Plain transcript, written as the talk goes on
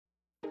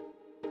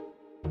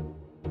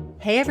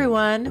Hey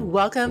everyone,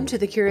 welcome to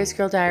the Curious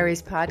Girl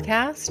Diaries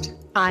podcast.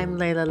 I'm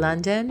Layla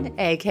London,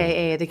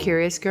 aka The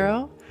Curious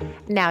Girl.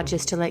 Now,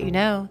 just to let you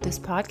know, this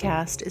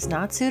podcast is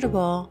not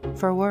suitable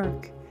for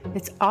work.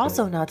 It's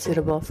also not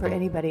suitable for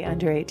anybody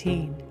under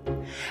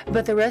 18.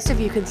 But the rest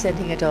of you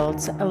consenting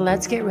adults,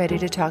 let's get ready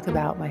to talk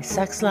about my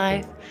sex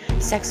life,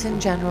 sex in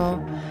general,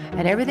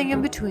 and everything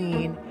in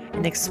between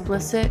in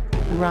explicit,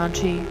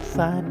 raunchy,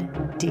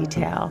 fun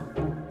detail.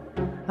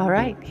 All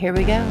right, here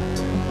we go.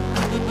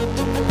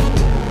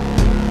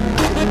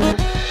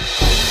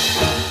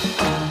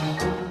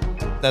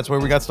 That's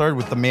where we got started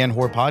with the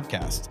ManWhore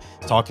podcast,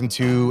 talking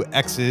to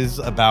exes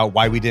about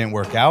why we didn't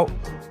work out,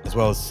 as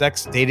well as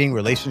sex, dating,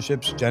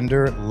 relationships,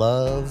 gender,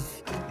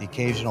 love, the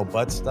occasional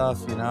butt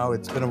stuff. You know,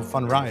 it's been a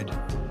fun ride.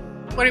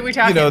 What are we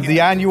talking about? here? The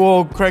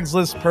annual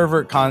Craigslist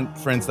pervert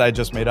conference that I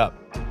just made up.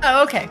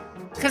 Oh, okay.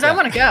 Because I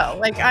want to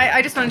go.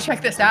 I just want to check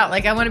this out.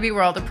 I want to be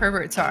where all the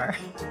perverts are.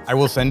 I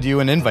will send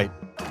you an invite.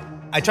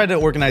 I try to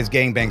organize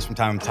gangbangs from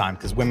time to time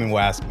because women will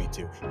ask me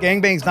to.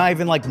 Gangbang's not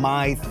even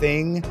my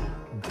thing.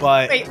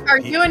 But wait,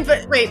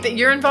 that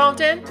you're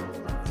involved in?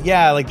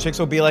 Yeah, chicks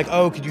will be like,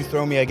 "Oh, could you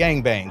throw me a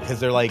gangbang?" Because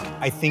they're like,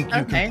 "I think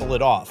you can pull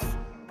it off,"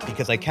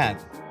 because I can.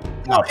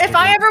 Well, if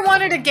I ever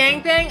wanted a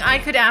gangbang, I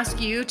could ask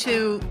you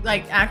to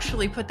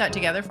actually put that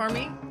together for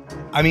me.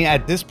 I mean,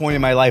 at this point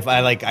in my life,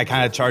 I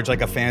kind of charge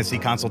a fantasy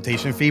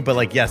consultation fee,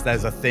 but yes, that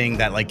is a thing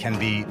that can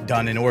be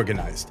done and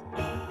organized.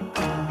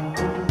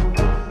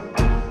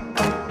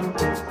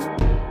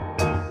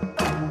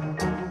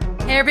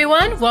 Hey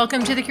everyone,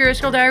 welcome to the Curious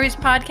Girl Diaries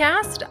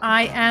podcast.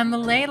 I am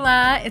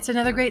Layla. It's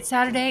another great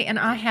Saturday, and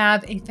I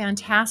have a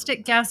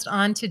fantastic guest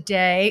on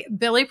today.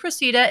 Billy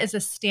Procida is a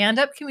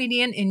stand-up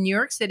comedian in New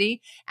York City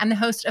and the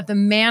host of the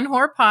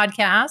ManWhore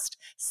podcast,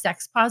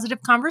 Sex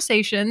Positive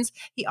Conversations.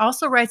 He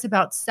also writes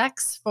about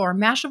sex for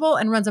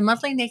Mashable and runs a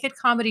monthly naked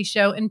comedy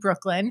show in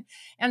Brooklyn.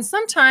 And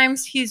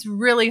sometimes he's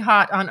really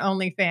hot on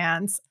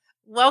OnlyFans.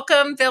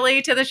 Welcome,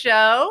 Billy, to the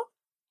show.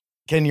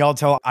 Can y'all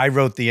tell I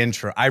wrote the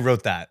intro? I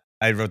wrote that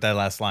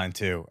last line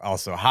too.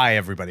 Also, hi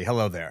everybody.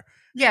 Hello there.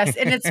 Yes,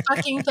 and it's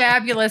fucking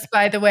fabulous,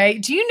 by the way.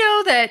 Do you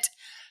know that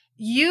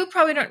you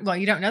probably don't, well,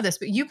 you don't know this,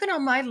 but you've been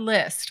on my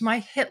list, my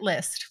hit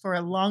list for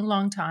a long,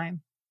 long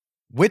time.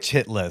 Which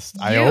hit list?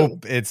 I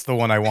hope it's the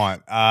one I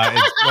want.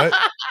 What?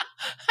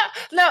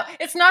 No,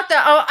 it's not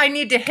I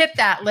need to hit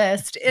that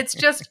list. It's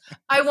just,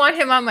 I want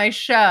him on my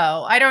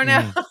show. I don't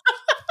know.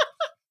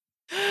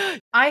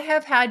 I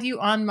have had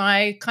you on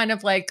my kind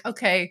of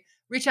okay,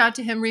 reach out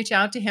to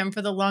him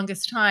for the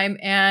longest time.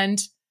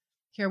 And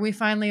here we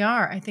finally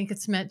are. I think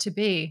it's meant to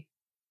be.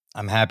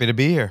 I'm happy to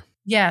be here.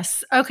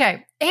 Yes.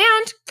 Okay.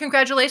 And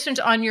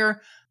congratulations on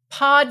your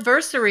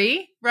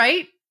podversary,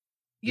 right?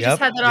 You just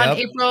had that on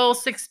April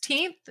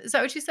 16th. Is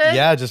that what you said?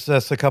 Yeah, just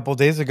a couple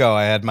days ago.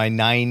 I had my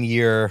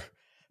 9-year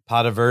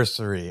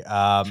podiversary.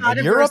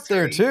 And you're up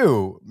there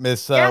too,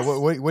 Miss. Yes.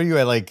 What are you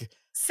at?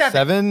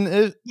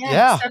 7?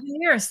 Yeah. 7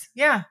 years.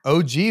 Yeah.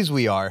 OGs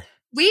we are.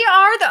 We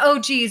are the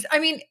OGs. I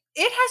mean,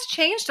 it has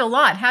changed a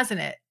lot, hasn't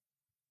it?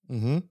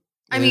 Mm-hmm.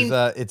 I mean,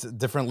 it's a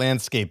different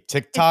landscape.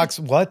 TikTok's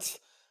what?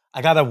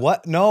 I gotta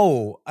what?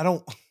 No, I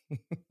don't.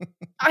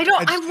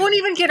 I won't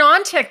even get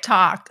on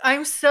TikTok.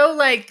 I'm so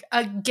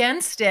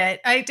against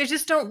it. I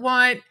just don't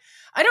want.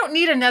 I don't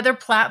need another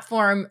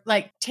platform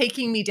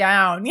taking me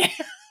down.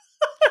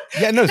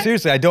 Yeah, no,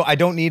 seriously, I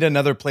don't need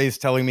another place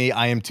telling me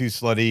I am too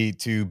slutty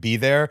to be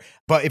there.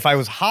 But if I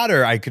was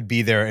hotter, I could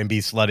be there and be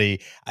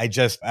slutty. I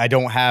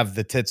don't have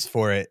the tits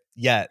for it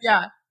yet.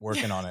 Yeah.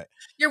 Working on it.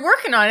 You're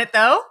working on it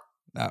though.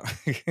 No.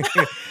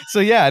 So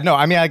yeah, no,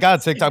 I mean, I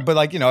got TikTok, but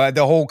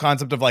the whole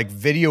concept of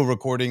video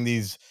recording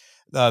these,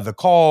 the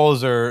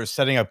calls or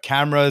setting up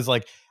cameras,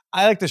 I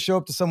like to show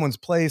up to someone's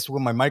place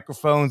with my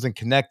microphones and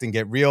connect and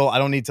get real. I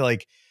don't need to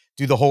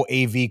do the whole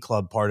AV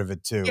club part of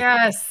it too.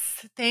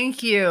 Yes.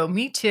 Thank you.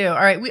 Me too. All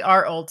right. We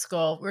are old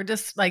school. We're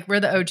just we're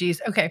the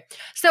OGs. Okay.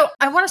 So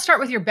I want to start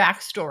with your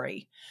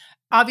backstory.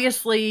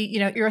 Obviously,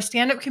 you're a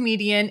stand-up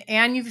comedian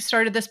and you've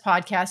started this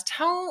podcast.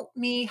 Tell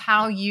me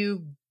how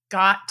you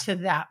got to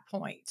that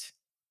point.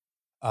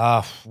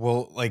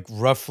 Well,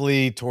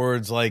 roughly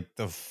towards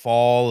the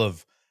fall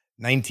of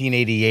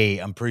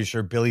 1988, I'm pretty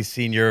sure Billy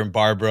Sr. and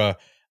Barbara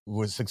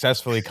was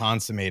successfully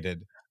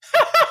consummated.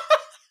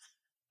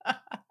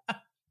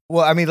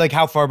 Well, I mean,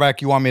 how far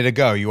back you want me to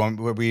go? You want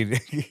we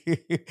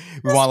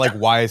want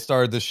why I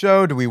started the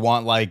show? Do we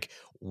want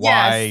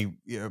why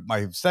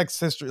my sex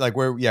history?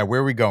 Where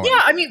are we going?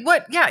 Yeah, I mean,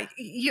 what? Yeah,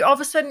 you all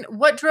of a sudden,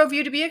 what drove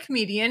you to be a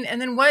comedian,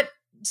 and then what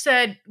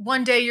said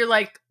one day you're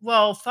like,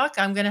 well, fuck,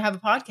 I'm going to have a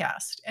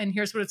podcast, and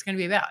here's what it's going to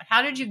be about.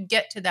 How did you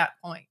get to that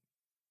point?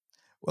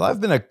 Well,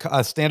 I've been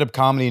a stand-up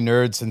comedy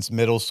nerd since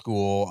middle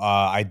school.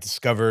 I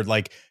discovered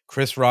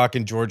Chris Rock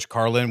and George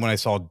Carlin when I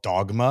saw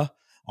Dogma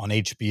on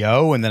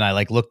HBO, and then I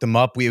looked them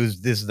up.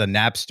 This is the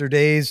Napster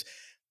days.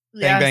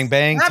 Bang, bang,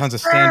 bang. Napster. Tons of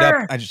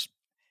stand-up.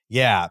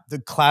 The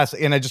class,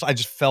 and I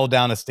just fell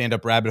down a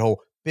stand-up rabbit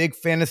hole. Big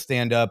fan of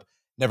stand-up.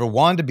 Never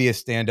wanted to be a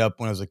stand-up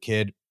when I was a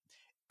kid.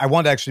 I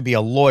wanted to actually be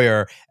a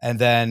lawyer, and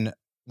then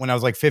when I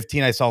was like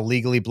 15, I saw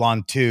Legally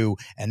Blonde 2,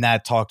 and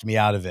that talked me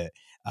out of it.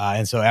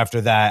 And so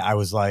after that, I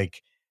was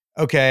like,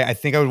 okay, I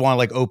think I would want to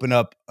like open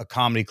up a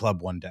comedy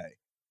club one day.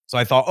 So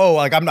I thought, oh,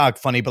 like I'm not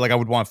funny, but like I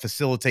would want to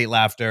facilitate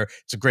laughter.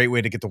 It's a great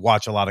way to get to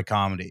watch a lot of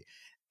comedy.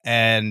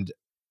 And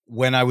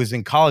when I was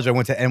in college, I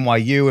went to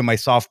NYU in my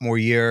sophomore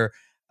year.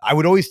 I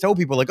would always tell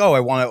people like, oh,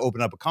 I want to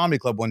open up a comedy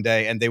club one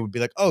day. And they would be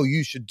like, oh,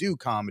 you should do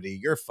comedy.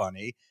 You're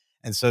funny.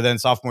 And so then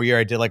sophomore year,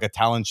 I did like a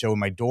talent show in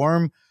my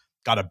dorm,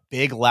 got a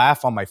big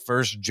laugh on my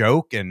first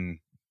joke and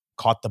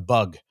caught the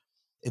bug.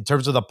 In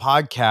terms of the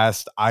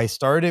podcast, I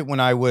started when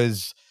I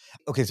was,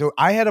 okay, so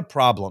I had a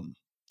problem,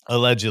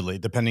 allegedly,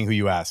 depending who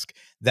you ask,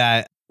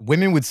 that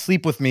women would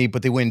sleep with me,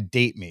 but they wouldn't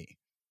date me.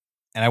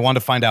 And I wanted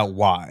to find out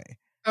why.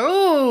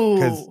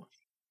 Because Oh,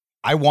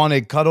 I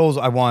wanted cuddles,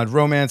 I wanted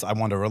romance, I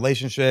wanted a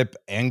relationship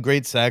and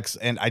great sex.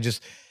 And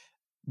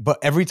but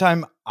every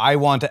time I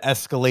wanted to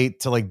escalate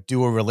to like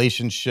do a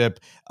relationship,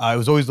 it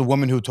was always the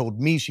woman who told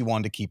me she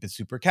wanted to keep it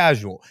super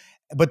casual.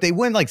 But they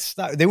wouldn't like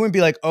stop. They wouldn't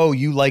be like, "Oh,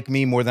 you like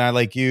me more than I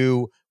like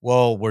you.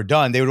 Well, we're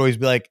done." They would always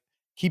be like,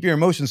 "Keep your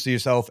emotions to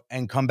yourself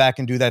and come back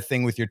and do that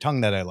thing with your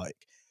tongue that I like."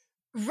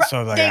 So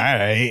I was like, "All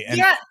right." And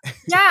yeah,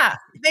 yeah.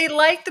 They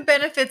like the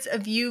benefits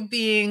of you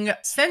being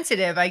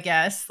sensitive, I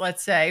guess,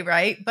 let's say,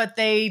 right? But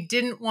they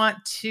didn't want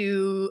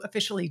to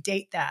officially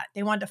date that.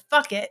 They wanted to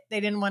fuck it. They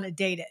didn't want to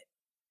date it.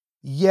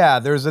 yeah,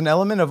 there's an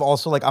element of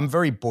also like I'm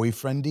very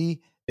boyfriendy,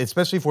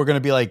 especially if we're gonna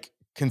be like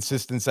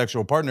consistent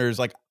sexual partners.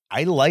 Like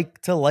I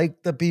like to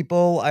like the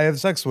people I have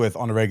sex with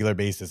on a regular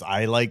basis.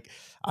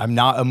 I'm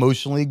not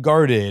emotionally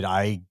guarded.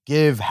 I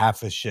give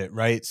half a shit,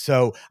 right?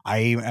 So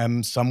I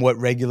am somewhat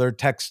regular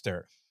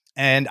texter.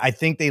 And I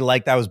think they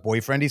liked that I was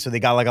boyfriendy. So they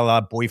got like a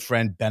lot of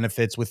boyfriend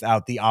benefits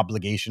without the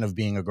obligation of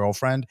being a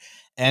girlfriend.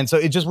 And so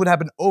it just would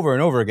happen over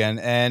and over again.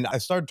 And I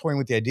started toying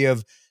with the idea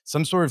of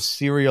some sort of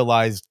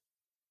serialized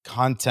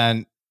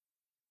content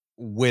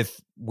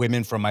with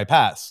women from my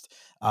past,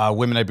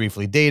 women I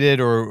briefly dated,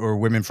 or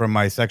women from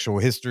my sexual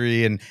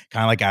history, and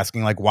kind of like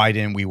asking like, why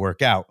didn't we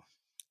work out?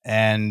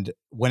 And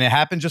when it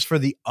happened just for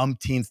the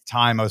umpteenth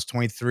time, I was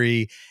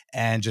 23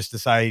 and just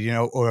decided,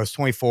 or I was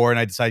 24 and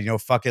I decided,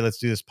 fuck it, let's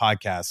do this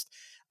podcast.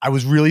 I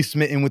was really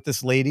smitten with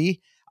this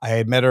lady. I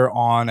had met her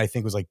on, I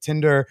think it was like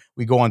Tinder.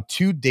 We go on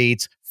 2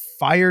 dates,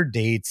 fire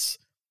dates,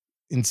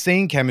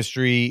 insane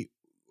chemistry,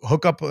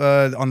 hook up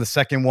on the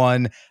second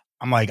one.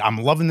 I'm like, I'm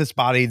loving this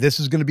body. This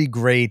is going to be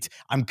great.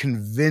 I'm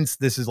convinced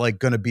this is like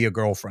going to be a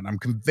girlfriend. I'm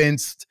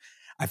convinced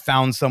I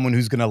found someone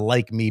who's going to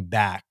like me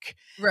back.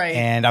 Right.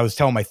 And I was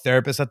telling my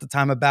therapist at the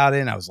time about it.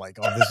 And I was like,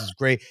 oh, this is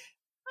great.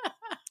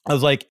 I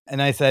was like,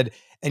 and I said,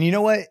 and you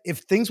know what? If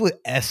things with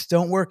S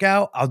don't work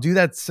out, I'll do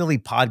that silly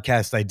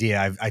podcast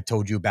idea I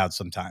told you about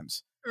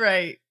sometimes.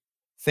 Right.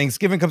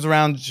 Thanksgiving comes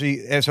around.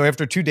 So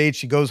after 2 dates,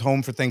 she goes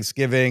home for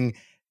Thanksgiving,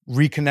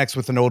 reconnects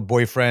with an old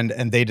boyfriend,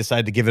 and they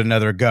decide to give it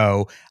another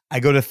go. I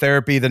go to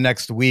therapy the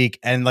next week,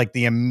 and like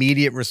the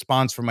immediate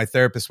response from my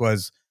therapist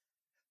was,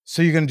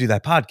 "So you're going to do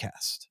that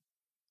podcast?"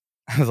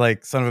 I was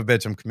like, "Son of a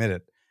bitch, I'm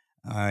committed."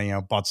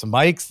 Bought some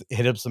mics,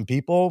 hit up some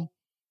people.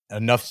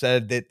 Enough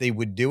said that they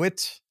would do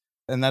it.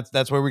 And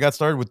that's where we got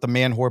started with the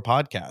ManWhore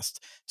podcast,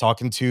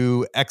 talking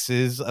to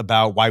exes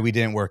about why we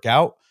didn't work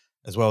out,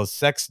 as well as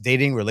sex,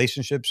 dating,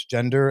 relationships,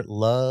 gender,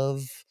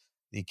 love,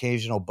 the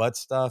occasional butt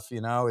stuff.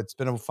 It's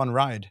been a fun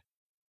ride.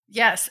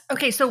 Yes.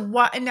 Okay. So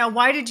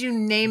why did you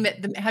name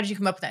it? How did you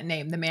come up with that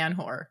name, the man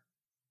whore?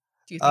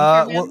 Do you think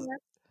you're a man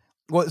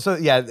Well, whore? so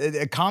yeah,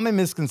 a common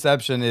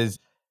misconception is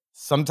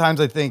sometimes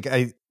I think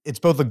it's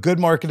both a good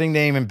marketing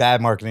name and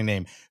bad marketing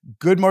name.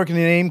 Good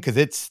marketing name because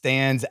it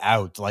stands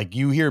out. Like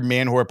you hear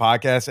ManWhore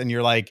podcast and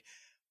you're like,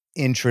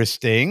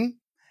 interesting.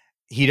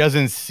 He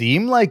doesn't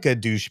seem like a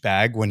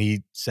douchebag when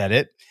he said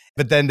it.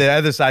 But then the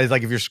other side is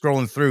like, if you're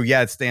scrolling through,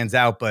 yeah, it stands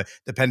out. But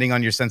depending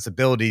on your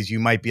sensibilities, you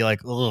might be like,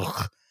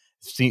 ugh.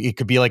 See, it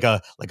could be like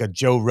a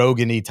Joe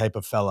Rogan-y type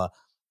of fella.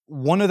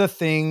 One of the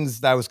things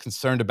that I was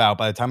concerned about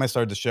by the time I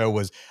started the show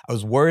was I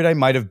was worried I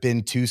might have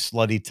been too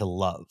slutty to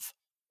love.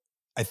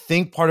 I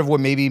think part of what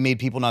maybe made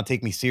people not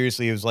take me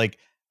seriously was like,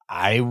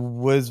 I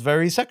was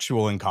very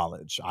sexual in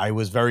college. I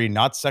was very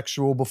not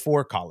sexual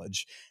before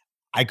college.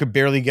 I could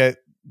barely get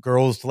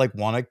girls to like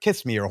want to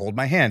kiss me or hold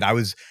my hand. I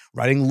was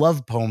writing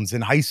love poems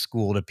in high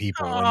school to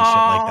people and shit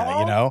like that,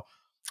 Oh,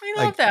 I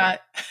love Like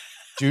that.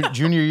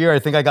 junior year, I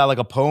think I got like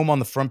a poem on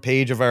the front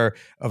page of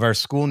our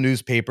school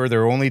newspaper.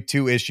 There were only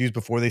 2 issues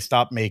before they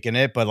stopped making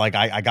it, but like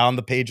I got on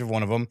the page of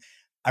one of them.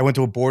 I went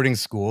to a boarding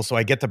school, so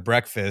I get to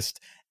breakfast,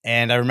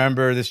 and I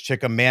remember this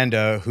chick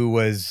Amanda who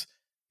was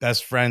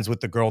best friends with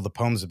the girl the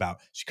poem's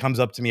about. She comes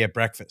up to me at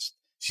breakfast.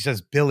 She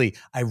says, "Billy,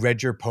 I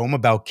read your poem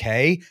about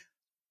Kay,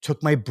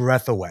 took my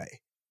breath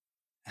away."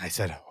 And I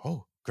said,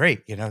 "Oh,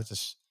 great.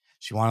 Just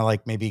she want to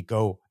like maybe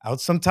go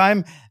out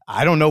sometime."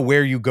 I don't know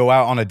where you go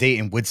out on a date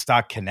in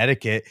Woodstock,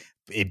 Connecticut,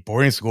 in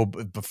boarding school,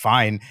 but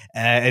fine.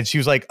 And she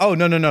was like, "Oh,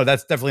 no, no, no,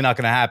 that's definitely not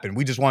going to happen.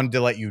 We just wanted to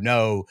let you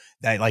know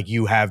that like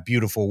you have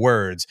beautiful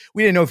words.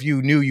 We didn't know if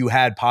you knew you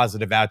had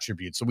positive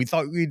attributes. So we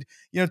thought we'd,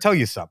 tell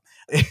you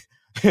something."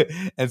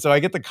 And so I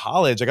get to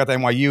college, I got to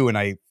NYU, and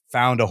I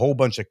found a whole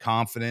bunch of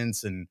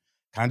confidence and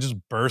kind of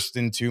just burst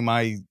into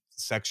my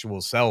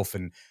sexual self.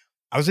 And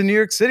I was in New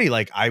York City.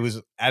 Like, I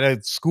was at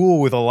a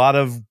school with a lot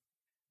of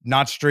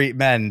not straight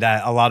men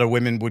that a lot of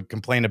women would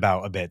complain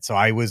about a bit. So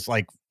I was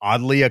like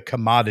oddly a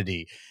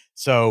commodity.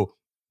 So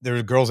there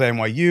were girls at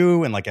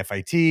NYU and like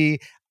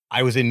FIT.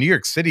 I was in New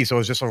York City, so I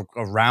was just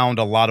around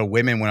a lot of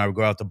women when I would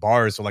go out to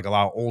bars. So like a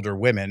lot of older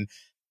women,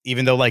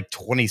 even though like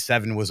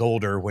 27 was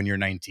older when you're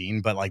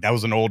 19, but like that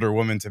was an older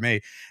woman to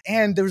me.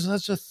 And there was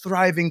such a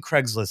thriving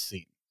Craigslist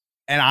scene.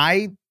 And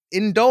I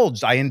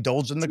indulged in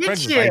the Did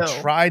Craigslist. I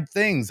you? tried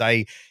things.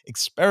 I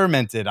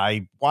experimented.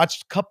 I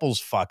watched couples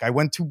fuck. I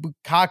went to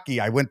bukkake.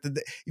 I went to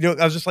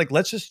I was just like,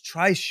 let's just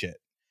try shit.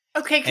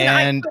 Okay,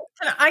 And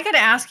I gotta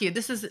ask you,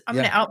 this is I'm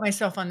gonna yeah, out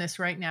myself on this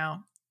right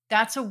now.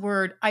 That's a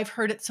word. I've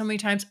heard it so many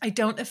times. I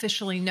don't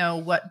officially know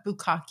what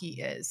bukkake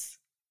is.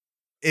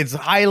 it's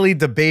highly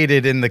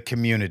debated in the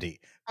community,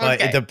 but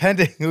it Okay.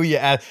 depending who you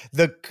ask.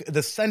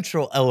 The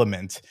central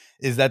element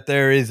is that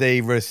there is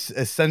a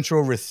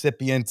central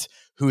recipient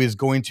who is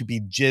going to be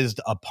jizzed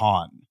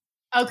upon.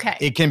 Okay.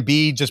 It can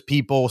be just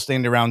people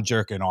standing around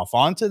jerking off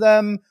onto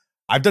them.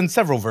 I've done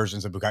several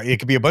versions of bukkake. It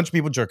could be a bunch of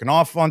people jerking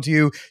off onto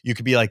you. You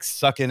could be like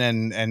sucking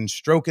and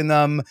stroking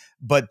them,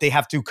 but they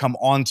have to come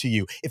onto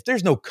you. If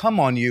there's no come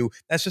on you,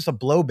 that's just a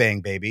blow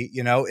bang, baby.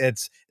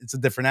 It's a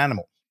different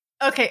animal.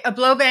 Okay. A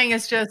blow bang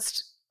is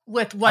just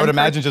with I would one person.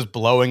 imagine just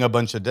blowing a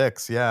bunch of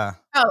dicks. Yeah.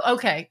 Oh,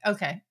 okay.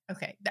 Okay.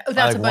 Okay. By That's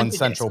like a bunch one of dicks.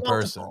 central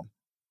Multiple. person.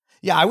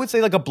 Yeah, I would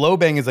say like a blow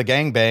bang is a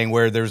gang bang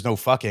where there's no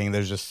fucking,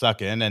 there's just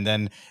sucking, and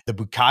then the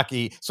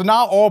bukkake. So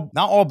not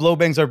all blow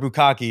bangs are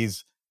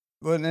bukkakes,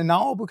 and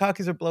not all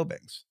bukkakes are blow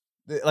bangs.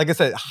 Like I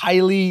said,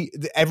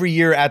 every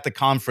year at the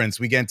conference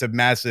we get into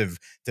massive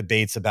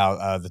debates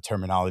about the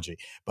terminology.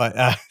 But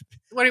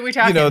What are we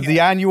talking here? the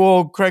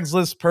annual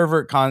Craigslist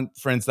pervert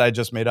conference that I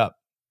just made up.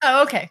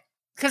 Oh, okay.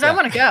 Because I Yeah,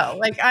 want to go.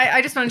 Like,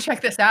 I just want to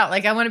check this out.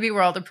 Like, I want to be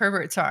where all the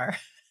perverts are.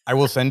 I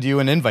will send you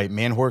an invite.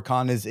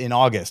 ManWhore is in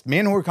August.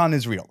 ManWhore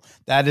is real.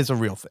 That is a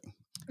real thing.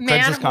 Man,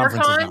 Craigslist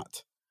conference is WorkOn,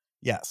 not.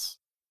 Yes.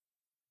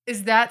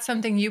 is that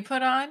something you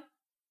put on?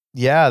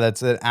 Yeah,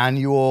 that's an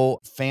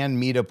annual fan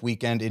meetup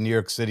weekend in New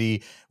York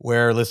City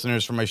where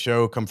listeners from my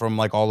show come from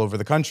like all over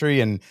the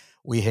country, and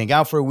we hang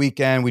out for a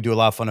weekend. We do a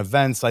lot of fun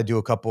events. I do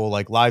a couple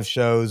like live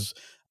shows.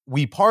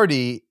 We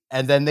party,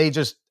 and then they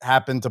just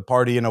happen to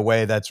party in a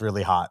way that's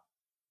really hot.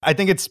 I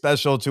think it's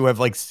special to have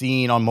like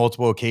seen on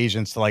multiple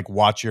occasions to like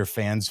watch your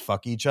fans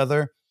fuck each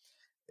other.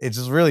 It's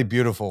just really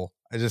beautiful.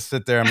 I just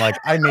sit there. I'm like,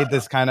 I made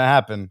this kind of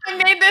happen. I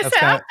made this That's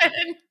kind of,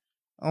 happen.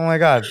 oh my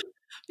God.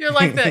 You're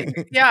like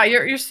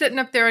you're sitting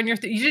up there and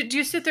do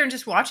you sit there and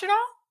just watch it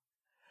all?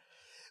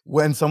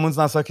 When someone's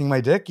not sucking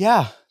my dick,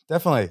 yeah,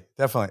 definitely,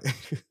 definitely.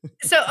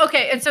 So,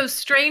 okay. And so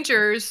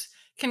strangers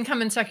can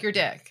come and suck your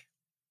dick.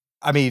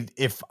 I mean,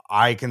 if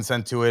I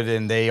consent to it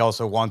and they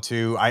also want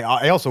to,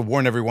 I also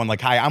warn everyone like,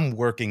 hi, I'm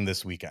working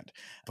this weekend,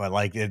 but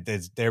like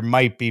there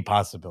might be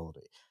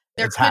possibility.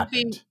 There It's could be,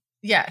 happened.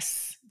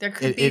 yes, there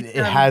could It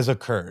has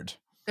occurred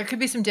there could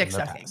be some dick in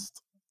the sucking.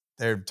 past.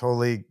 There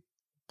totally,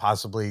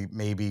 possibly,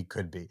 maybe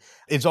could be.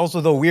 It's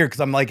also though weird because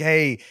I'm like,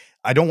 hey,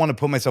 I don't want to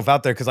put myself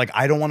out there because like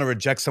I don't want to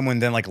reject someone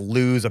then like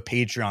lose a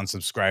Patreon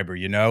subscriber.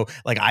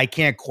 Like I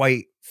can't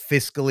quite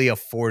fiscally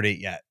afford it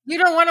yet. You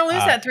don't want to lose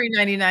that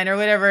 $3.99 or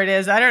whatever it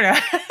is. I don't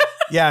know.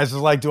 Yeah, it's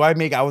just like, do I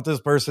make out with this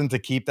person to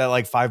keep that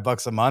like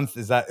 $5 a month?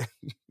 Is that?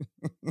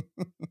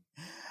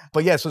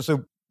 But yeah,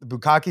 so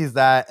bukkake is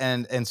that,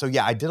 and so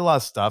yeah, I did a lot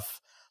of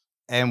stuff.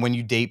 And when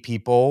you date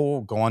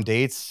people, go on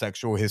dates,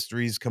 sexual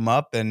histories come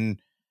up,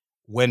 and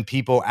when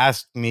people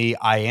asked me,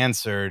 I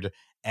answered,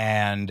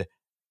 and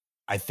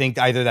I think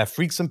either that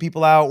freaked some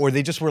people out, or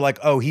they just were like,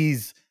 oh,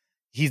 he's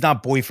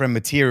not boyfriend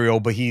material,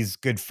 but he's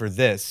good for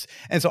this.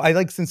 And so I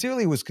like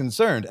sincerely was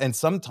concerned. And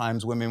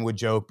sometimes women would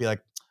joke, be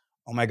like,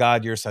 oh my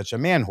God, you're such a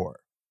man whore.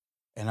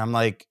 And I'm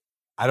like,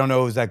 I don't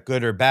know, is that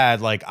good or bad?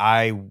 Like,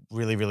 I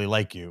really, really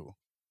like you.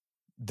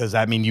 Does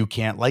that mean you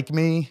can't like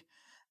me?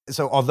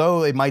 So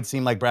although it might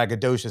seem like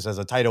braggadocious as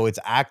a title, it's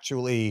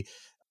actually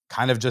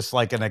kind of just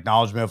like an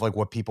acknowledgement of like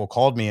what people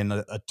called me, and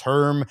a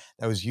term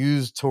that was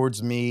used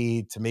towards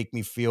me to make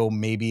me feel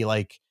maybe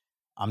like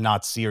I'm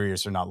not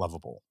serious or not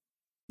lovable.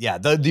 Yeah,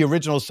 the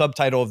original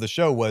subtitle of the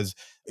show was,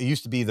 it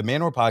used to be the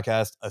ManWhore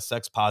Podcast, a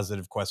sex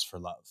positive quest for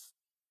love.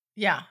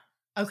 Yeah.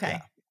 Yeah. Okay.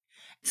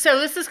 So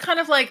this is kind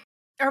of like,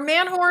 are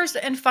man whores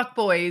and fuck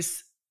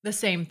boys the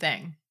same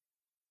thing?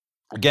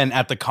 Again,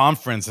 at the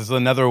conference, this is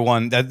another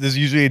one that there's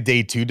usually a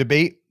day 2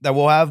 debate that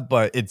we'll have,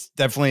 but it's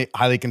definitely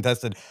highly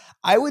contested.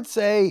 I would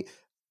say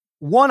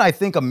one, I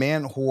think a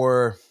man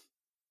whore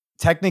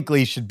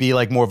technically should be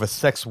like more of a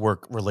sex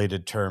work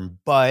related term,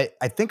 but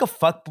I think a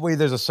fuckboy,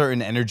 there's a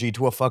certain energy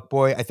to a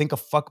fuckboy. I think a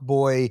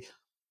fuckboy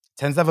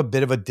tends to have a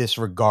bit of a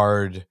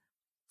disregard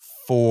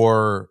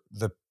for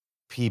the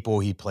people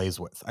he plays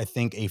with. I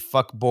think a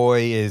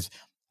fuckboy is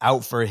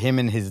out for him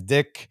and his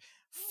dick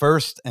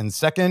first and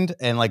second,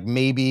 and like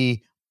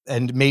maybe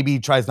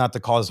tries not to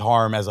cause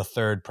harm as a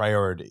third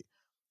priority.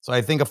 So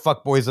I think a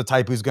fuckboy is the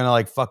type who's gonna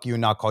like fuck you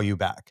and not call you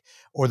back,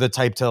 or the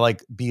type to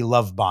like be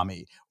love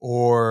bomby,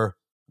 or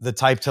the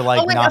type to Oh,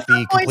 like wait, a not be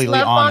fuckboys completely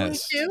love bombing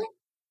honest. too?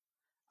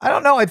 I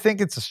don't know. I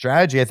think it's a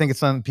strategy. I think it's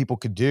something people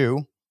could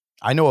do.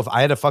 I know if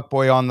I had a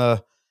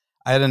fuckboy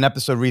I had an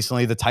episode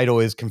recently. The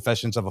title is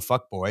Confessions of a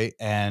Fuckboy.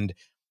 And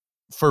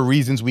for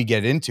reasons we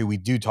get into, we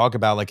do talk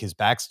about like his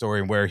backstory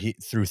and where he,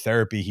 through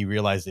therapy, he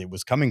realized it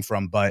was coming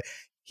from. But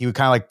he would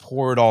kind of like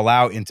pour it all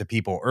out into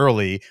people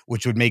early,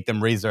 which would make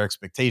them raise their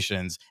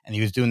expectations. And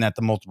he was doing that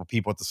to multiple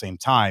people at the same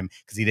time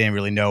because he didn't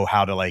really know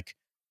how to like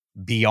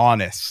be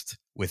honest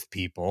with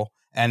people,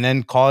 and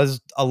then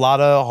caused a lot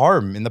of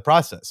harm in the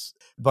process.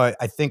 But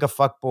I think a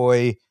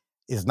fuckboy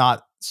is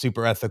not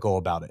super ethical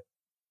about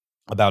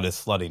his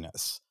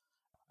sluttiness.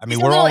 I He's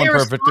mean, a we're little all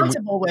imperfect.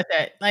 irresponsible with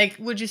it. Like,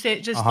 would you say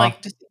Uh just huh.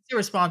 like just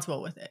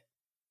irresponsible with it?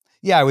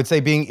 Yeah, I would say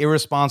being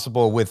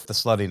irresponsible with the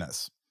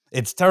sluttiness.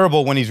 It's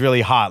terrible when he's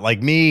really hot.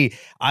 Like me,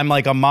 I'm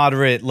like a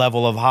moderate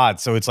level of hot.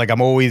 So it's like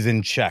I'm always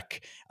in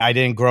check. I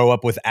didn't grow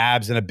up with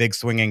abs and a big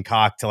swinging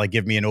cock to like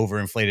give me an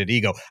overinflated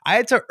ego. I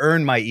had to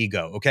earn my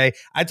ego. Okay.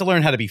 I had to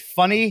learn how to be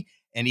funny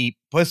and eat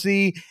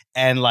pussy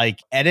and like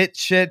edit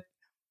shit.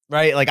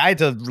 Right. Like I had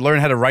to learn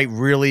how to write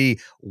really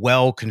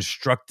well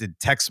constructed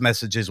text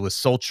messages with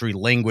sultry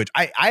language.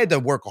 I had to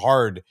work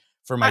hard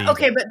for my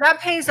Okay, ego. but that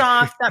pays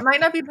off. That might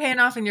not be paying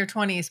off in your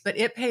 20s, but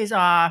it pays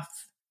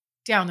off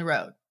down the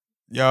road.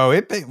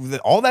 Yo,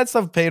 all that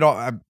stuff paid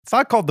off. It's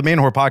not called the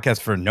ManWhore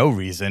podcast for no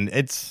reason.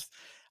 I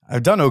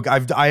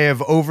have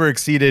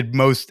overexceeded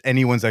most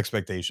anyone's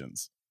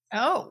expectations.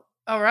 Oh,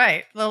 all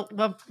right. Well,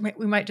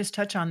 we might just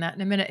touch on that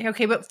in a minute.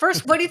 Okay, but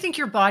first, what do you think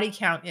your body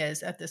count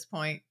is at this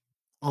point?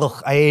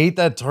 Look, I hate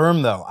that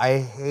term though. I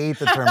hate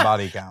the term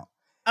body count.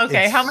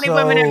 Okay, It's how many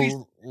women have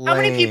you? so How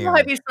many people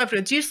have lame. you slept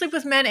with? Do you sleep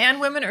with men and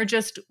women, or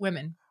just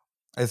women?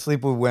 I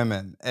sleep with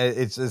women.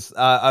 It's just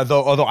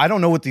although I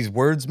don't know what these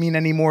words mean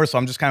anymore, so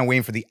I'm just kind of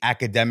waiting for the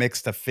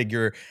academics to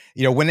figure.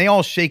 When they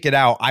all shake it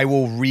out, I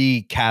will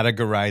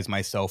recategorize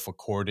myself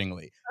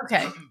accordingly.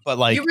 Okay, But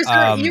you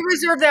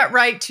reserve that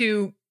right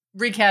to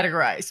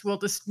recategorize. We'll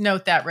just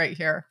note that right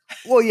here.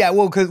 well, yeah,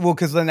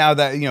 because now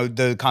that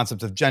the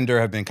concepts of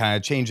gender have been kind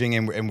of changing,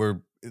 and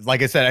we're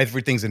like I said,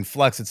 everything's in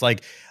flux. It's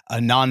like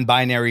a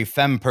non-binary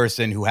femme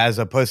person who has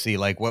a pussy.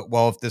 Like, what?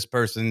 Well, if this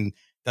person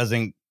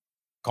doesn't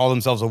call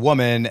themselves a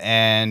woman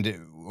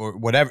or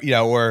whatever,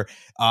 or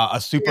a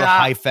super Yeah,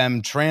 high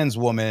femme trans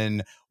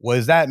woman, what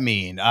does that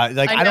mean?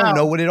 Like, I I don't know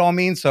know. what it all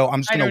means. So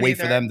I'm just I going to don't wait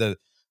for either. them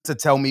to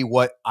tell me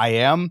what I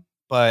am.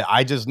 But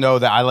I just know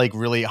that I like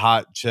really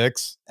hot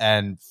chicks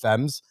and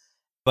femmes.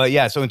 But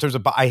yeah, so in terms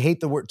of, I hate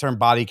the term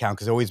body count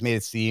because it always made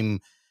it seem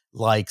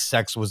like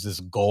sex was this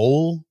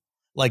goal,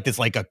 like this,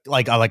 like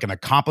an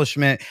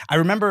accomplishment. I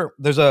remember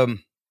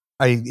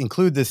I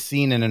include this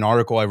scene in an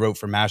article I wrote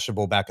for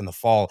Mashable back in the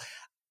fall.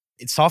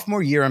 It's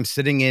sophomore year. I'm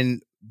sitting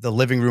in the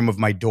living room of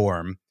my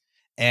dorm,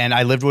 and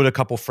I lived with a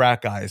couple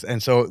frat guys.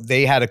 And so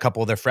they had a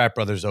couple of their frat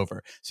brothers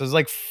over. So it's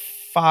like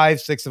 5,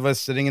 6 of us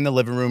sitting in the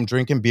living room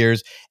drinking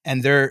beers,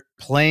 and they're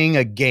playing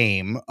a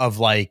game of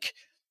like,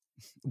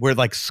 where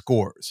like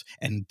scores,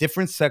 and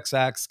different sex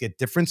acts get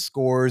different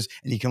scores,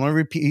 and you can only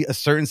repeat a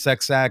certain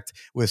sex act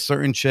with a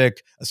certain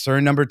chick a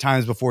certain number of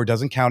times before it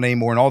doesn't count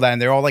anymore and all that.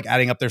 And they're all like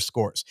adding up their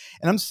scores.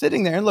 And I'm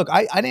sitting there, and look,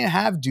 I didn't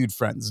have dude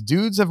friends.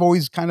 Dudes have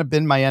always kind of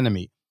been my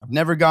enemy. I've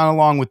never gone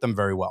along with them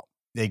very well.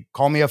 They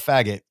call me a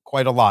faggot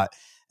quite a lot.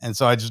 And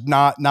so I just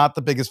not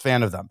the biggest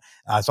fan of them.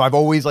 So I've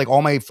always, like,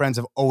 all my friends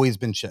have always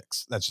been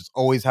chicks. That's just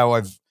always how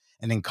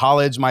and in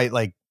college,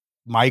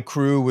 my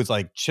crew was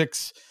like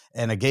chicks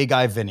and a gay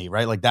guy, Vinny,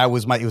 right? Like it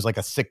was like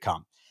a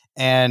sitcom.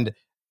 And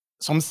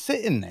so I'm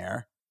sitting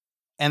there,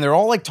 and they're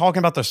all like talking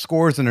about their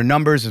scores and their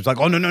numbers. It's like,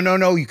 oh,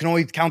 no. You can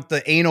only count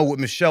the anal with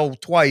Michelle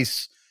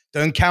twice.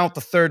 Doesn't count the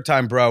third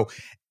time, bro.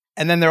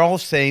 And then they're all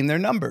saying their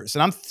numbers.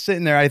 And I'm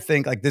sitting there, I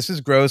think, like, this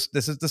is gross.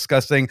 This is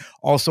disgusting.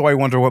 Also, I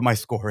wonder what my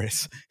score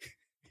is.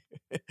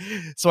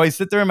 So I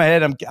sit there in my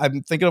head. I'm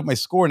thinking of my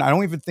score, and I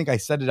don't even think I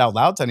said it out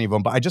loud to any of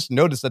them. But I just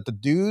noticed that the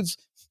dudes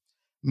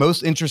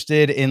most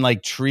interested in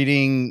like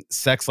treating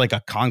sex like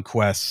a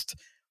conquest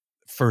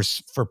for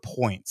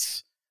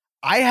points.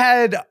 I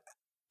had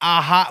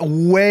a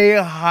way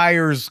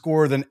higher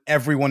score than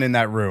everyone in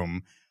that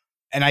room.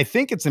 And I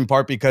think it's in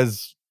part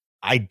because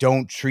I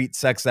don't treat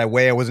sex that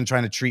way. I wasn't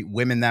trying to treat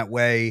women that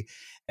way.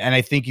 And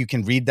I think you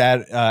can read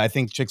that. I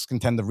think chicks can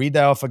tend to read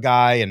that off a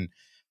guy, and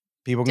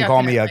people can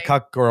call me a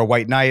cuck or a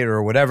white knight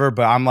or whatever.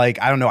 But I'm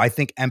like, I don't know. I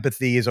think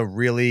empathy is a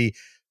really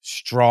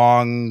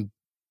strong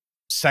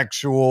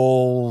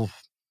sexual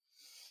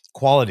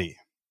quality.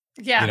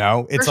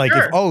 Yeah. It's for like,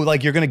 sure.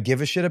 like you're going to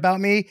give a shit about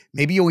me.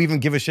 Maybe you'll even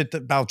give a shit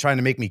about trying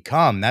to make me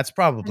come. That's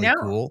probably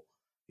cool.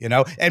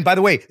 And by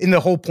the way, in the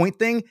whole point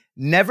thing,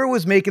 never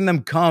was making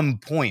them come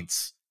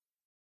points.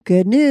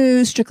 Good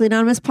news. Strictly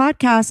Anonymous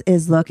Podcast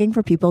is looking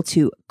for people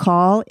to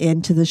call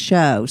into the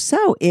show.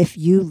 So if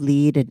you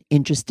lead an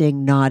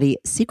interesting, naughty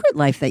secret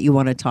life that you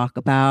want to talk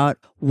about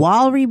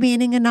while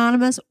remaining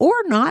anonymous or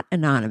not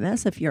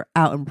anonymous, if you're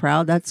out and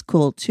proud, that's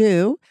cool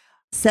too.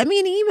 send me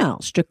an email,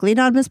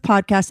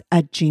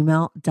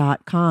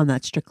 strictlyanonymouspodcast@gmail.com.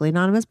 That's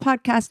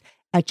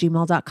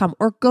strictlyanonymouspodcast@gmail.com.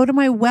 Or go to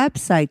my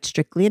website,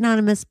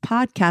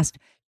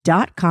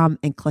 strictlyanonymouspodcast.com,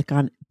 and click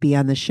on Be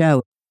on the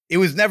Show. It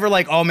was never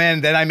like, oh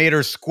man, then I made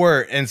her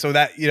squirt. And so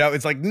that,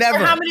 it's like never.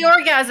 Or how many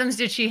orgasms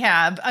did she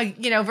have,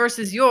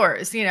 versus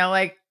yours,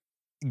 like.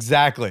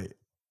 Exactly.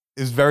 It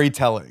was very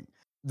telling.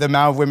 The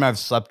amount of women I've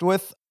slept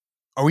with,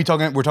 we're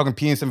talking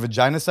penis and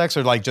vagina sex,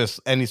 or like just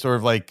any sort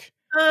of like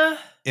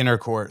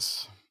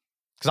intercourse?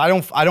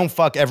 Because I don't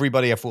fuck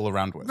everybody I fool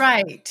around with.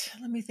 Right.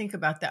 Let me think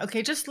about that.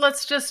 Okay,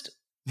 let's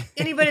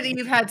anybody that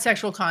you've had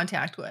sexual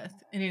contact with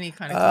in any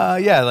kind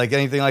of yeah, like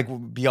anything like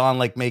beyond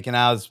like making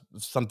out,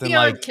 something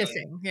beyond like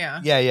kissing. Yeah.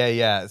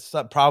 Yeah.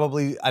 So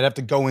probably I'd have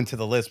to go into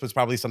the list, but it's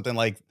probably something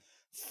like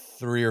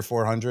 300 or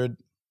 400.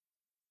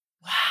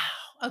 Wow.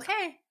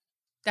 Okay.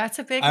 That's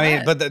a big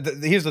list. But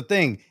here's the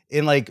thing.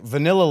 In like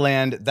vanilla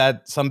land,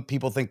 that some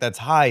people think that's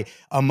high.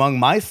 Among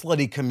my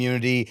slutty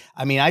community,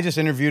 I just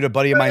interviewed a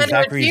buddy of mine,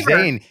 Zachary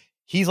Zane.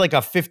 He's like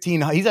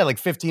he's at like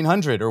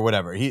 1,500 or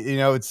whatever.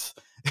 It's...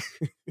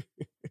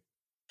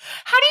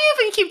 How do you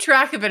even keep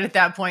track of it at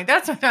that point?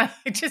 That's what I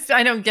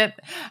don't get.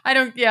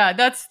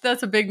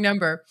 That's a big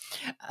number.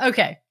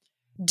 Okay.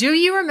 Do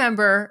you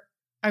remember,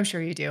 I'm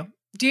sure you do.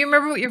 Do you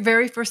remember what your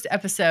very first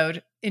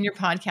episode in your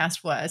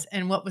podcast was,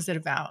 and what was it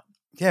about?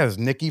 Yeah, it was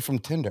Nikki from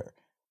Tinder.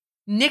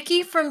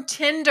 Nikki from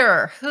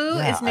Tinder. Who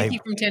is Nikki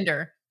from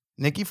Tinder?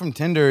 Nikki from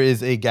Tinder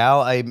is a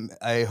gal I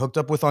hooked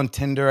up with on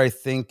Tinder, I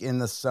think in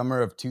the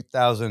summer of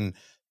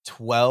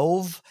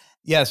 2012.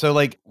 Yeah, so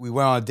like we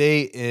went on a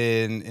date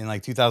in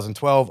like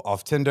 2012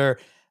 off Tinder.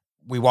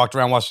 We walked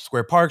around Washington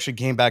Square Park. She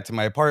came back to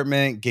my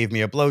apartment, gave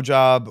me a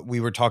blowjob. We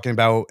were talking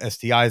about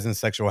STIs and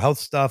sexual health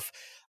stuff.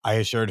 I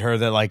assured her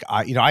that like,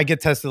 I get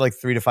tested like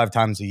 3 to 5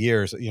 times a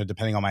year, so,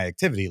 depending on my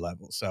activity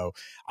level. So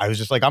I was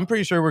just like, I'm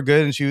pretty sure we're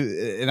good.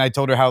 And I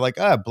told her how like,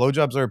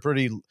 blowjobs are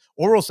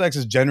oral sex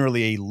is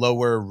generally a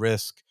lower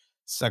risk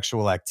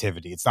sexual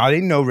activity. It's not a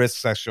no risk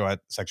sexual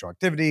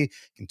activity. You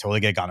can totally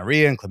get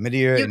gonorrhea and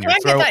chlamydia in your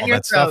throat, all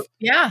that stuff.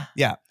 Yeah.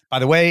 Yeah. By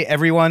the way,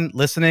 everyone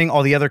listening,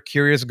 all the other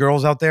curious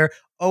girls out there,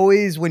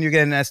 always when you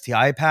get an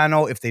STI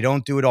panel, if they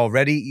don't do it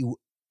already, you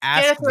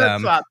ask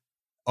them.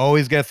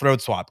 Always get a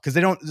throat swab, because they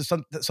don't.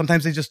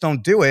 Sometimes they just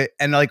don't do it,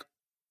 and like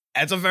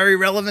that's a very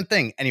relevant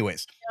thing.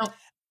 Anyways,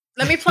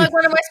 let me plug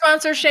one of my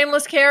sponsors,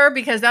 Shameless Care,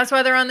 because that's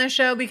why they're on this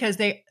show. Because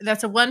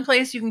that's a one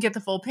place you can get the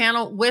full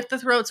panel with the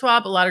throat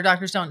swab. A lot of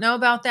doctors don't know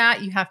about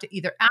that. You have to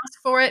either ask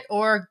for it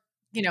or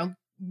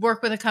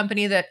work with a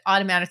company that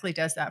automatically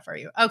does that for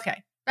you.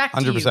 Okay, back to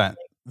 100%. You.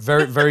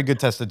 Very, very good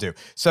test to do.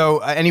 So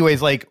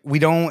anyways, like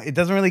it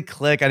doesn't really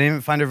click. I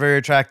didn't find her very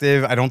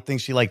attractive. I don't think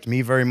she liked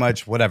me very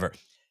much. Whatever.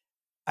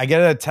 I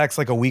get a text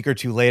like a week or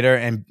two later,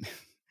 and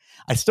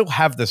I still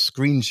have the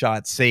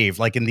screenshot saved,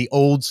 like in the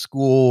old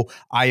school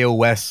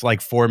iOS like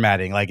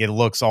formatting. Like it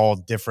looks all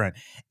different,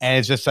 and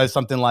it just says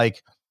something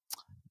like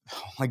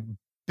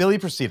Billy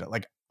Procida,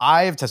 like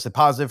I have tested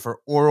positive for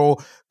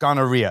oral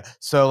gonorrhea,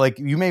 so like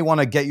you may want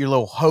to get your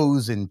little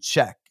hose in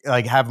check,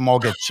 like have them all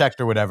get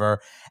checked or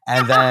whatever,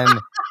 and then.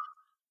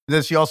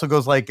 Then she also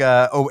goes like,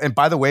 oh, and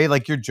by the way,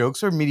 like your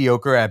jokes are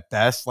mediocre at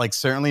best, like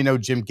certainly no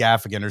Jim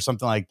Gaffigan or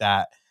something like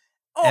that.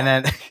 Oh. And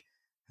then,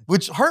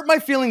 which hurt my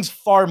feelings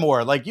far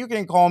more. Like, you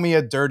can call me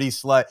a dirty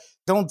slut.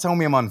 Don't tell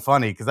me I'm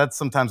unfunny, because that's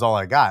sometimes all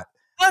I got.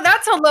 Oh,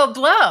 that's a low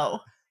blow.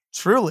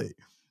 Truly.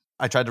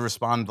 I tried to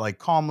respond like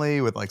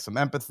calmly with like some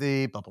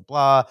empathy, blah, blah,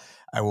 blah.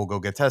 I will go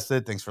get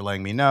tested. Thanks for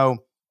letting me know.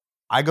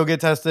 I go get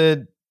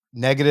tested,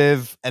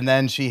 negative. And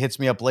then she hits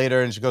me up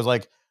later and she goes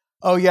like,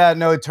 oh yeah,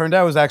 no, it turned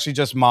out it was actually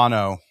just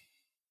mono.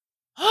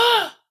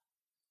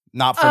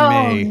 Not for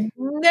me.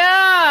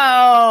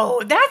 No,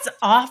 that's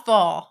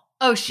awful.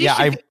 Oh, she should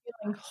be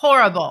feeling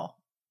horrible.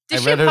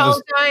 Did she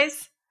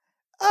apologize?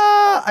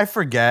 I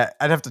forget.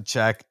 I'd have to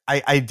check.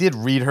 I did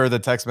read her the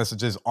text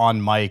messages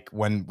on mic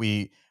when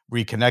we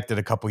reconnected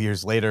a couple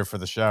years later for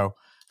the show.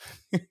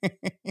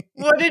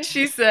 What did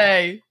she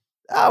say?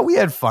 We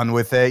had fun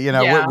with it.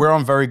 We're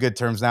on very good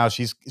terms now.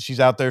 She's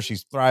out there.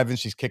 She's thriving.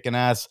 She's kicking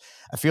ass.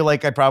 I feel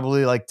like I'd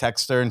probably like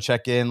text her and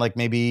check in like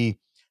maybe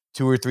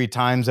 2 or 3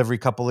 times every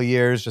couple of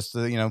years, just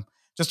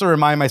to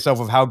remind myself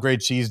of how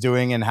great she's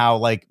doing and how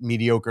like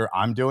mediocre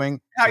I'm doing.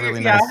 How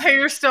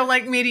you're still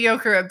like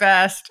mediocre at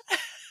best.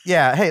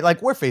 Yeah. Hey,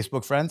 like we're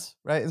Facebook friends,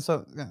 right? And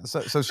so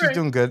she's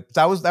doing good.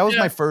 That was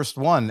my first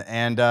one.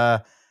 And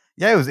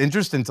it was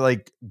interesting to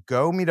like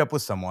go meet up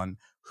with someone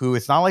who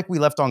it's not like we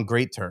left on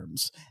great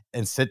terms,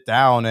 and sit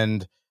down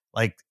and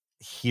like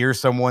hear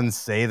someone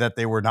say that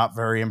they were not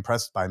very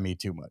impressed by me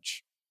too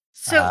much.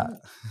 So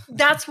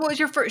that's what was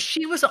your first,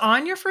 she was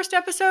on your first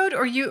episode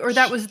or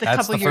that was the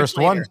couple years first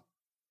later? One.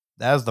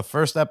 That was the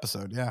first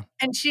episode. Yeah.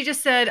 And she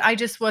just said, I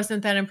just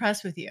wasn't that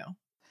impressed with you.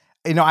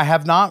 I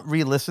have not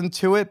re-listened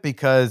to it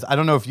because I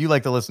don't know if you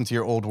like to listen to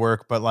your old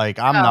work, but like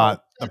I'm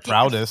not the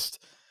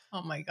proudest.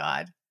 Oh my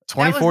God.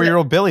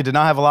 24-year-old Billy did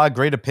not have a lot of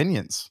great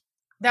opinions.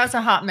 That was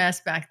a hot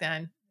mess back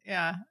then.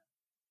 Yeah.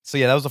 So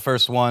yeah, that was the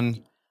first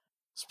one.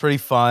 It's pretty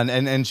fun.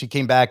 And she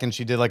came back and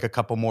she did like a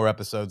couple more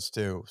episodes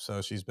too.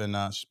 So she's been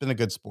a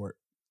good sport.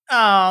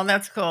 Oh,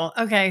 that's cool.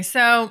 Okay,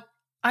 so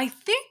I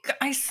think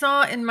I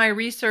saw in my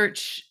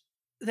research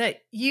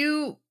that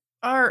you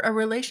are a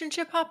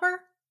relationship hopper.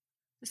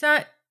 Is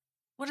that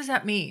what does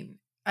that mean?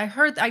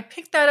 I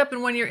picked that up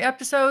in one of your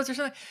episodes or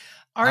something.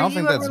 I Are don't you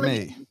think a that's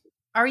me.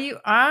 Are you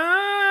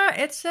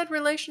it said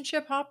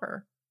relationship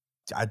hopper.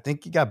 I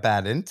think you got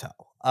bad intel.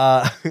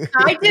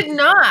 I did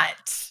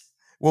not.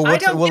 Well, I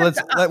don't get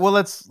the,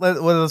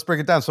 let's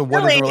break it down. So,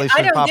 what is a Billy, I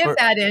relationship don't get hopper?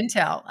 bad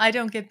intel. I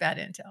don't get bad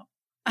intel.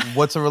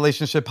 What's a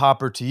relationship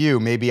hopper to you?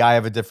 Maybe I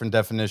have a different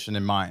definition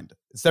in mind.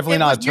 It's definitely It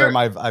not was a term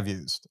I've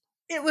used.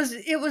 it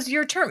was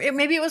your term.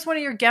 Maybe it was one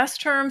of your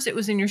guest terms. It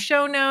was in your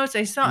show notes.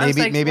 I was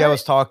like, Maybe I what?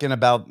 was talking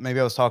about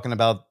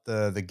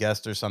the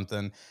guest or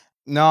something.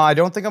 No, I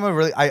don't think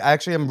I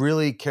actually am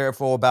really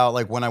careful about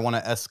like when I want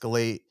to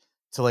escalate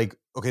to like,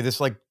 okay, this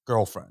is like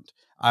girlfriend.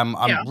 Yeah,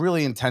 I'm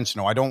really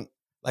intentional. I don't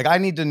like I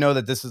need to know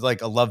that this is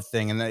like a love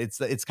thing and that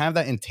it's kind of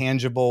that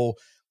intangible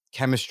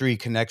chemistry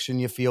connection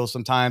you feel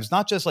sometimes.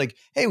 Not just like,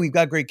 hey, we've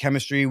got great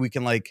chemistry, we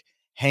can like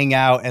hang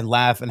out and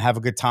laugh and have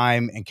a good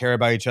time and care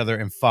about each other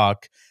and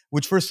fuck,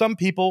 which for some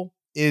people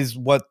is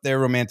what their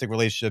romantic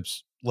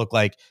relationships look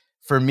like.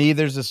 For me,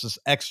 there's this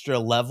extra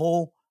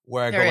level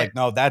where I go there is. like,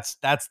 no, that's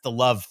the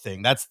love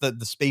thing. That's the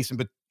space,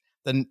 but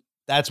then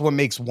that's what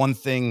makes one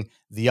thing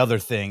the other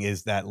thing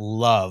is that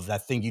love,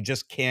 that thing you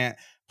just can't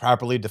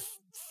properly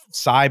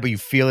decide, but you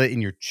feel it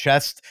in your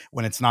chest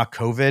when it's not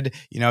COVID.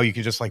 You know, you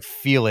can just like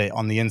feel it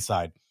on the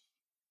inside.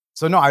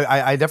 So no,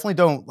 I definitely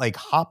don't like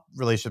hop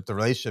relationship to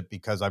relationship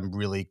because I'm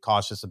really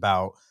cautious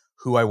about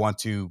who I want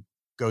to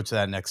go to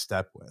that next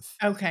step with.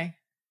 Okay.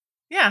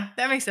 Yeah,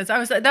 that makes sense.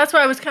 That's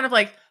why I was kind of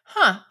like,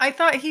 huh, I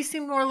thought he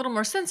seemed more a little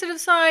more sensitive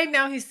side.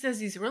 Now he says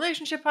he's a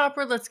relationship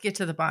hopper. Let's get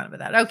to the bottom of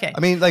that. Okay. I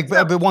mean, like,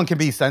 So, but one can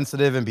be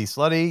sensitive and be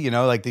slutty, you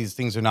know, like these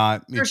things are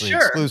not for mutually sure.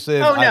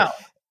 exclusive. Oh no.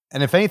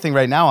 And if anything,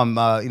 right now,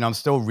 I'm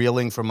still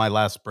reeling from my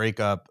last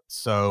breakup.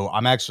 So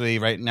I'm actually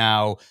right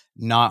now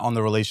not on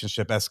the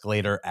relationship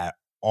escalator at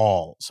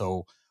all.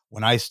 So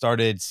when I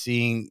started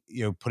seeing,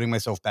 putting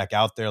myself back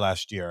out there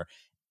last year,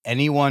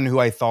 anyone who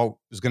I thought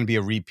was going to be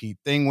a repeat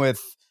thing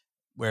with,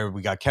 where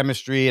we got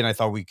chemistry and I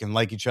thought we can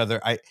like each other,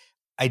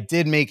 I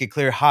did make it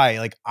clear, hi,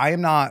 like I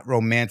am not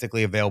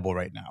romantically available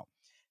right now.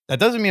 That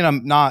doesn't mean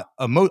I'm not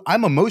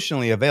I'm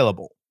emotionally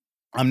available.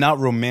 I'm not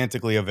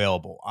romantically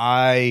available.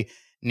 I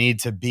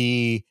need to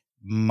be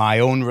my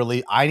own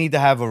I need to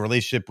have a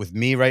relationship with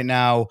me right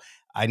now.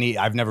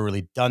 I've never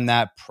really done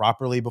that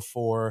properly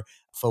before.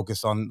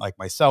 Focus on like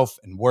myself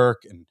and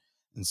work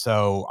and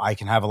so I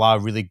can have a lot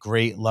of really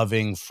great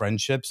loving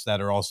friendships that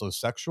are also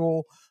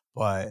sexual,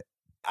 but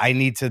I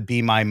need to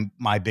be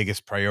my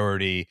biggest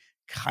priority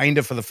kind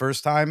of for the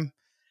first time.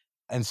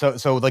 And so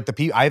like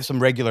I have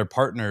some regular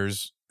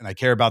partners and I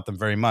care about them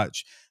very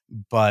much,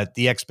 but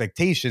the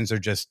expectations are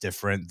just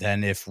different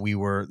than if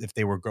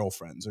they were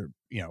girlfriends or,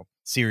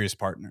 serious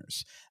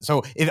partners.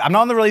 So if I'm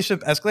not on the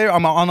relationship escalator,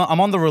 I'm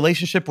on the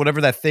relationship,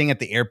 whatever that thing at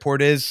the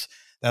airport is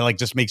that like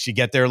just makes you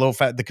get there a little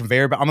fat, the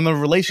conveyor belt. I'm on the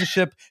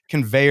relationship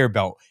conveyor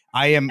belt.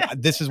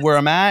 This is where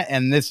I'm at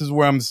and this is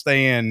where I'm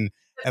staying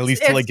at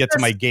least till I It's get to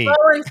my just gate.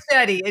 slow and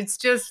steady. It's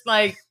just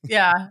like,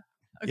 yeah.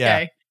 Yeah.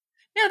 Okay.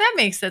 No, that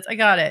makes sense. I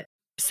got it.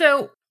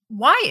 So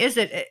why is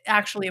it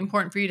actually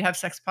important for you to have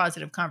sex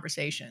positive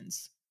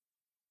conversations?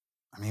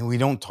 I mean, we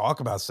don't talk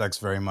about sex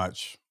very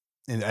much.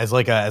 And as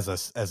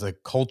a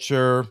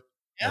culture,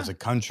 Yeah. as a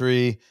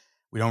country,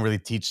 we don't really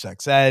teach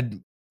sex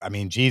ed. I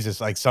mean,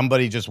 Jesus, like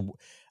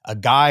a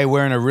guy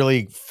wearing a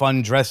really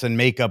fun dress and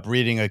makeup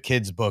reading a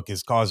kid's book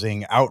is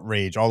causing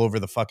outrage all over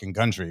the fucking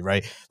country,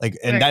 right? Like,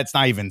 and Right. that's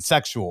not even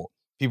sexual.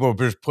 People are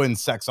just putting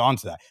sex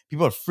onto that.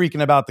 People are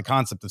freaking about the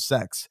concept of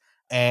sex.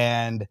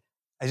 And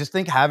I just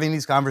think having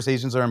these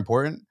conversations are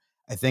important.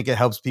 I think it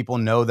helps people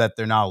know that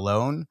they're not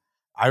alone.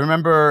 I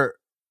remember,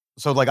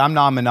 so like I'm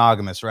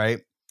non-monogamous, right?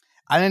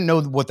 I didn't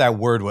know what that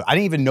word was. I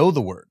didn't even know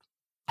the word.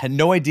 I had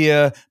no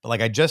idea, but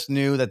like I just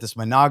knew that this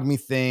monogamy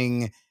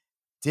thing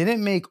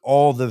didn't make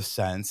all the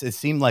sense. It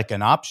seemed like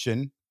an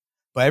option,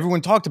 but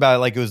everyone talked about it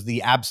like it was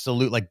the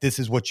absolute, like this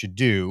is what you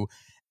do.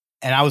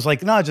 And I was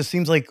like, no, it just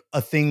seems like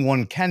a thing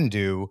one can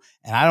do.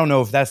 And I don't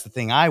know if that's the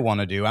thing I want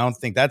to do. I don't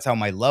think that's how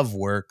my love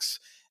works.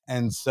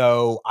 And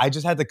so I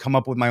just had to come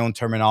up with my own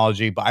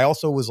terminology. But I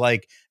also was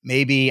like,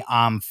 maybe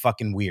I'm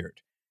fucking weird.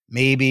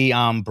 Maybe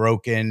I'm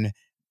broken.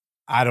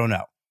 I don't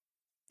know.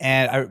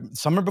 And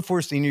summer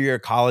before senior year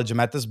of college, I'm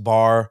at this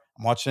bar.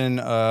 I'm watching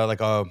I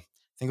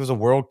think it was a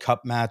World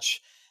Cup match.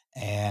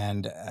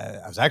 And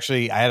I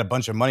had a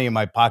bunch of money in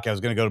my pocket. I was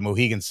going to go to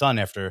Mohegan Sun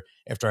after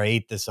I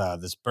ate this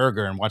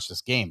burger and watch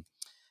this game.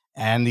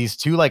 And these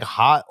two like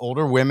hot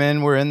older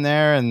women were in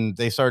there and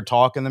they started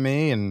talking to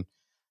me and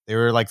they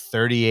were like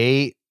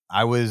 38.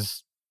 I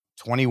was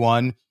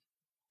 21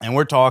 and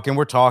we're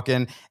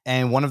talking.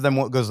 And one of them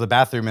goes to the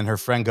bathroom and her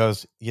friend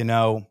goes,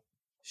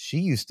 she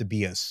used to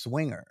be a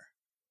swinger.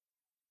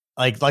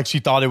 Like she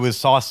thought it was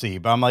saucy,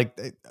 but I'm like,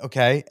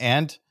 okay.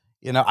 And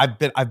I've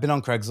been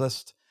on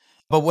Craigslist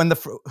But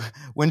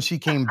when she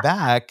came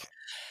back,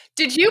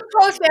 Did you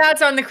post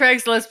ads on the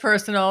Craigslist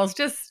personals?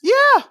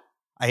 yeah,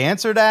 I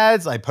answered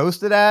ads. I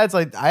posted ads.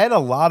 I had a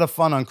lot of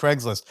fun on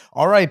Craigslist.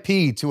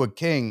 R.I.P. to a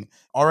king.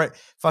 All right,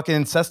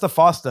 fucking Sesta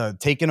Fosta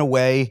taken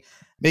away,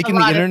 making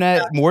the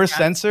internet more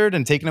censored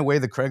and taking away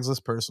the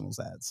Craigslist personals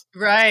ads.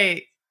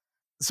 Right.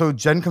 So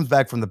Jen comes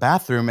back from the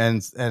bathroom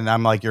and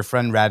I'm like, your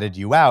friend ratted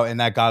you out. And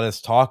that got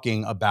us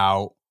talking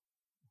about,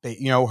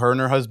 her and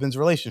her husband's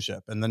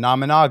relationship and the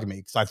non-monogamy.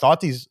 Because I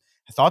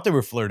thought they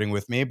were flirting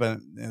with me, but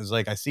it was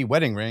like, I see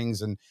wedding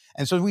rings. And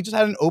so we just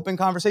had an open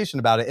conversation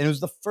about it. And it was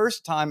the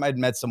first time I'd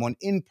met someone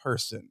in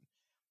person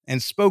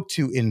and spoke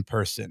to in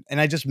person. And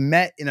I just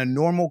met in a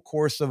normal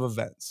course of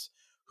events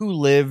who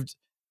lived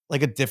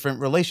like a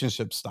different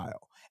relationship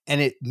style. And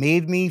it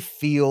made me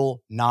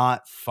feel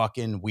not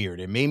fucking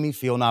weird. It made me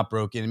feel not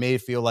broken. It made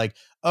it feel like,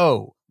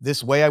 oh,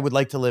 this way I would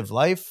like to live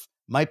life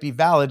might be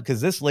valid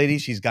because this lady,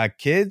 she's got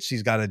kids,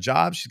 she's got a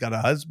job, she's got a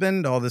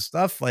husband, all this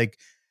stuff. Like,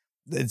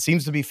 it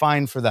seems to be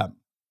fine for them.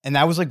 And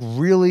that was a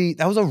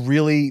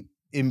really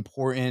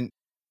important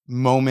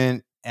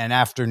moment and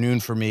afternoon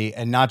for me.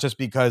 And not just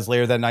because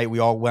later that night we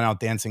all went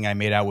out dancing, I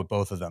made out with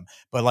both of them,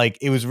 but like,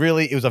 it was a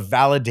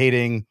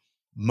validating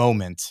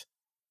moment.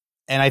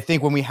 And I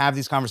think when we have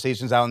these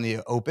conversations out in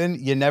the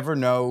open, you never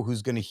know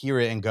who's going to hear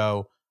it and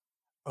go,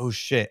 oh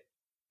shit,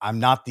 I'm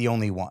not the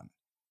only one.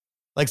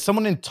 Like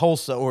someone in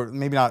Tulsa, or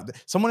maybe not,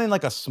 someone in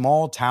like a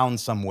small town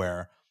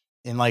somewhere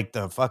in like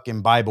the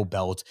fucking Bible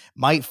Belt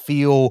might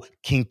feel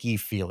kinky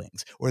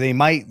feelings, or they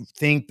might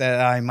think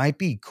that I might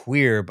be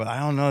queer, but I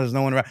don't know, there's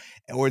no one around.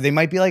 Or they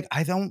might be like,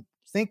 I don't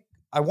think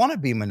I want to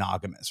be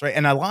monogamous, right?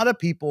 And a lot of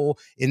people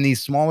in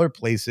these smaller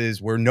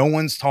places where no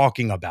one's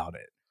talking about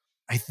it,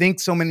 I think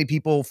so many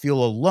people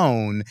feel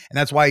alone. And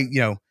that's why,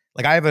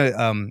 like I have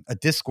a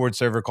Discord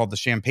server called the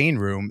Champagne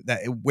Room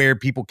where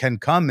people can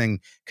come and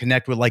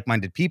connect with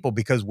like-minded people,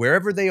 because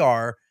wherever they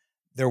are,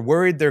 they're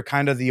worried they're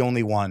kind of the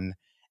only one.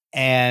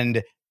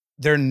 And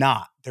they're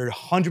not. They're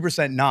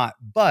 100% not.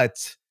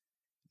 But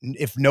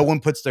if no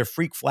one puts their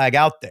freak flag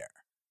out there,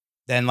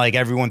 then like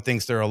everyone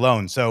thinks they're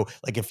alone. So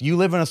like if you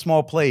live in a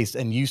small place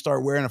and you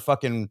start wearing a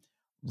fucking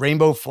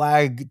rainbow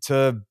flag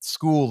to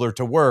school or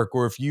to work,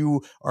 or if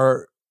you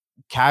are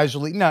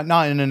casually,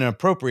 not in an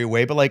appropriate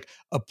way, but like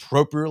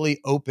appropriately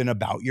open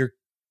about your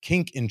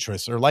kink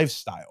interests or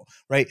lifestyle,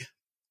 right?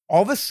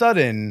 All of a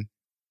sudden,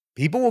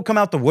 people will come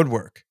out the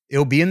woodwork.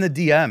 It'll be in the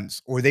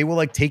DMs, or they will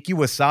like take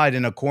you aside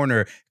in a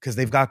corner because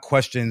they've got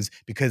questions,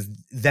 because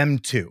them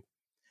too.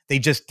 They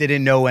just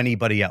didn't know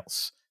anybody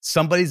else.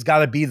 Somebody's got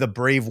to be the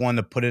brave one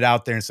to put it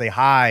out there and say,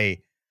 hi.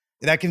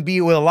 That can be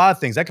with a lot of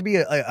things. That could be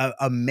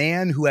a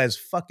man who has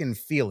fucking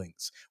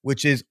feelings,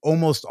 which is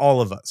almost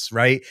all of us,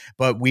 right?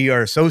 But we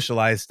are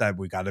socialized that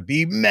we got to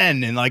be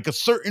men in like a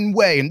certain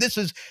way. And this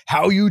is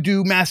how you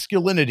do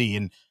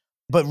masculinity.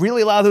 But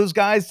really a lot of those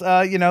guys,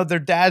 their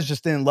dads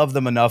just didn't love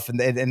them enough, and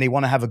they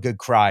want to have a good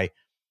cry,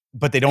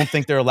 but they don't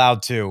think they're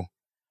allowed to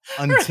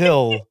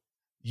until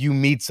you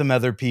meet some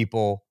other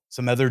people,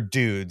 some other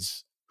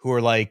dudes who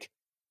are like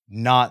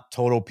not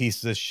total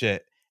pieces of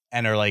shit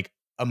and are like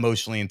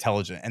emotionally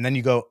intelligent. And then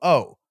you go,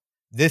 oh,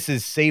 this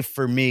is safe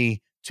for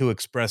me to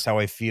express how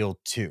I feel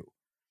too.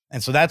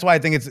 And so that's why I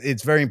think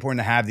it's very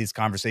important to have these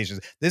conversations.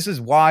 This is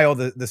why all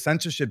the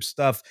censorship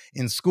stuff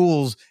in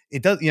schools,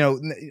 it does,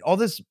 all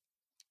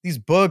these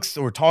books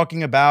or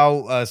talking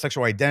about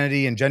sexual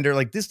identity and gender,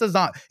 like it's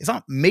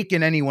not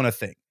making anyone a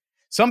thing.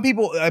 Some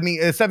people, I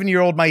mean, a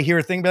 7-year-old might hear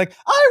a thing, be like,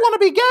 I want to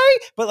be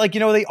gay. But like,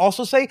 they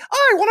also say,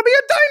 I want to be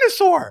a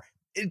dinosaur.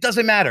 It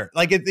doesn't matter.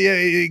 Like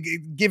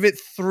give it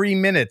 3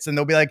 minutes and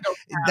they'll be like,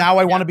 now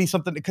I want to be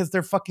something, because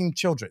they're fucking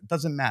children. It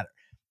doesn't matter.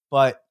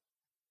 But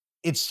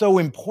it's so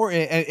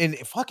important. And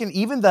fucking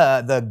even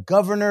the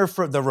governor,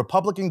 for the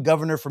Republican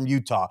governor from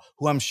Utah,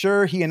 who I'm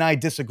sure he and I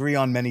disagree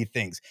on many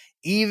things.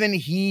 Even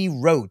he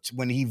wrote,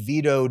 when he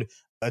vetoed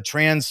a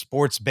trans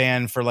sports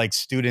ban for like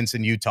students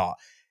in Utah,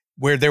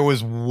 where there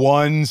was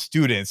one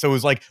student. So it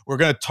was like, we're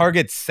going to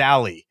target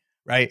Sally,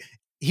 right?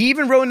 He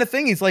even wrote in the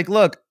thing, he's like,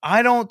 look,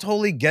 I don't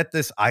totally get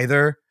this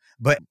either,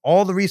 but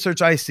all the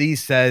research I see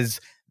says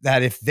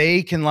that if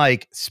they can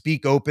like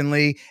speak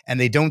openly and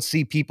they don't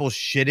see people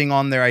shitting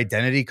on their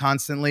identity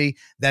constantly,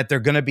 that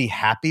they're going to be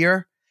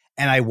happier.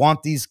 And I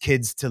want these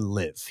kids to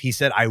live. He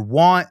said, I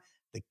want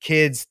the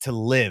kids to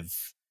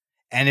live.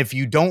 And if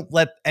you don't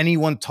let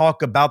anyone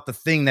talk about the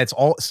thing that's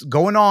all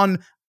going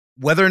on,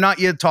 whether or not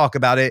you talk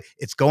about it,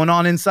 it's going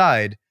on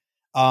inside.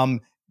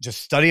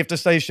 Just study after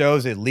study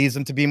shows it leads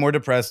them to be more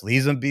depressed,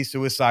 leads them to be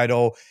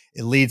suicidal.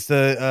 It leads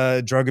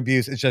to drug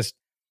abuse. It's just,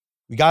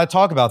 we got to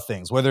talk about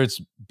things, whether it's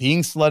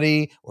being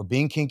slutty or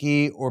being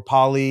kinky or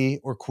poly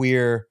or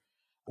queer,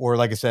 or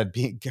like I said,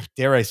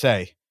 dare I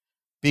say,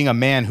 being a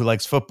man who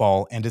likes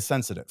football and is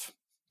sensitive.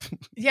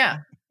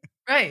 Yeah,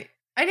 right.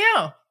 I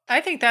know.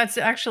 I think that's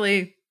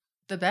actually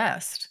the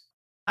best.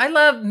 I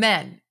love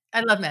men.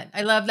 I love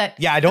that.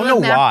 Yeah, I don't know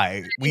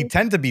why. We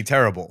tend to be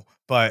terrible,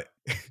 but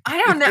I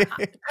don't know.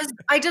 'Cause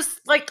I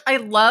just like, I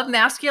love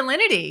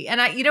masculinity.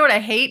 And you know what I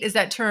hate is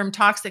that term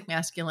toxic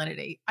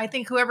masculinity. I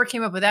think whoever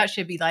came up with that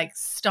should be like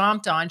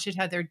stomped on, should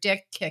have their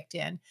dick kicked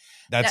in.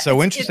 That's That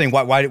so it's interesting.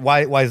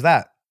 Why is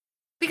that?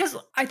 because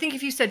I think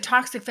if you said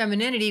toxic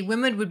femininity,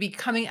 women would be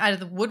coming out of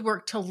the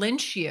woodwork to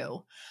lynch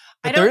you.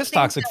 I But there don't is think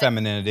toxic that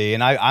femininity,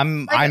 and I,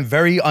 I'm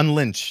very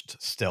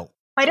unlynched still.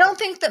 I don't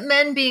think that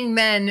men being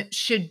men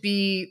should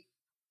be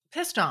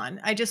pissed on.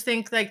 I just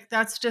think like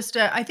that's just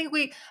I think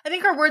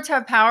our words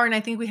have power, and I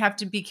think we have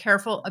to be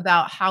careful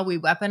about how we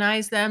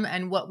weaponize them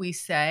and what we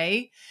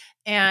say.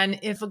 And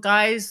if a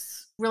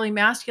guy's really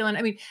masculine,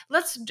 I mean,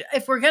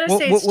 if we're going to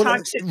say it's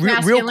toxic Real quick.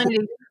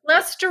 masculinity,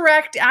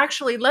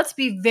 let's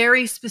be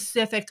very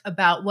specific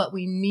about what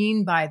we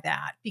mean by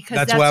that, because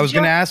That's what I was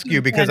going to ask too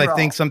you, because I think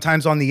general.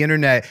 sometimes on the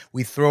internet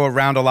we throw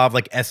around a lot of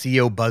like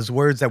SEO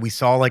buzzwords that we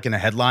saw like in a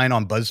headline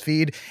on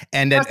BuzzFeed,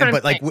 and then That's what I'm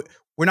but like saying.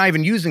 we're not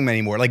even using them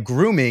anymore. Like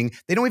grooming,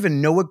 they don't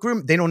even know what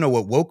they don't know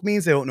what woke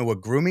means. They don't know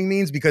what grooming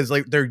means because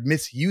like they're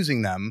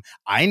misusing them.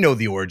 I know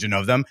the origin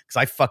of them because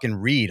I fucking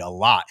read a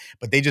lot,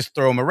 but they just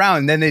throw them around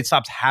and then it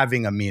stops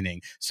having a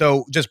meaning.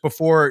 So just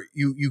before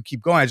you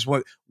keep going, I just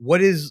want,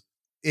 what is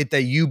it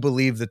that you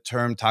believe the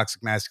term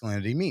toxic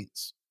masculinity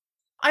means?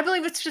 I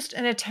believe it's just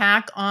an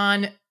attack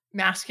on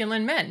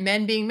masculine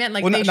men being men.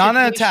 Like Well, they not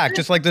should, an attack,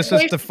 just like this, they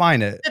just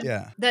define it. that,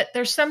 Yeah. that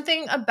there's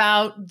something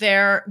about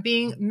their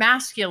being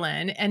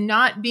masculine and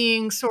not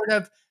being sort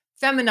of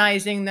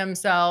feminizing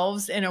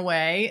themselves in a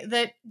way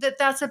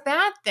that's a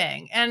bad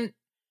thing. And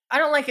I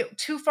don't like it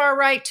too far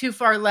right, too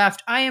far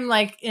left. I am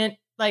like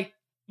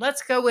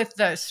let's go with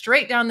the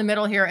straight down the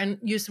middle here and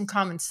use some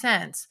common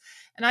sense.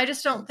 And I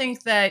just don't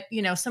think that,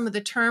 some of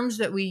the terms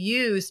that we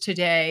use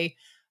today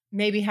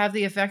maybe have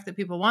the effect that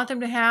people want them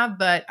to have.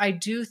 But I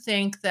do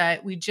think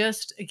that we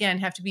just, again,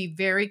 have to be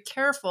very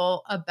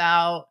careful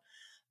about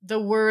the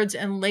words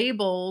and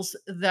labels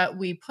that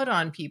we put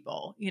on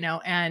people,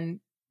 and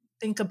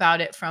think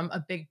about it from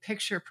a big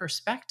picture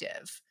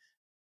perspective.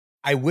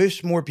 I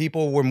wish more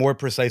people were more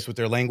precise with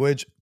their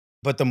language,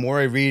 but the more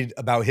I read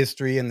about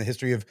history and the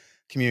history of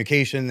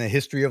communication, the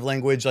history of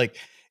language, like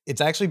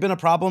it's actually been a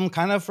problem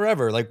kind of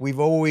forever. Like we've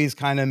always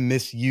kind of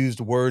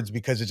misused words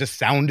because it just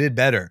sounded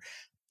better.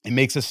 It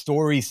makes a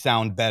story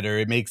sound better.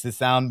 It makes it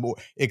sound more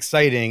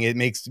exciting. It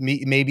makes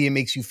maybe it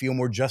makes you feel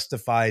more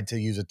justified to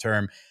use a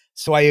term.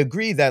 So I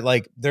agree that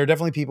like there are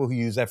definitely people who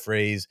use that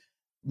phrase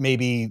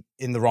maybe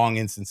in the wrong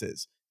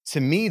instances.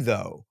 To me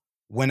though,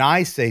 when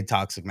I say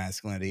toxic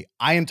masculinity,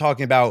 I am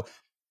talking about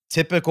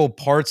typical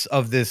parts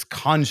of this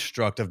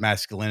construct of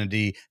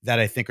masculinity that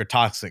I think are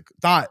toxic.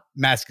 Not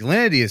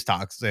masculinity is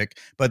toxic,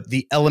 but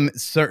the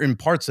certain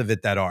parts of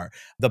it that are.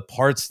 The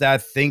parts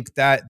that think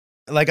that,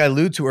 like I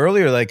alluded to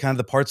earlier, like kind of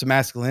the parts of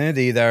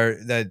masculinity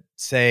that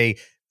say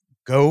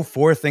go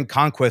forth and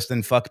conquest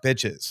and fuck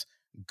bitches.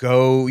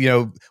 Go,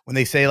 when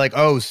they say like,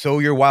 oh, sow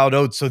your wild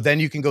oats, so then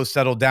you can go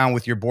settle down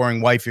with your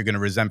boring wife you're going to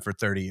resent for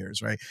 30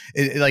 years, right?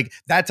 Like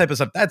that type of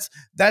stuff.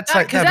 That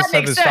type of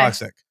stuff is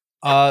toxic.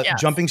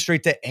 Yes. Jumping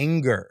straight to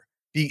anger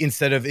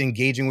instead of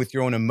engaging with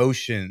your own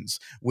emotions,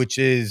 which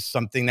is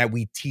something that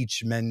we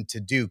teach men to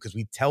do because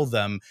we tell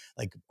them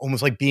like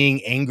almost like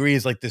being angry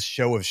is like this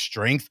show of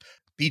strength.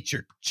 Beat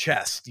your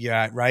chest.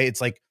 Yeah, right.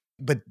 It's like,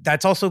 but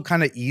that's also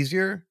kind of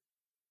easier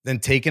than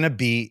taking a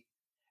beat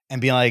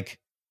and being like,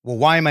 well,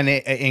 why am I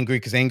angry?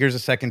 Because anger is a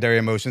secondary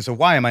emotion. So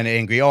why am I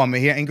angry? Oh, I'm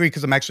angry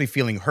because I'm actually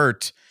feeling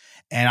hurt.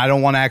 And I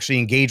don't want to actually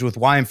engage with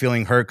why I'm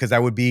feeling hurt because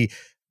that would be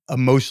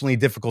emotionally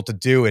difficult to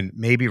do and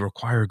maybe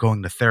require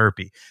going to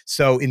therapy.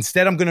 So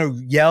instead, I'm going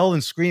to yell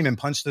and scream and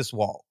punch this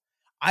wall.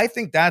 I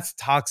think that's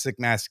toxic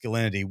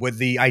masculinity with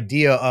the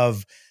idea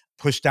of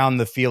push down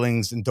the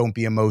feelings and don't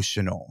be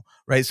emotional,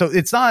 right? So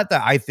it's not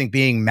that I think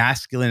being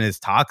masculine is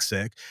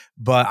toxic,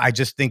 but I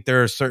just think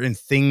there are certain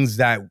things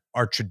that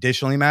are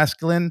traditionally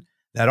masculine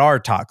that are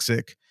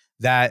toxic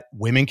that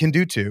women can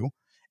do too.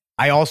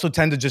 I also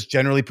tend to just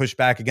generally push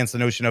back against the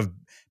notion of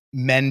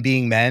men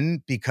being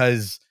men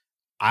because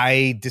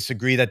I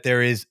disagree that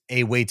there is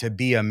a way to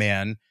be a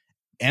man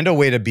and a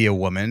way to be a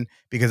woman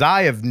because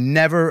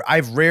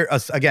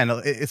again,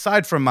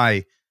 aside from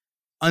my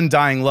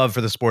undying love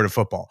for the sport of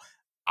football,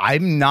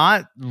 I'm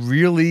not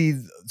really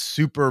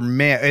super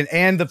man,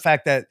 and the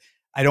fact that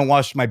I don't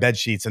wash my bed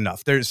sheets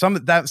enough. There's some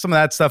of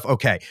that stuff.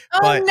 Okay, Oh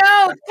but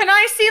no! Can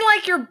I see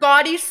like your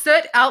body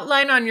soot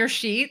outline on your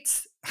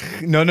sheets?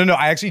 no.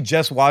 I actually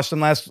just washed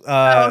them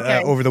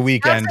Okay. over the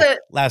weekend.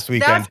 Last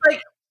weekend. That's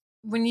like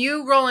when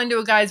you roll into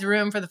a guy's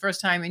room for the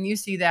first time and you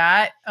see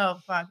that. Oh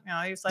fuck! No,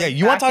 he's like, yeah.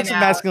 You want toxic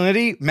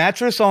masculinity?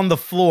 Mattress on the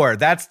floor.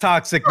 That's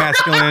toxic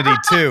masculinity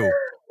too.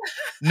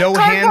 No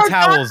hand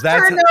towels.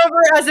 That's turned over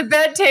as a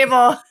bed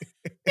table.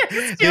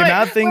 the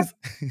amount of things.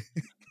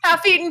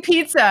 Half-eaten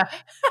pizza,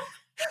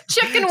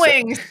 chicken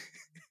wings.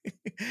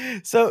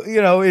 So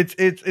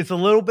it's a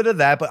little bit of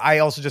that, but I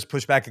also just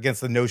push back against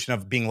the notion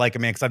of being like a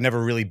man because I've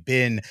never really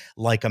been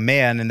like a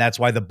man, and that's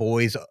why the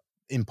boys,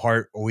 in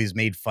part, always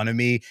made fun of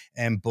me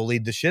and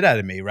bullied the shit out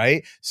of me,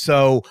 right?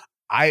 So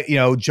I,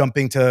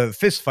 jumping to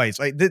fist fights,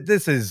 right?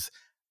 This is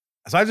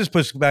So I just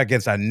push back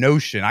against that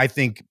notion. I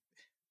think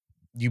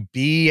you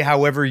be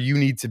however you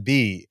need to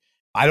be.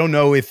 I don't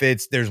know if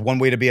there's one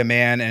way to be a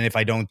man, and if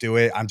I don't do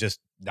it, I'm just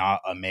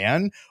not a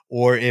man,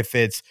 or if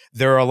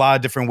there are a lot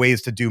of different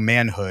ways to do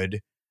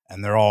manhood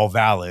and they're all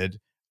valid.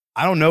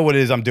 I don't know what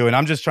it is I'm doing.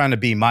 I'm just trying to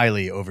be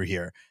Miley over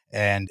here.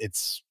 And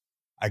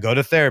I go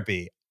to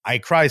therapy. I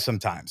cry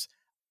sometimes.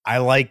 I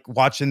like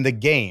watching the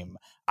game.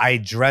 I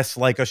dress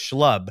like a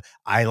schlub.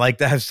 I like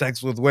to have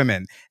sex with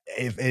women.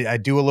 If I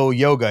do a little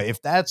yoga,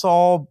 if that's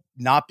all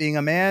not being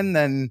a man,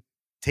 then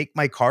take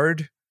my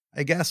card,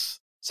 I guess.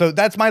 So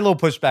that's my little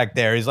pushback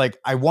there is like,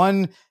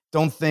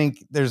 don't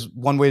think there's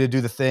one way to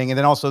do the thing. And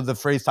then also the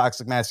phrase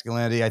toxic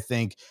masculinity, I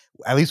think,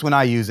 at least when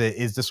I use it,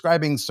 is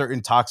describing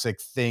certain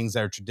toxic things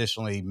that are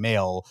traditionally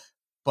male,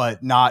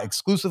 but not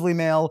exclusively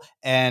male.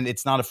 And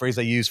it's not a phrase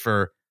I use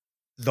for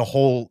the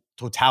whole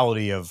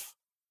totality of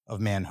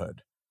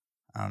manhood.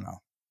 I don't know.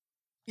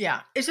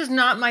 Yeah, it's just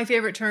not my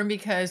favorite term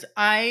because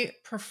I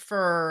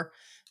prefer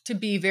to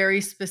be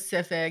very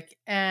specific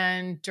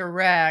and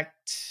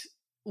direct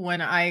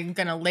when I'm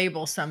going to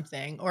label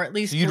something, or at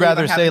least so you'd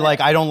rather say like,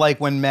 I don't like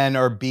when men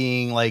are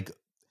being like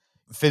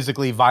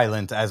physically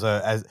violent as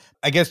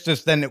I guess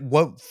just then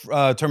what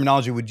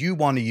terminology would you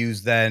want to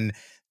use then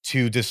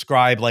to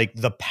describe like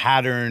the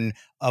pattern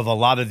of a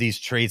lot of these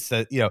traits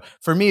that,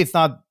 for me, it's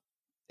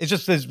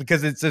just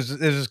because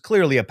there's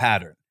clearly a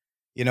pattern.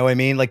 You know what I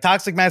mean? Like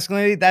toxic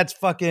masculinity, that's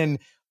fucking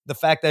the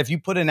fact that if you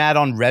put an ad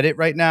on Reddit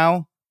right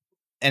now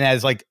and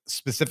has like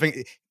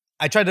specific,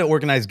 I tried to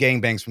organize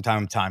gangbangs from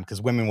time to time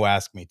because women will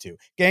ask me to.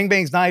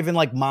 Gangbang's not even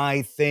like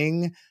my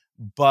thing,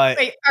 but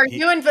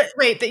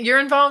wait, that you're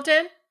involved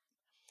in?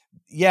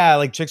 Yeah,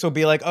 like chicks will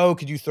be like, "Oh,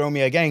 could you throw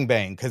me a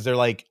gangbang?" Because they're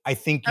like, "I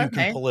think you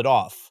can pull it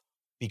off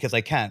because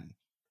I can."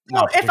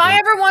 Well, if I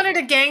ever wanted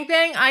a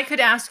gangbang, I could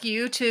ask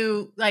you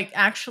to like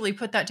actually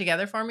put that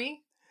together for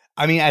me.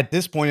 I mean, at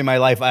this point in my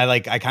life, I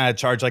kind of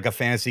charge like a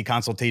fantasy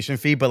consultation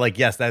fee, but like,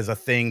 yes, that is a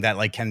thing that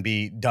like can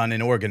be done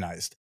and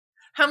organized.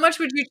 How much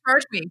would you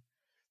charge me?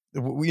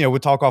 We'll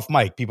talk off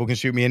mic. People can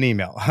shoot me an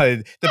email.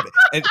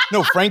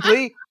 No,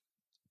 frankly,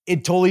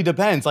 it totally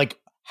depends. Like,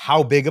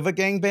 how big of a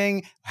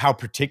gangbang? How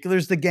particular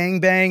is the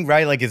gangbang,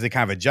 right? Like, is it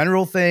kind of a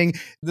general thing?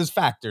 There's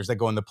factors that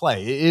go into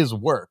play. It is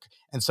work.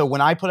 And so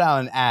when I put out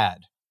an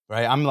ad,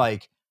 right, I'm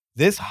like,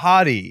 this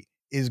hottie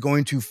is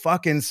going to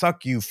fucking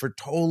suck you for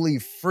totally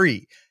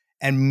free.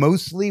 And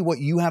mostly what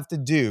you have to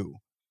do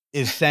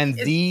is send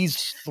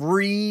these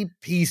 3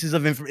 pieces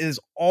of information. Is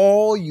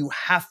all you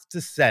have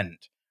to send,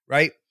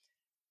 right?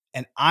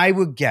 And I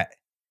would get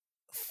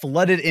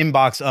flooded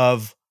inbox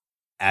of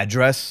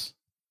address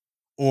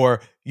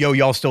or, yo,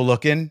 y'all still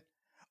looking?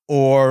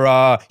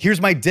 Or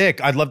here's my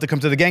dick. I'd love to come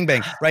to the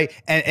gangbang, right?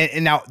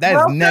 And now that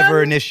is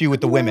never an issue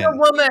with the women.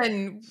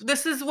 Woman,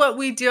 this is what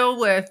we deal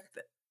with.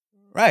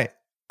 Right.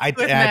 I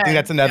think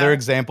that's another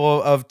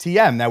example of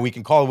TM. Now we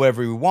can call it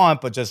whatever we want,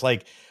 but just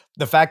like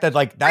the fact that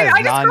like that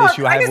is not an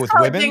issue I have with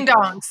women. Ding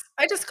dongs.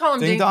 I just call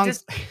them ding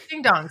dongs.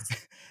 Ding dongs.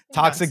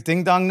 Toxic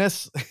ding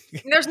dongness.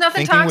 There's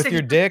nothing Thinking toxic with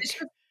your dick.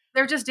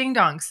 They're just ding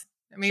dongs.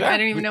 I mean, sure. I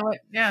don't even know what.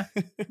 Yeah,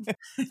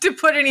 to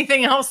put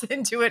anything else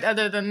into it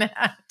other than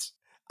that.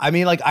 I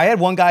mean, like I had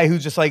one guy who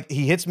just like,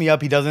 he hits me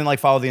up. He doesn't like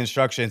follow the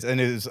instructions, and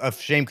it's a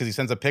shame because he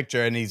sends a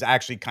picture and he's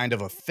actually kind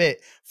of a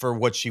fit for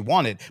what she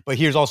wanted. But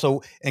here's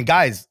also, and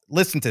guys,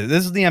 listen to this.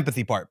 This is the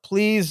empathy part.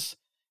 Please,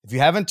 if you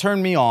haven't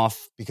turned me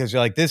off because you're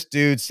like, this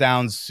dude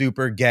sounds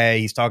super gay,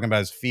 he's talking about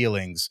his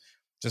feelings,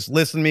 just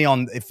listen to me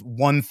on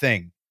one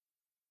thing.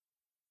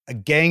 A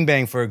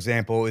gangbang, for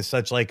example, is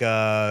such like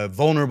a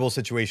vulnerable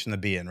situation to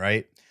be in,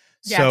 right?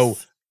 Yes. So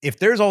if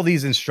there's all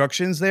these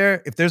instructions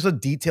there, if there's a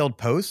detailed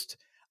post,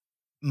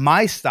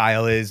 my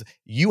style is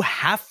you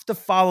have to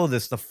follow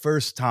this the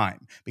first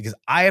time because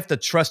I have to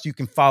trust you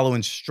can follow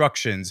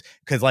instructions.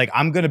 Because like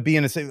I'm gonna be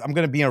in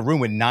a room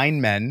with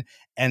 9 men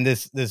and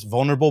this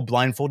vulnerable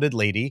blindfolded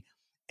lady.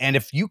 And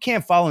if you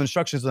can't follow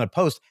instructions in a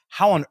post,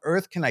 how on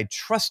earth can I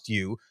trust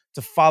you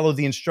to follow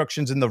the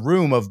instructions in the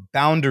room of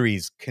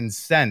boundaries,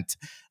 consent,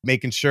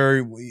 making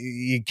sure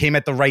you came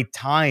at the right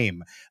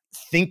time?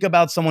 Think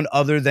about someone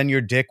other than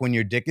your dick when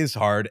your dick is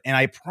hard. And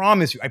I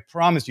promise you,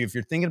 if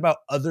you're thinking about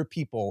other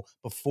people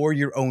before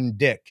your own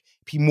dick,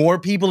 more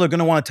people are going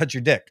to want to touch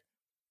your dick.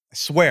 I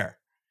swear.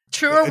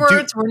 Truer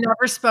words were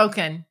never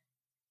spoken.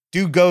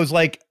 Dude goes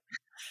like,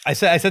 I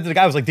said to the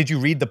guy, I was like, did you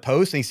read the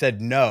post? And he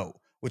said, no,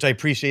 which I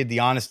appreciated the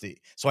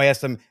honesty. So I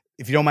asked him,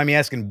 if you don't mind me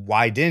asking,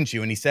 why didn't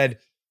you? And he said,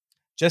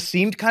 just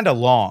seemed kind of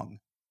long.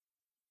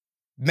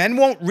 Men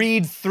won't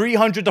read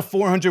 300 to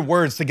 400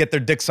 words to get their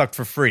dick sucked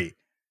for free.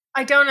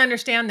 I don't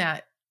understand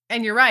that.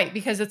 And you're right,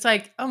 because it's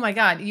like, oh my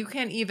God, you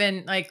can't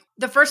even like,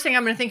 the first thing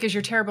I'm going to think is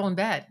you're terrible in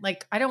bed.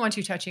 Like, I don't want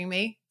you touching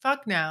me.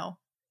 Fuck no.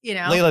 You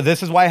know, Layla,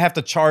 this is why I have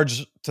to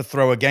charge to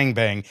throw a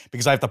gangbang,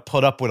 because I have to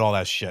put up with all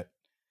that shit.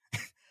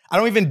 I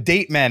don't even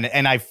date men,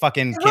 and I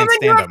fucking We've can't been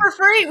stand doing it them. for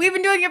free. We've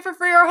been doing it for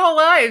free our whole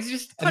lives.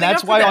 Just And putting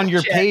that's up for why that on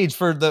your shit.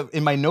 page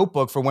in my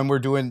notebook for when we're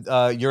doing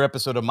your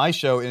episode of my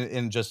show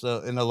in just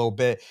in a little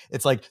bit,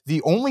 it's like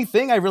the only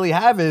thing I really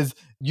have is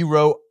you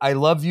wrote, I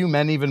love you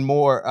men even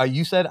more.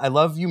 You said, I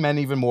love you men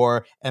even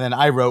more. And then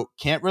I wrote,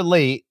 can't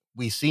relate.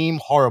 We seem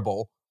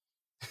horrible.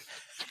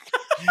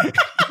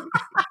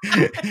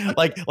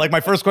 like my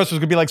first question was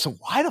gonna be like, so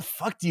why the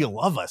fuck do you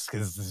love us?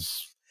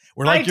 Because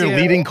we're like your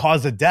leading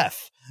cause of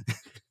death.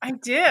 I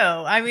do.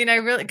 I mean, I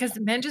really, because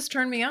men just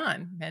turn me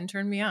on. Men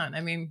turn me on. I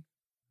mean,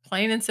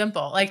 plain and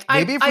simple. Like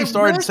maybe if we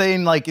started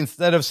saying like,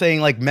 instead of saying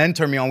like men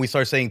turn me on, we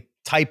start saying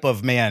type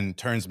of man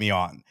turns me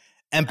on.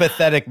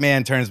 Empathetic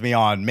man turns me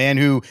on. Man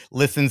who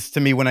listens to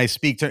me when I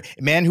speak.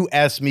 Man who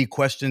asks me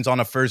questions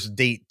on a first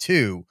date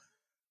too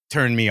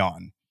turn me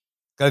on.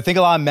 I think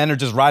a lot of men are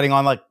just riding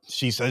on like,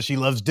 she says she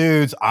loves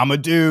dudes. I'm a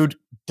dude.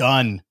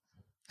 Done.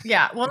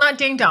 Yeah. Well, not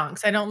ding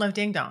dongs. I don't love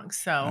ding dongs.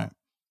 So. Right.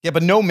 Yeah,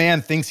 but no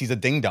man thinks he's a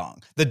ding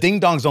dong. The ding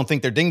dongs don't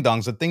think they're ding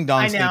dongs. The ding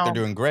dongs think they're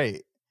doing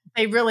great.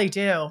 They really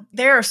do.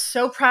 They are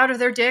so proud of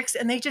their dicks,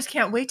 and they just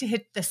can't wait to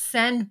hit the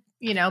send,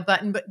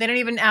 button. But they don't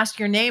even ask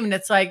your name, and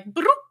it's like,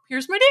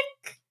 here's my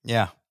dick.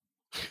 Yeah.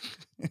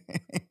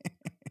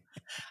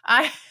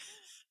 I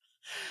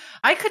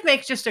could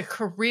make just a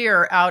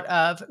career out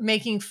of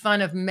making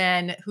fun of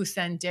men who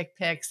send dick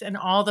pics and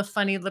all the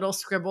funny little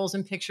scribbles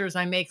and pictures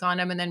I make on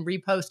them, and then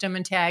repost them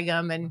and tag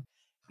them, and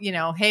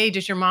hey,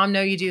 does your mom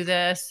know you do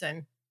this?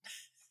 And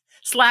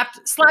slap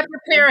your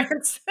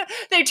parents.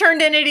 They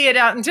turned an idiot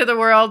out into the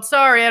world.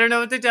 Sorry, I don't know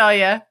what to tell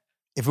you.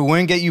 If it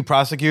wouldn't get you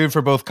prosecuted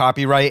for both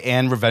copyright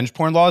and revenge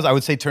porn laws, I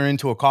would say turn it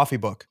into a coffee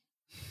book.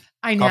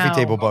 I know. Coffee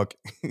table book.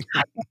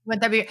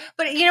 Wouldn't that be?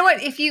 But you know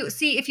what? If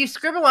you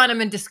scribble on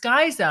them and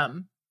disguise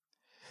them,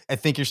 I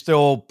think you're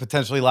still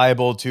potentially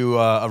liable to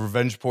a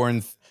revenge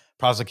porn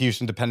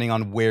prosecution, depending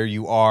on where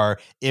you are,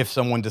 if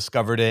someone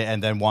discovered it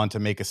and then wanted to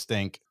make a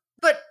stink.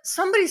 But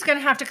somebody's going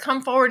to have to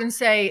come forward and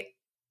say,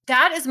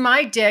 that is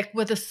my dick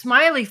with a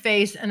smiley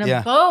face and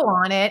a bow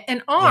on it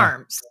and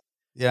arms.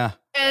 Yeah.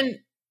 And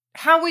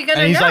how are we going to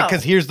know? And he's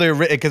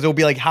like, because it'll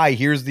be like, hi,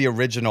 here's the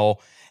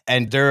original.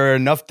 And there are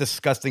enough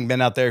disgusting men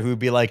out there who'd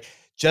be like,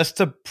 just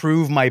to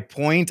prove my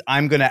point,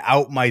 I'm going to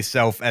out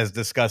myself as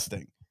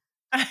disgusting.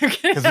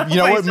 Because you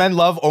know what men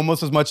love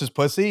almost as much as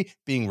pussy?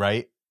 Being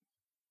right.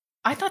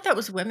 I thought that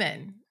was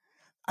women.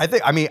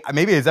 I mean,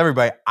 maybe it's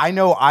everybody. I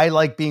know I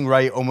like being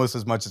right almost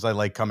as much as I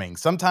like coming.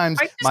 Sometimes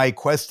my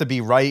quest to be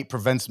right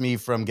prevents me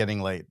from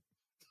getting laid.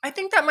 I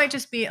think that might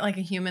just be like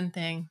a human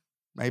thing.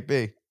 Might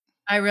be.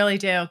 I really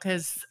do,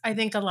 because I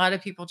think a lot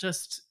of people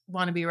just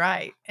want to be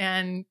right.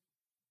 And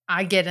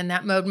I get in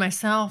that mode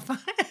myself.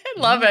 I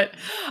love it.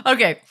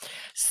 Okay.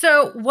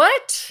 So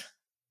what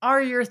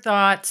are your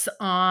thoughts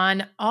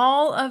on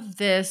all of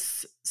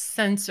this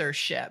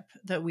censorship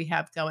that we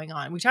have going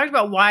on? We talked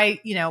about why,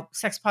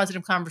 sex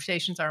positive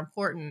conversations are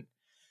important.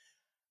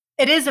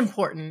 It is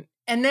important.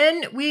 And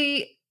then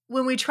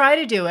when we try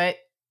to do it,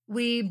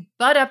 we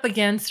butt up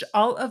against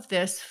all of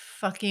this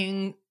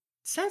fucking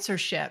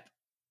censorship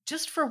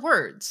just for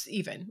words,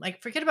 even.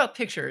 Like, forget about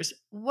pictures.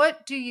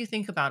 What do you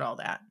think about all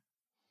that?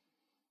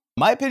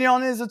 My opinion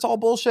on it is it's all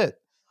bullshit.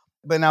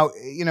 But now,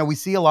 we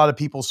see a lot of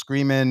people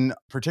screaming,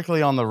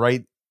 particularly on the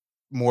right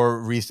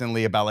more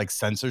recently, about like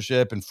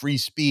censorship and free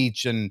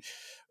speech. And,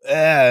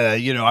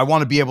 I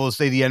want to be able to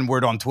say the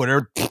N-word on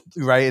Twitter,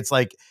 right? It's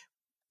like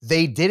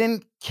they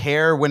didn't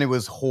care when it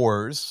was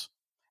whores.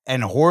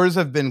 And whores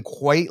have been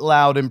quite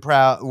loud and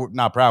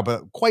not proud,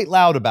 but quite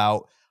loud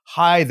about,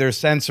 hi, they're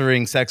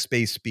censoring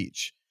sex-based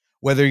speech.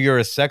 Whether you're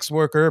a sex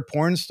worker, a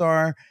porn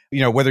star,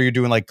 whether you're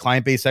doing like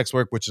client-based sex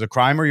work, which is a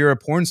crime, or you're a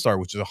porn star,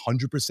 which is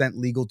 100%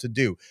 legal to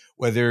do.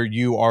 Whether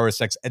you are a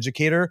sex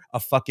educator,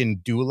 a fucking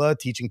doula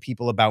teaching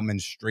people about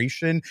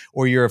menstruation,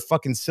 or you're a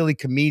fucking silly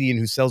comedian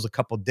who sells a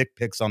couple dick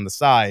pics on the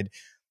side.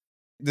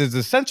 There's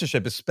a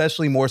censorship,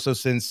 especially more so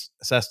since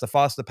Sesta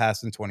Fosta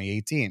passed in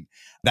 2018.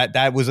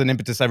 That was an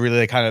impetus that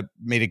really kind of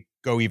made it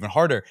go even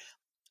harder.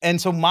 And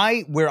so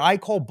where I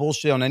call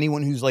bullshit on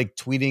anyone who's like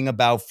tweeting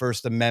about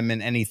First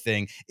Amendment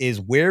anything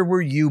is, where were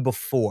you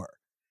before?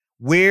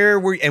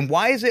 And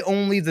why is it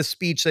only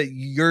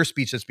your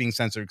speech that's being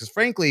censored? Because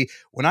frankly,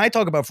 when I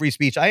talk about free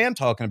speech, I am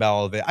talking about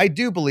all of it. I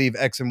do believe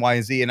X and Y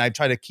and Z, and I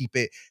try to keep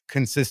it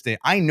consistent.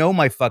 I know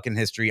my fucking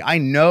history. I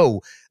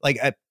know,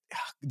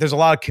 there's a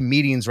lot of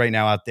comedians right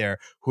now out there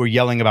who are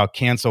yelling about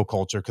cancel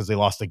culture because they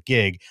lost a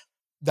gig.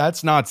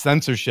 That's not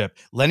censorship.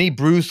 Lenny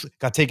Bruce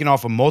got taken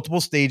off of multiple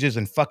stages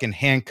in fucking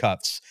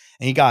handcuffs,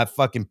 and he got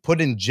fucking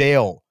put in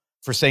jail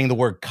for saying the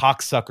word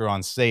cocksucker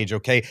on stage,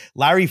 okay?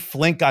 Larry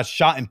Flint got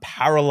shot and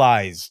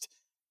paralyzed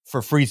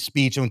for free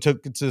speech and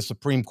took it to the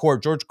Supreme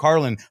Court. George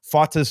Carlin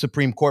fought to the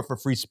Supreme Court for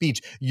free speech.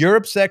 You're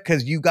upset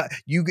because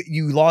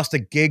you lost a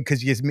gig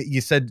because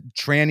you said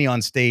tranny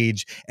on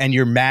stage, and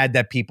you're mad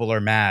that people are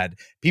mad.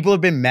 People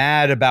have been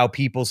mad about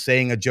people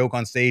saying a joke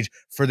on stage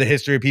for the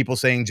history of people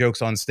saying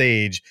jokes on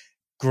stage.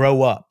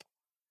 Grow up.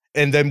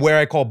 And then where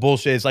I call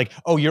bullshit is like,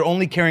 oh, you're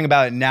only caring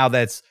about it now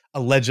that's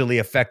allegedly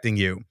affecting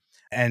you.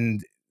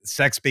 And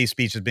sex-based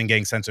speech has been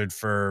getting censored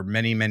for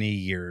many, many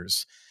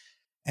years.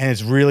 And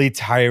it's really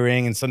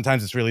tiring. And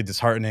sometimes it's really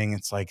disheartening.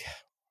 It's like,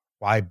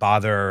 why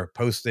bother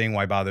posting?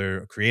 Why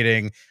bother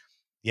creating?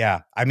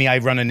 Yeah. I mean, I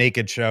run a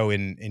naked show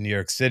in New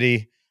York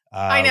City.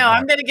 I know.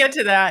 I'm going to get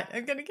to that.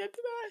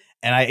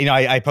 And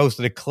I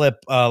posted a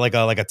clip, like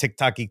a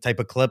TikTok-y type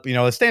of clip,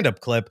 a stand-up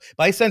clip.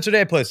 But I censored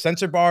it. I put a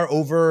censor bar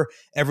over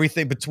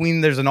everything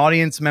between. There's an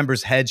audience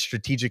member's head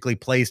strategically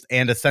placed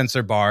and a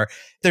censor bar.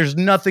 There's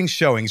nothing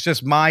showing. It's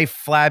just my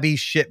flabby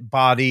shit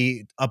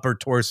body, upper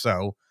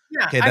torso.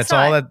 Yeah, okay, that's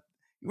all that.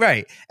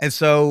 Right. And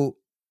so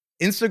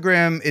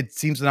Instagram, it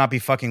seems to not be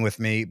fucking with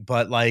me.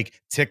 But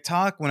like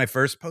TikTok, when I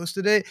first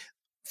posted it,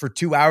 for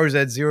 2 hours, I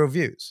had 0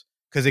 views.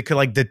 Because it could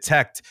like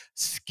detect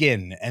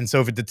skin. And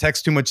so if it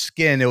detects too much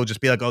skin, it will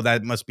just be like, oh,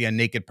 that must be a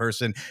naked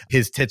person.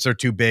 His tits are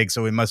too big.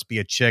 So it must be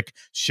a chick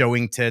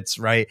showing tits,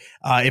 right?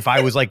 If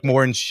I was like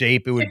more in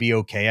shape, it would be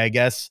okay, I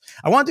guess.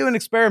 I want to do an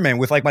experiment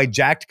with like my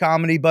jacked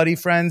comedy buddy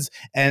friends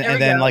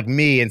and then like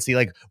me and see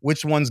like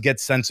which ones get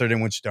censored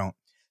and which don't.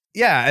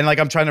 Yeah. And like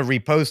I'm trying to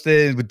repost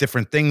it with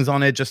different things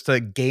on it just to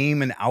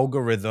game an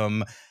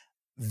algorithm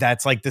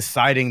that's like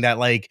deciding that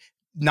like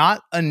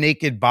not a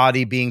naked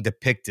body being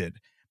depicted,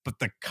 but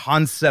the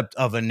concept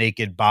of a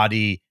naked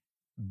body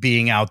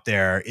being out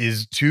there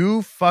is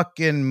too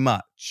fucking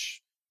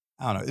much.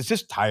 I don't know. It's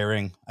just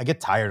tiring. I get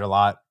tired a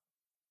lot.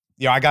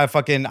 I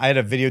had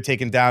a video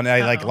taken down. And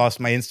I like lost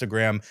my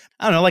Instagram.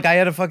 I don't know. Like I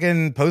had a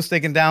fucking post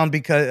taken down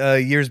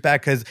because years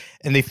back and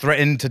they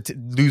threatened to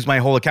lose my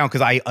whole account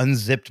because I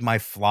unzipped my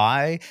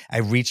fly. I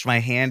reached my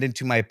hand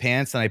into my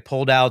pants and I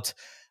pulled out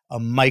a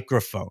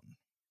microphone.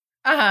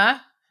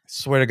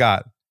 Swear to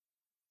God.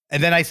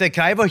 And then I said,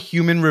 can I have a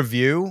human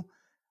review?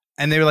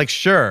 And they were like,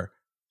 sure.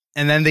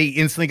 And then they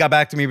instantly got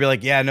back to me and be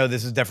like, yeah, no,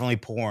 this is definitely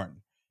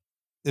porn.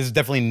 This is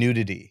definitely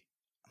nudity.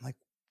 I'm like,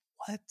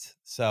 what?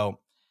 So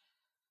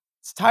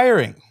it's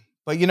tiring.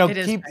 But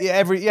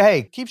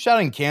keep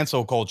shouting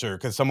cancel culture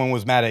because someone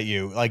was mad at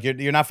you. Like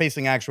you're not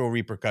facing actual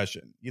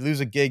repercussion. You lose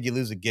a gig, you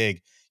lose a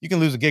gig. You can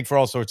lose a gig for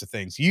all sorts of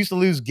things. You used to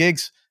lose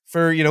gigs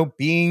for,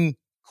 being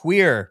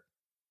queer.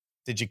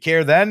 Did you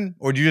care then?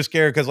 Or do you just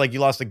care because like you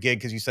lost a gig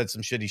because you said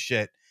some shitty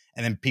shit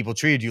and then people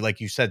treated you like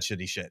you said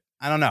shitty shit?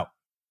 I don't know.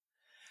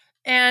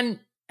 And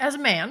as a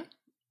man,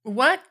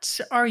 what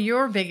are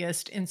your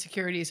biggest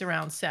insecurities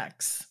around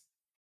sex?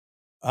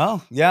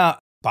 Oh, yeah.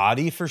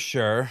 Body for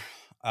sure.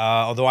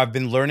 Although I've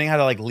been learning how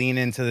to like lean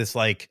into this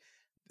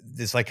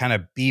kind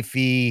of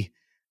beefy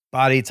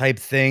body type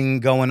thing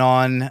going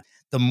on.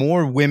 The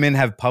more women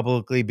have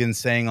publicly been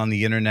saying on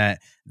the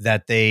internet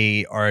that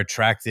they are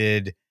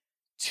attracted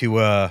to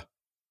I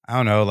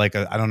don't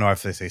know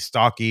if they say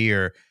stocky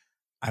or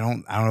I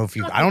don't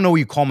know what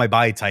you call my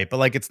body type, but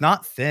like it's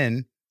not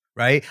thin,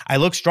 right? I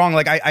look strong.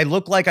 Like I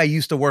look like I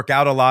used to work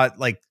out a lot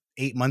like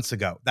 8 months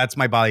ago. That's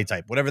my body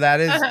type. Whatever that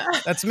is,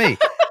 that's me.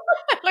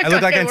 I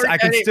look like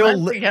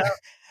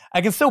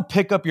I can still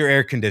pick up your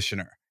air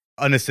conditioner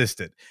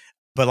unassisted,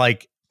 but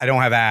like I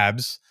don't have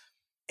abs.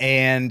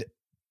 And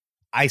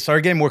I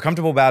started getting more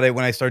comfortable about it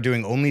when I started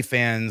doing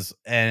OnlyFans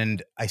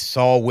and I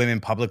saw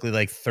women publicly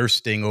like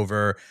thirsting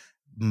over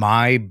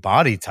my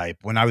body type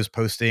when I was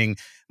posting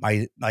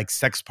my like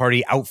sex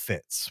party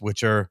outfits,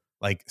 which are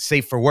like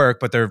safe for work,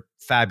 but they're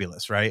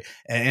fabulous. Right.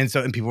 And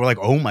people were like,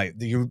 oh my,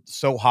 you're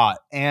so hot.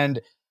 And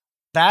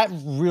that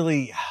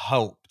really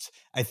helped.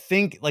 I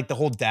think like the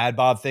whole dad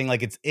bod thing,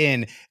 like it's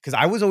in because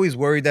I was always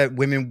worried that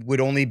women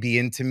would only be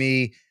into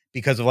me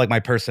because of like my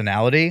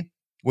personality,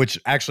 which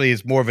actually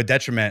is more of a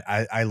detriment.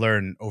 I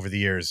learned over the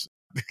years,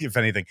 if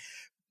anything.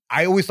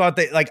 I always thought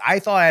that like I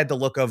thought I had the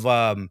look of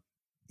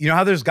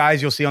how there's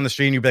guys you'll see on the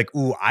street and you'd be like,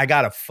 ooh, I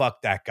gotta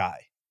fuck that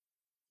guy.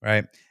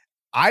 Right.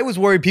 I was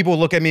worried people would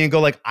look at me and go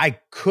like, I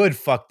could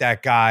fuck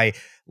that guy.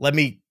 Let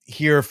me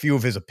hear a few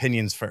of his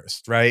opinions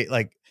first. Right.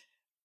 Like,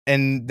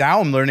 and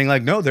now I'm learning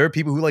like, no, there are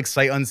people who like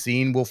sight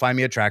unseen will find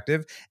me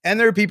attractive. And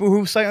there are people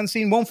who sight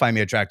unseen won't find me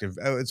attractive.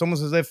 It's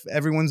almost as if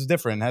everyone's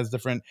different, has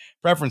different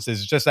preferences.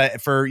 It's just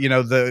that for,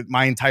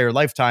 my entire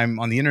lifetime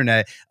on the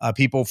internet,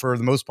 people for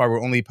the most part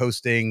were only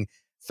posting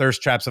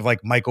thirst traps of like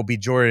Michael B.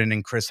 Jordan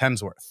and Chris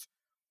Hemsworth.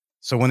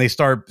 So when they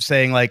start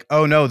saying like,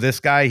 oh no, this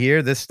guy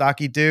here, this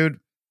stocky dude,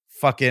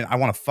 I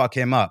want to fuck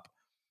him up.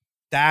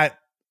 That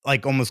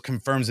like almost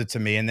confirms it to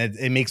me. And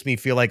it makes me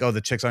feel like, oh,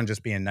 the chicks aren't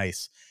just being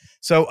nice.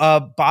 So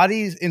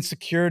body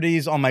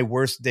insecurities on my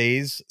worst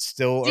days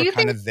still are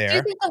kind of there. Do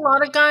you think a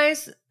lot of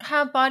guys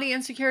have body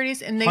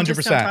insecurities and they 100%.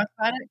 Just don't talk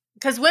about it?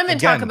 Because women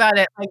talk about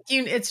it like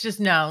it's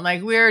just no.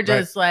 Like we're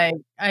just like,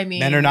 I mean.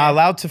 Men are not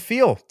allowed to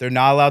feel. They're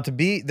not allowed to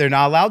be. They're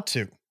not allowed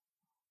to.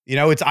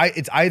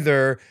 It's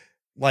either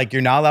like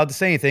you're not allowed to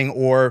say anything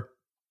or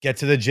get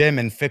to the gym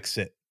and fix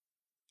it.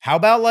 How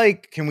about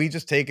like, can we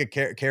just take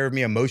care of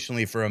me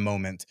emotionally for a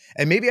moment?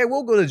 And maybe I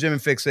will go to the gym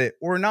and fix it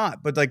or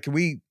not. But like, can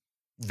we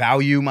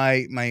value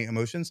my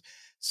emotions?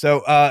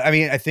 So,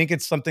 I think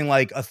it's something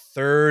like a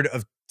third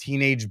of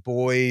teenage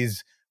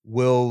boys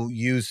will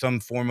use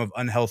some form of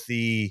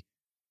unhealthy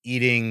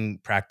eating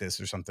practice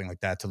or something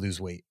like that to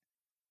lose weight.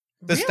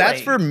 The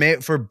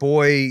stats for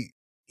boy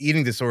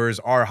eating disorders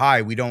are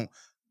high, we don't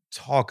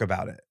talk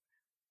about it.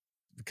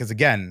 Because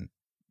again,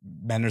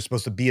 men are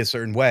supposed to be a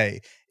certain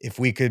way. If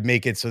we could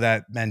make it so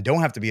that men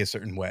don't have to be a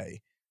certain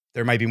way,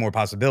 there might be more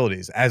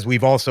possibilities. As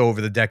we've also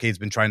over the decades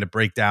been trying to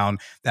break down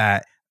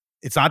that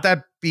it's not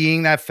that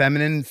being that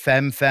feminine,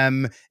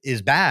 femme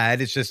is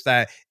bad. It's just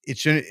that it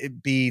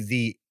shouldn't be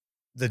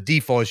the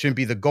default. It shouldn't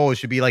be the goal. It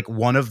should be like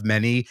one of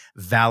many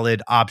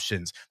valid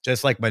options.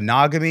 Just like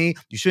monogamy,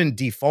 you shouldn't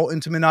default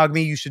into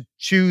monogamy. You should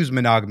choose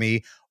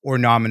monogamy or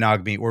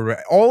non-monogamy.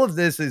 Or all of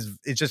this is,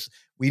 it's just,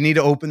 we need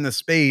to open the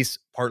space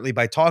partly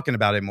by talking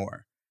about it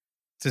more.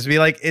 To be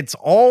like, it's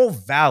all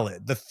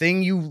valid. The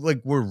thing you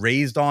like were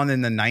raised on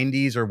in the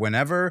 90s or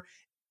whenever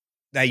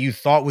that you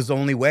thought was the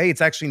only way,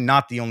 it's actually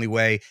not the only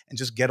way, and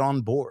just get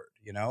on board,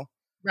 you know?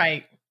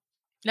 Right.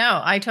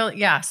 No,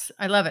 yes,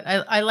 I love it.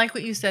 I like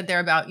what you said there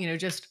about,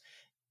 just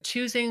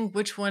choosing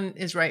which one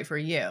is right for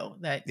you,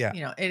 that,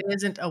 Yeah. it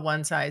isn't a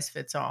one size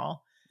fits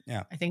all.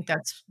 Yeah. I think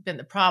that's been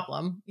the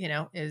problem,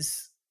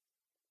 is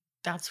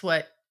that's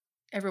what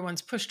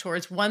everyone's pushed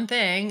towards, one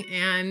thing,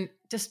 and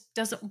just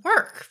doesn't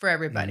work for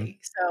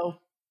everybody. So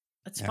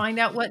let's find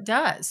out what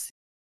does,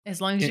 as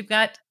long as you've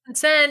got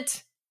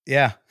consent.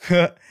 Yeah.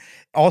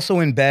 Also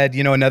in bed,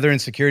 another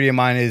insecurity of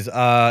mine is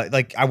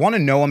like I want to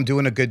know I'm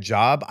doing a good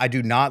job. I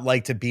do not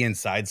like to be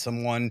inside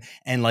someone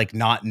and like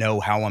not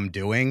know how I'm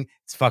doing.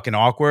 It's fucking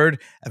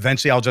awkward.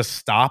 Eventually I'll just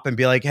stop and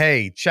be like,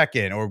 "Hey, check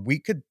in," or you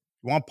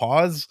want to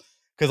pause?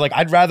 Cuz like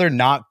I'd rather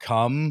not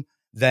come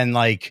than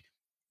like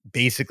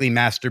basically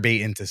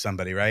masturbate into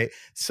somebody, right?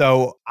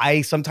 So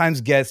I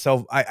sometimes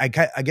I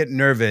get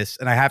nervous,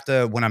 and I have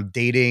to, when I'm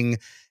dating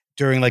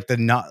during like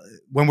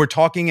when we're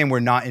talking and we're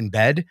not in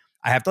bed,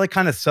 I have to like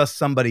kind of suss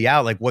somebody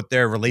out, like what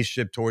their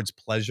relationship towards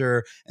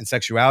pleasure and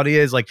sexuality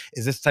is. Like,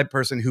 is this type of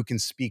person who can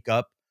speak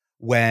up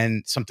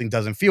when something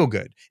doesn't feel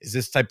good? Is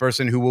this type of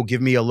person who will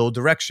give me a little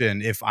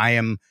direction if I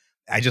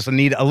just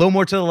need a little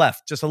more to the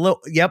left, just a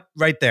little, yep,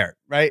 right there,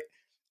 right?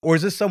 Or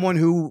is this someone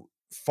who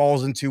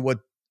falls into what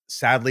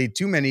sadly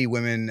too many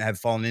women have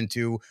fallen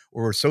into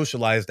or were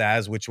socialized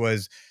as, which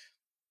was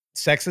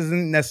sex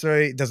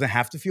doesn't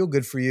have to feel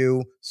good for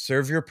you,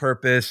 serve your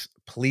purpose,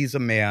 please a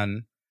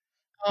man.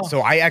 Oh,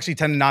 So I actually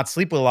tend to not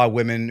sleep with a lot of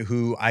women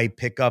who I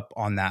pick up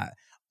on that,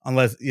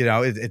 unless,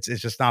 it's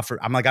just not for,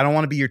 I'm like, I don't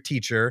want to be your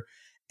teacher,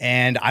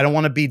 and I don't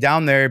want to be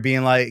down there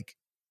being like,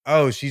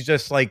 oh, she's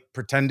just like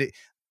pretending.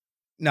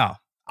 No,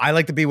 I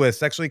like to be with a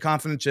sexually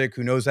confident chick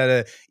who knows how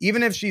to,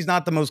 even if she's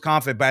not the most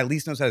confident, but at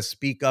least knows how to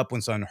speak up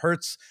when something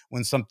hurts,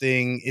 when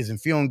something isn't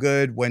feeling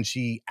good, when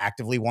she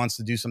actively wants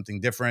to do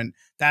something different.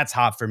 That's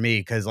hot for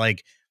me, because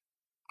like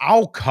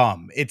I'll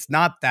come. It's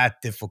not that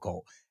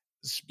difficult.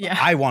 yeah.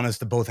 I want us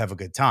to both have a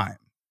good time.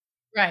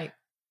 Right.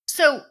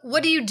 So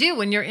what do you do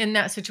when you're in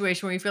that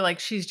situation where you feel like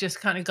she's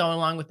just kind of going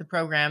along with the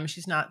program?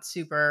 She's not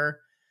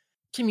super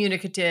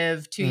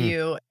communicative to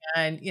you,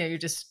 and you're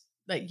just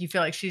like, you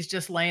feel like she's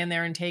just laying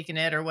there and taking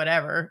it or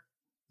whatever.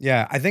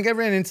 Yeah, I think I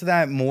ran into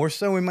that more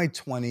so in my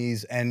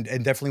 20s, and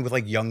definitely with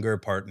like younger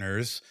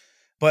partners.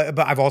 But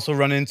I've also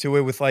run into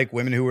it with like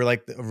women who were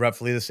like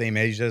roughly the same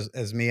age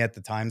as me at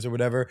the times or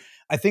whatever.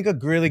 I think a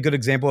really good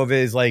example of it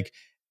is like,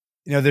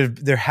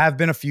 there have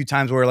been a few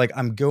times where like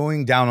I'm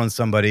going down on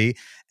somebody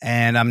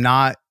and I'm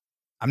not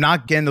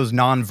getting those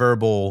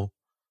nonverbal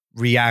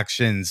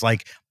reactions,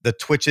 like the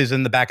twitches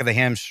in the back of the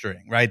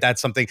hamstring, right?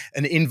 That's something,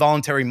 an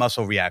involuntary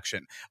muscle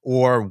reaction,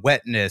 or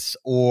wetness,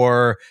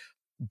 or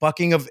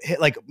bucking of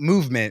like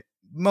movement,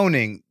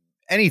 moaning,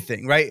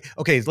 anything, right?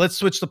 Okay, let's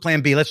switch to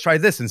plan B. Let's try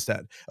this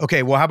instead.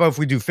 Okay, well, how about if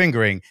we do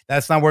fingering?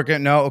 That's not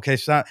working. No, okay,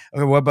 it's not.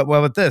 Okay, what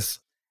about this?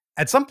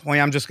 At some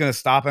point, I'm just going to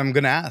stop. I'm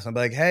going to ask. I'm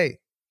like, hey,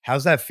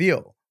 how's that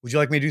feel? Would you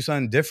like me to do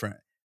something different?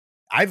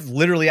 I've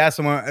literally asked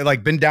someone,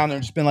 like, been down there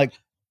and just been like,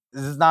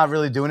 this is not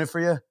really doing it for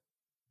you.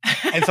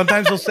 And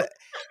sometimes they'll say,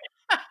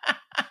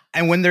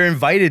 and when they're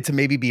invited to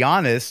maybe be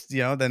honest,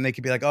 then they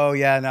could be like, oh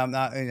yeah, no, I'm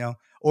not,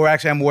 or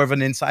actually I'm more of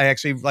an inside, I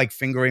actually like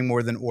fingering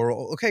more than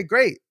oral. Okay,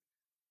 great.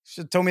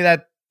 Should have told me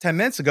that 10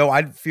 minutes ago.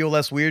 I'd feel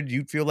less weird.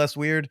 You'd feel less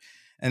weird.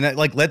 And that,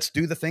 like, let's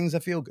do the things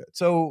that feel good.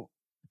 So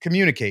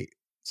communicate,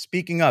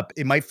 speaking up.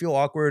 It might feel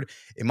awkward.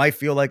 It might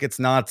feel like it's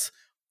not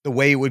the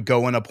way it would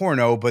go in a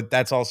porno, but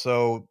that's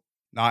also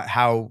not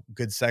how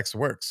good sex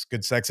works.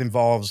 Good sex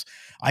involves,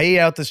 I ate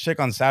out this chick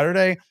on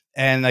Saturday,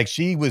 and like,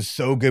 she was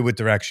so good with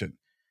direction.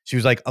 She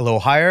was like, a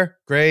little higher,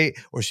 great.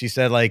 Or she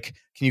said like,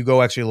 can you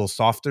go actually a little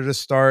softer to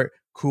start?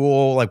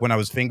 Cool. Like when I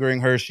was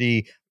fingering her,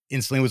 she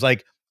instantly was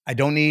like, I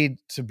don't need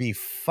to be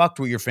fucked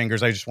with your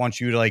fingers. I just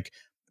want you to like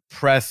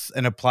press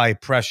and apply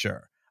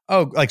pressure.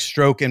 Oh, like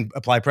stroke and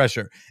apply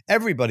pressure.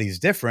 Everybody's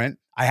different.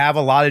 I have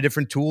a lot of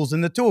different tools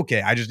in the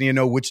toolkit. I just need to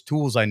know which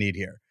tools I need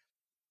here.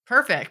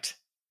 Perfect.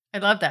 I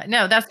love that.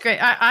 No, that's great.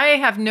 I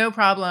have no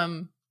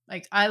problem.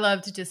 Like, I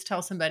love to just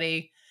tell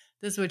somebody,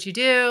 this is what you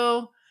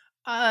do.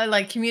 I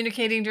like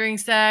communicating during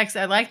sex.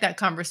 I like that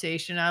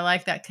conversation. I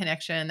like that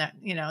connection, that,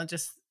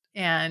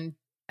 and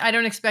I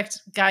don't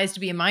expect guys to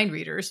be mind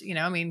readers.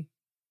 I mean,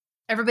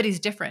 everybody's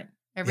different.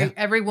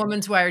 Every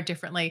woman's wired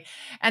differently.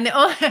 And the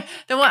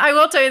one, I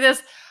will tell you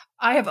this,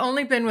 I have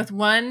only been with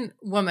one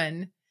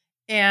woman,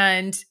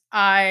 and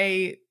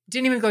I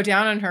didn't even go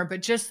down on her,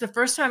 but just the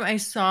first time I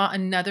saw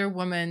another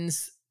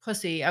woman's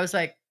pussy, I was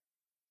like,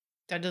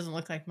 that doesn't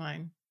look like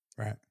mine.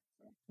 Right.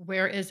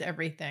 Where is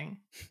everything?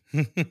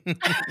 Yeah. And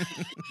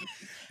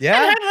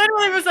I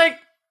literally was like,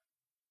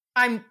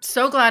 I'm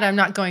so glad I'm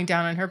not going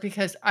down on her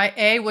because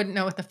I wouldn't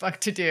know what the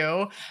fuck to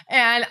do.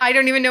 And I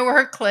don't even know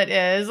where her clit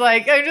is.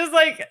 Like, I just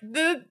like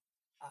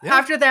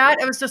after that,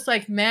 it was just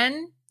like,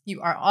 men,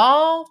 you are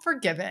all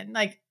forgiven.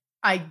 Like,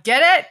 I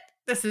get it.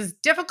 This is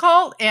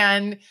difficult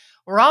and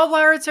we're all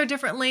wired so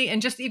differently.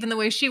 And just even the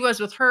way she was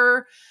with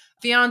her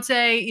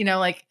fiance, you know,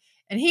 like,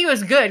 and he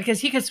was good because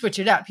he could switch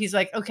it up. He's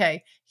like,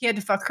 okay, he had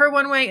to fuck her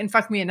one way and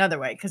fuck me another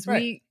way. Cause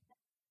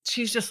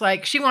she's just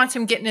like, she wants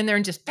him getting in there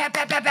and just bat,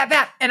 bat, bat, bat,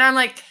 bat. And I'm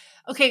like,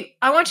 okay,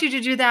 I want you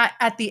to do that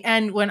at the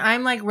end when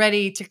I'm like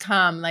ready to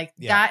come. Like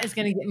that is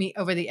going to get me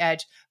over the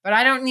edge, but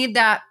I don't need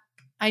that.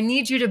 I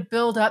need you to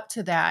build up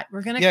to that.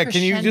 We're going to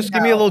can you just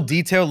give me a little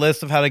detailed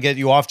list of how to get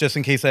you off just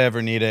in case I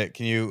ever need it?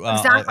 Can you?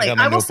 Exactly.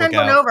 I will send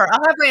one over.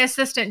 I'll have my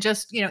assistant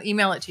just,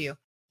 email it to you.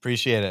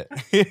 Appreciate it.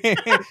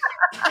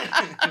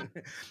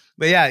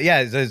 But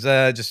yeah. There's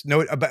just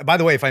no. By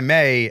the way, if I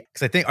may,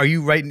 because I think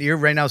you're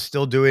right now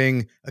still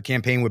doing a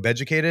campaign with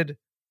Beducated?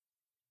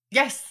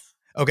 Yes.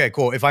 Okay,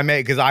 cool. If I may,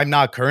 because I'm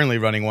not currently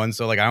running one,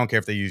 so like I don't care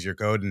if they use your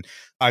code. And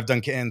I've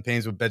done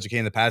campaigns with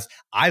Beducated in the past.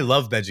 I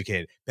love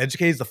Beducated.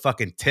 Beducated is the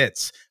fucking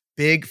tits.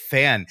 Big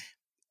fan.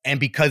 And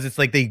because it's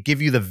like they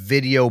give you the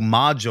video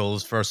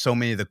modules for so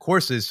many of the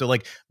courses. So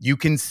like you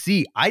can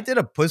see, I did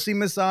a pussy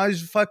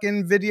massage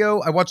fucking video.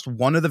 I watched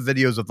one of the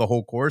videos of the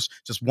whole course,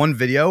 just one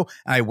video.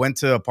 And I went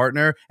to a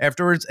partner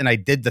afterwards and I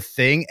did the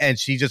thing. And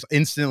she just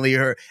instantly,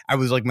 I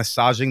was like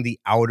massaging the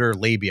outer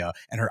labia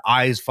and her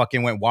eyes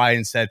fucking went wide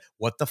and said,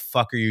 what the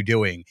fuck are you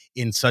doing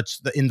in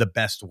the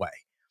best way?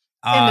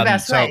 In the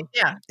best way.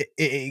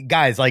 Yeah.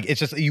 Guys, like it's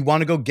just, you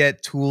want to go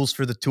get tools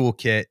for the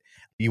toolkit.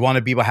 You want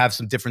to be able to have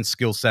some different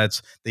skill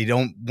sets. They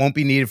won't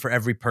be needed for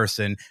every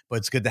person, but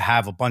it's good to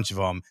have a bunch of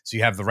them so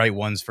you have the right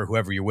ones for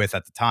whoever you're with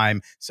at the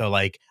time. So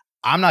like,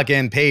 I'm not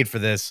getting paid for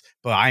this,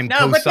 but I'm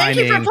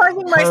co-signing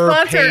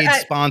her paid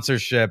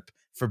sponsorship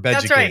for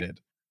Beducated. That's right.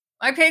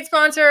 My paid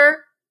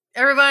sponsor.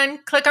 Everyone,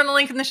 click on the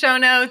link in the show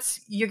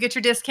notes. You get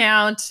your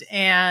discount,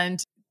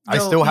 and I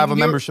still have a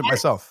membership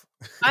myself.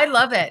 I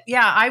love it.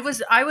 Yeah, I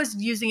was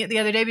using it the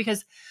other day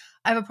because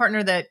I have a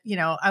partner that,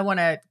 I want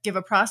to give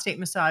a prostate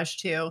massage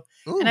to.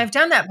 Ooh. And I've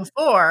done that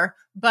before,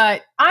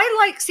 but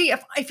I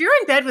if you're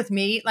in bed with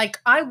me, like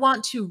I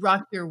want to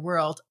rock your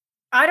world.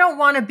 I don't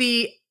want to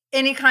be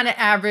any kind of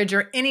average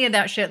or any of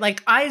that shit.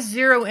 Like I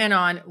zero in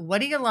on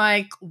what do you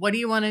like? What do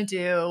you want to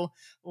do?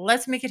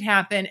 Let's make it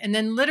happen. And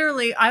then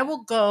literally I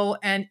will go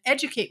and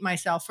educate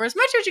myself for as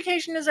much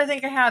education as I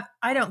think I have.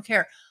 I don't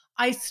care.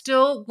 I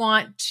still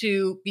want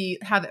to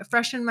have it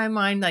fresh in my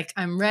mind. Like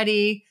I'm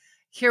ready.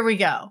 Here we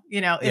go.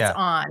 It's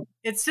on.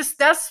 It's just,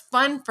 that's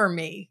fun for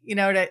me,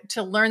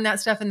 to learn that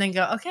stuff and then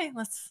go, okay,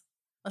 let's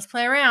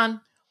play around.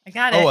 I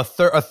got it. Oh, a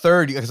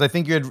third, because I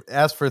think you had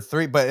asked for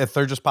 3, but a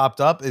third just popped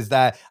up, is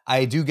that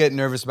I do get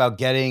nervous about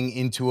getting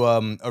into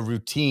a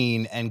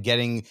routine and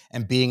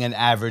being an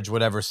average,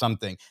 whatever,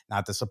 something.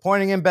 Not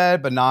disappointing in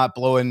bed, but not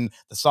blowing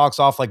the socks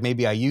off like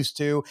maybe I used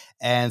to.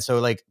 And so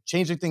like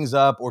changing things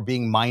up or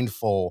being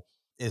mindful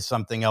is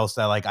something else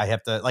that like I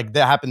have to, like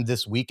that happened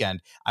this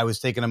weekend. I was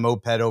taking a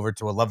moped over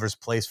to a lover's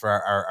place for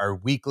our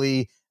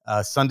weekly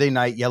Sunday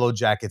night Yellow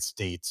Jackets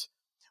date,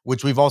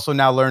 which we've also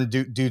now learned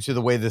due to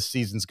the way this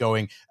season's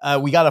going.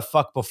 We got to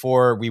fuck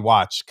before we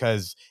watch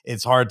because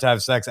it's hard to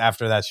have sex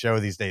after that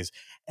show these days.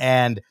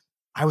 And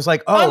I was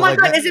like, oh my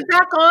God, is it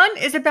back on?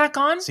 Is it back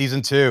on?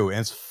 Season 2, and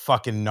it's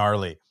fucking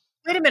gnarly.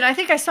 Wait a minute, I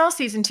think I saw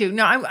season 2.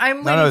 No,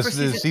 I'm waiting for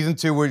season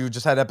 2 where you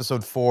just had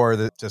episode 4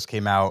 that just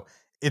came out.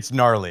 It's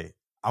gnarly.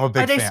 I'm a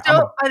big fan.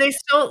 Are they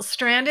still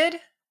stranded?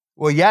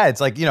 Well, yeah, it's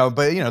like, but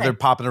they're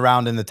popping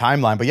around in the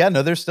timeline. But yeah,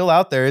 no, they're still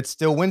out there. It's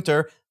still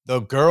winter.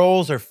 The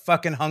girls are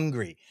fucking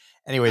hungry.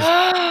 Anyways. Who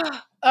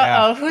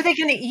are they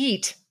going to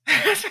eat?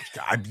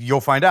 You'll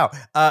find out.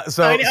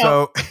 So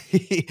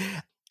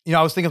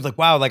I was thinking of like,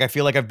 wow, like I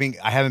feel like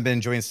I haven't been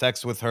enjoying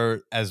sex with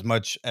her as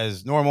much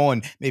as normal,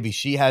 and maybe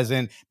she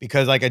hasn't,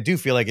 because like I do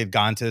feel like it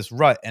gone to this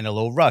rut and a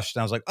little rushed.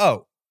 And I was like,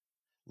 oh,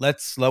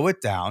 let's slow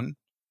it down.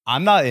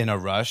 I'm not in a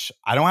rush.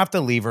 I don't have to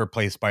leave her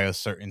place by a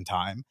certain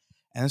time.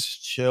 And let's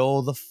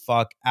chill the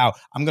fuck out.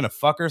 I'm going to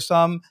fuck her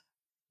some,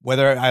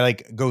 whether I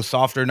like go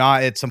soft or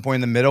not at some point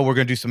in the middle. We're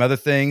going to do some other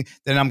thing.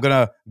 Then I'm going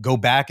to go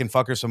back and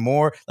fuck her some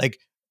more. Like,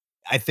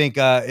 I think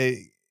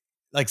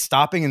like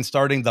stopping and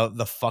starting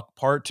the fuck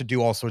part to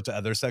do all sorts of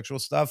other sexual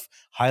stuff,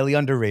 highly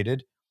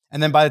underrated.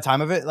 And then by the time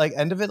of it, like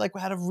end of it, like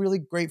we had a really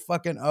great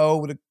fucking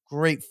with a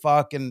great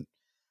fuck.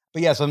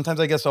 But yeah,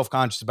 sometimes I get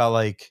self-conscious about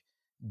like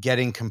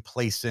getting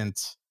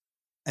complacent.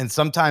 And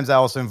sometimes that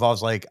also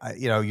involves like,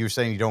 you're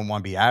saying you don't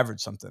want to be average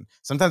something.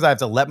 Sometimes I have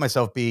to let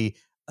myself be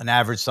an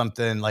average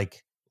something,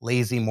 like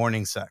lazy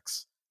morning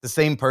sex. The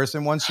same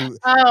person once you.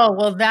 Oh,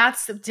 well,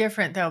 that's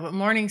different though. But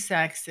morning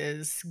sex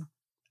is,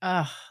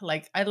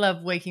 Like I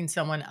love waking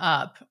someone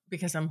up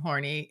because I'm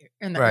horny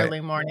in the Right.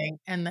 early morning,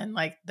 and then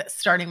like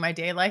starting my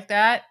day like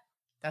that.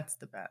 That's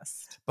the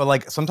best. But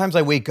like sometimes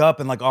I wake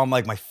up and like, oh, I'm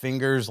like my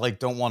fingers like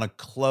don't want to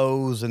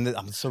close and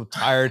I'm so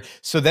tired.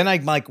 So then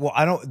I'm like,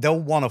 well, they'll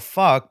want to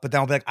fuck, but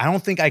then I'll be like, I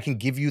don't think I can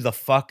give you the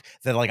fuck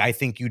that like I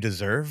think you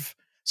deserve.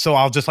 So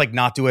I'll just like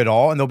not do it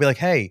all. And they'll be like,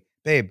 hey,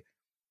 babe,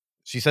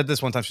 she said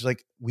this one time. She's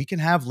like, we can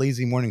have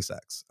lazy morning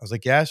sex. I was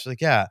like, yeah. She's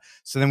like, yeah.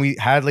 So then we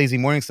had lazy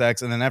morning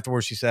sex. And then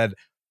afterwards she said,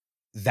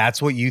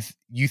 that's what you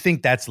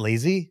think that's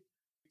lazy?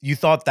 You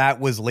thought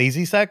that was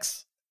lazy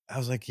sex? I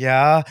was like,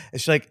 yeah.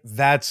 And she's like,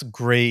 that's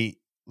great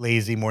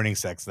lazy morning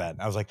sex then.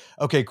 I was like,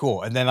 okay,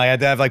 cool. And then I had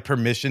to have like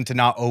permission to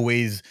not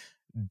always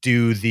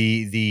do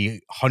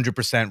the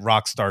 100%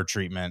 rock star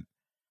treatment.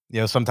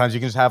 Sometimes you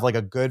can just have like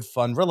a good,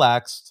 fun,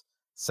 relaxed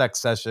sex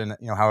session,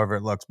 however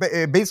it looks. But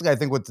basically, I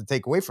think what to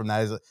take away from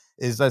that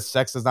is that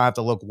sex does not have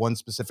to look one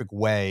specific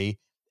way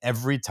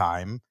every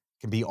time. It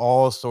can be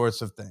all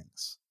sorts of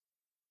things.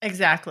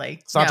 Exactly.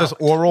 It's not just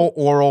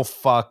oral,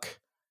 fuck,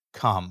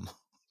 come.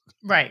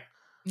 Right.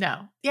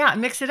 No. Yeah.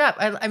 Mix it up.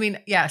 I mean,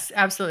 yes,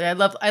 absolutely. I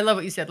love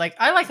what you said. Like,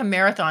 I like a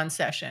marathon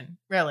session,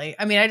 really.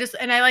 I mean, I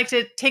like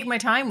to take my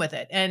time with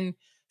it and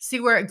see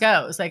where it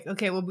goes. Like,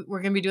 okay, well,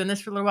 we're going to be doing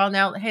this for a little while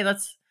now. Hey,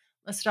 let's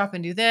stop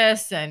and do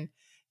this, and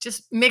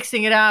just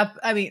mixing it up.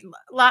 I mean,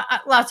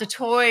 lots of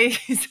toys.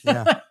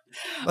 Yeah.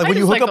 Like when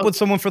you hook up with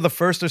someone for the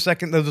first or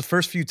second, the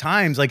first few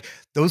times, like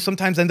those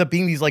sometimes end up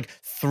being these like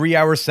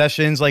 3-hour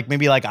sessions. Like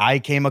maybe like I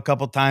came a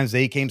couple times,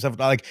 they came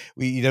several. Like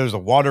there's a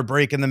water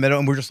break in the middle,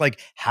 and we're just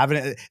like having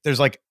it. There's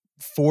like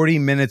 40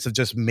 minutes of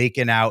just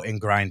making out and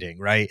grinding,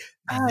 right?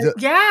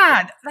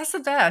 Yeah, that's the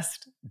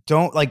best.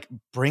 Don't like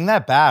bring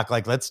that back.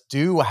 Like let's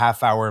do a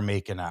half hour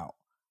making out.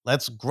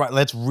 Let's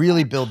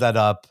really build that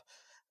up.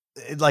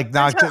 Like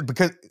not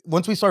because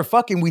once we start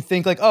fucking, we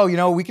think like,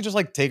 oh, we could just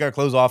like take our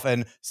clothes off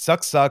and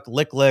suck,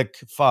 lick,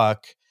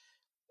 fuck.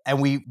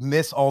 And we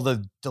miss all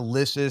the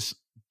delicious,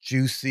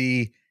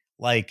 juicy,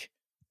 like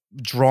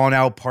drawn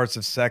out parts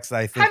of sex that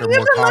I think are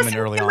more common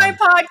early on. My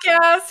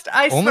podcast.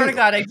 I swear to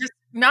God, I just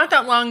not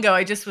that long ago,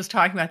 I just was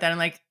talking about that. I'm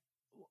like,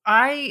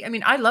 I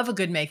mean, I love a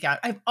good makeout.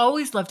 I've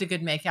always loved a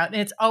good makeout. And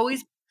it's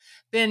always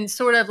been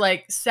sort of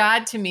like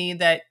sad to me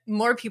that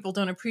more people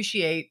don't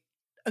appreciate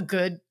a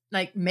good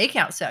like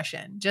makeout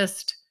session.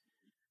 Just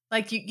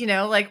like,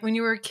 like when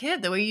you were a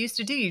kid, the way you used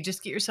to do, you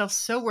just get yourself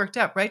so worked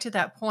up right to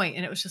that point.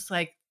 And it was just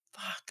like,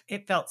 fuck,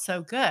 it felt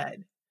so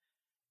good.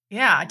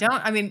 Yeah.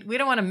 We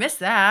don't want to miss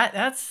that.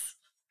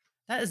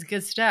 That is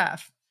good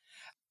stuff.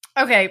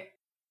 Okay.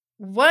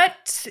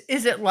 What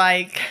is it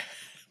like?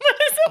 What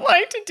is it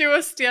like to do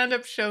a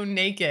stand-up show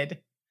naked?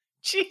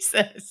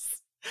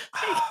 Jesus.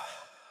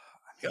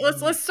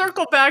 Let's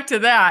circle back to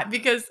that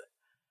because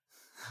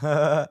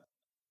I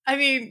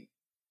mean,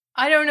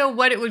 I don't know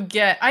what it would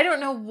get. I don't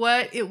know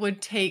what it would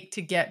take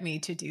to get me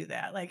to do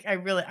that. Like, I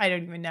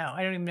don't even know.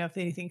 I don't even know if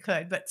anything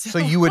could, but so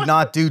you would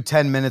not do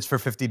 10 minutes for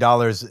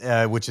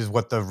 $50, which is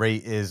what the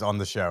rate is on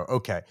the show.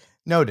 Okay.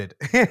 Noted.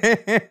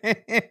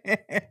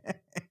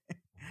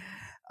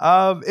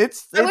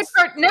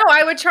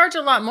 I would charge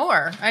a lot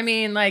more. I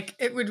mean, like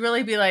it would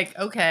really be like,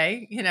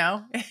 okay,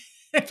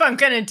 if I'm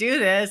going to do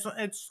this,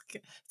 it's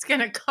going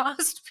to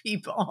cost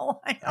people.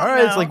 All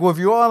right. It's like, well, if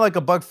you want like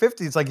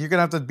 $150, it's like, you're going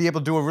to have to be able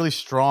to do a really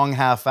strong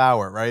half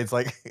hour, right? It's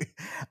like,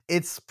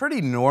 it's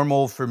pretty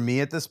normal for me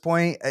at this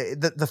point.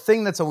 The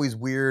thing that's always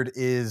weird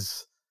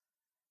is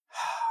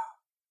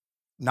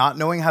not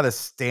knowing how to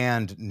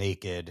stand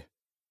naked.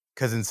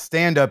 Cause in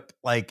stand up,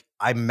 like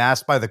I'm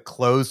masked by the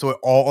clothes. So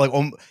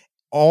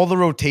all the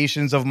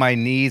rotations of my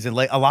knees and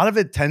like a lot of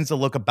it tends to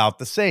look about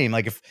the same.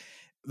 Like if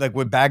like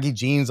with baggy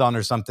jeans on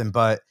or something,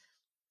 but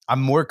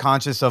I'm more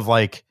conscious of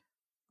like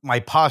my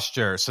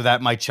posture so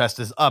that my chest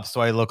is up.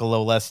 So I look a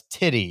little less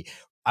titty.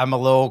 I'm a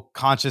little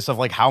conscious of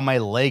like how my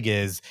leg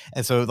is.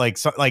 And so like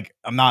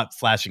I'm not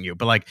flashing you,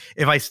 but like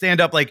if I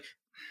stand up, like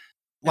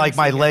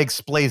my leg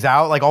splays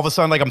out, like all of a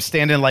sudden, like I'm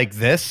standing like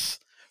this,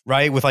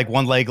 right? With like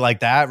one leg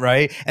like that.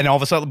 Right. And all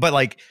of a sudden, but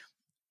like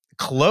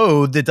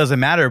clothed, it doesn't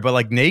matter, but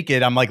like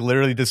naked, I'm like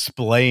literally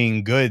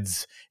displaying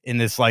goods in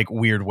this like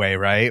weird way.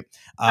 Right.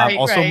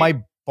 Also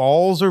my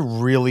balls are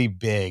really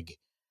big.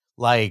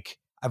 Like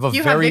I have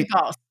have big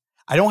balls.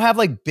 I don't have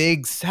like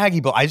big saggy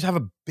balls. I just have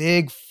a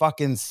big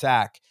fucking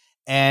sack.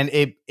 And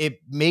it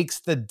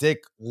makes the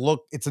dick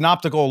look, it's an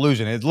optical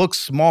illusion. It looks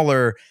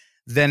smaller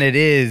than it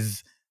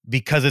is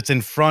because it's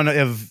in front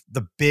of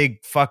the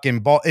big fucking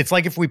ball. It's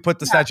like if we put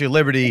the Statue of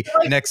Liberty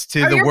next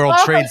to the World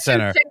Trade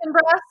Center. Chicken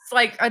breasts?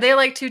 Like, are they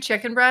like 2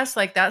 chicken breasts,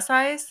 like that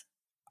size?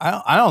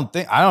 I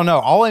don't know.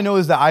 All I know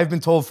is that I've been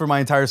told for my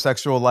entire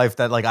sexual life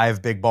that like I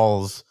have big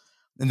balls.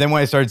 And then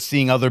when I started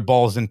seeing other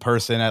balls in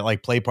person at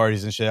like play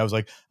parties and shit, I was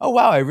like, oh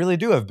wow, I really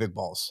do have big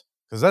balls.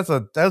 Because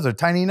those are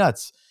tiny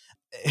nuts.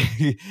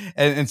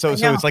 and so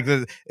it's like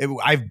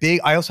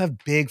I also have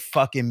big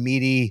fucking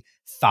meaty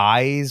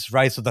thighs,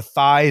 right? So the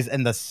thighs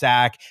and the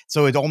sack,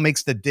 so it all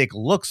makes the dick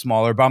look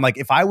smaller. But I'm like,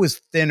 if I was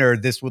thinner,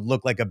 this would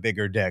look like a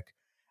bigger dick.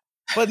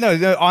 But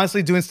no,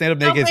 honestly, doing stand up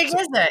naked. How big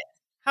is it?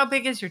 How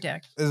big is your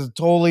dick? It's a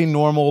totally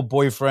normal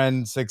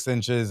boyfriend, 6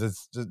 inches.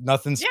 It's just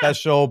nothing Yeah.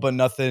 special, but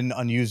nothing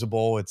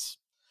unusable. It's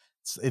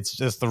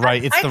just the I,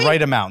 right. It's I the think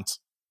right amount.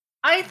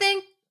 I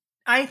think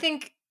I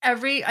think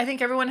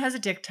everyone has a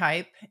dick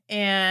type,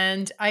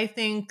 and I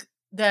think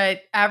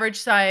that average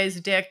size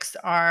dicks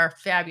are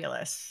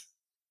fabulous.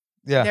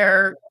 Yeah.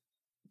 They're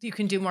You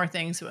can do more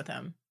things with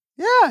them.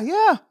 Yeah,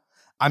 yeah.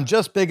 I'm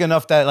just big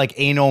enough that like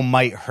anal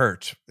might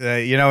hurt.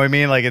 You know what I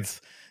mean? Like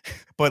it's,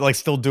 but like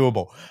still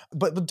doable.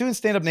 But doing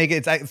stand up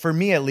naked, for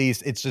me at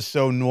least, it's just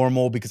so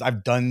normal because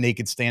I've done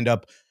naked stand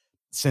up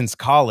since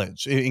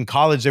college. In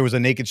college, there was a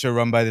naked show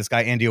run by this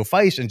guy Andy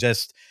O'Feish, and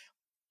just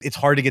it's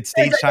hard to get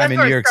stage time That's in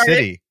where New it York started.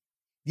 City.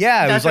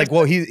 Yeah, it was That's where it like,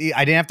 well, started.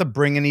 I didn't have to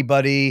bring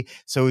anybody,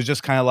 so it was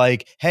just kind of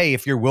like, hey,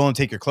 if you're willing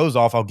to take your clothes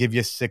off, I'll give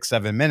you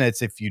 6-7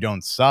 minutes if you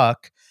don't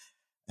suck.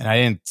 And I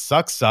didn't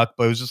suck,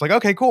 but it was just like,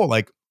 okay, cool.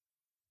 Like,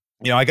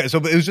 I got, so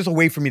it was just a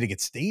way for me to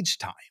get stage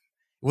time.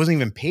 It wasn't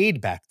even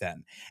paid back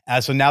then.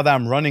 So now that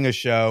I'm running a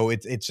show,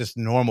 it's just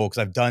normal because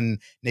I've done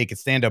naked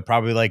stand up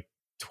probably like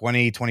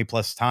 20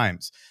 plus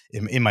times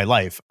in my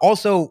life.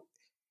 Also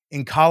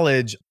in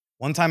college,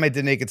 one time I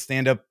did naked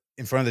stand up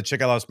in front of the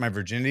chick I lost my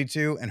virginity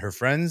to and her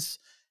friends,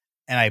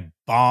 and I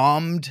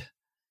bombed.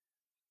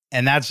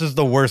 And that's just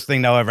the worst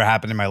thing that'll ever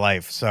happen in my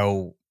life.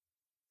 So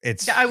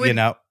it's, I would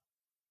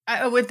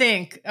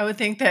think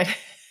that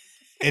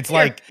it's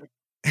you're- like,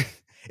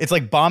 it's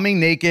like bombing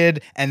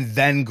naked and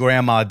then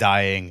grandma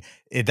dying.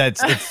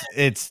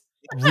 It's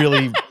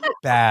really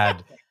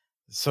bad.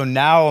 So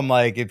now I'm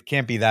like, it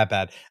can't be that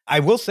bad. I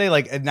will say,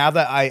 like, now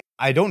that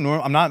I don't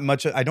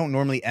I don't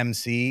normally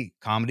MC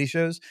comedy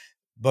shows,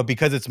 but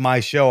because it's my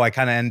show, I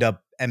kind of end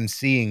up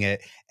MCing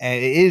it.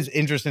 And it is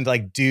interesting to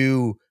like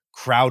do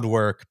crowd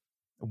work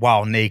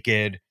while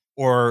naked,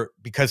 or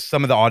because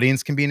some of the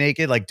audience can be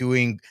naked, like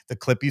doing the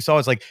clip you saw.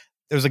 It's like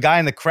there's a guy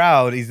in the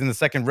crowd, he's in the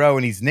second row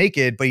and he's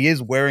naked, but he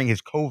is wearing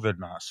his COVID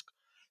mask.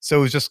 So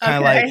it was just kind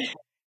of like,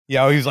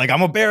 okay. he's like, I'm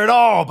gonna bear it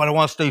all, but I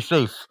want to stay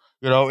safe.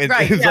 Right.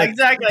 It's Yeah, like,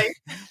 exactly.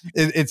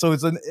 so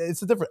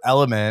it's a different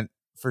element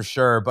for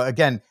sure. But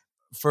again,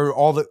 for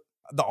all the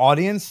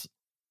audience,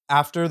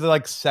 after the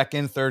like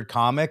second, third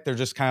comic, they're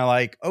just kind of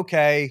like,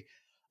 okay,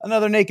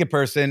 another naked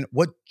person.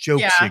 What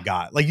jokes you Yeah.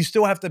 got? Like, you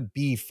still have to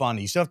be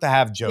funny. You still have to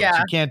have jokes. Yeah.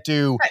 You can't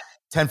do Right.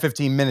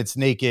 10-15 minutes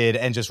naked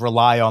and just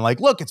rely on like,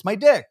 look, it's my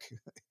dick.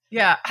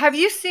 Yeah. Have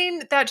you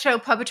seen that show,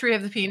 Puppetry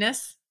of the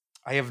Penis?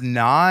 I have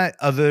not,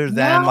 other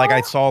than like I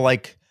No. saw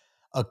like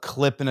a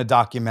clip in a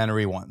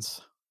documentary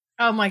once.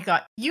 Oh my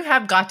God. You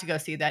have got to go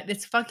see that.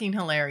 It's fucking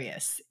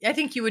hilarious. I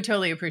think you would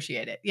totally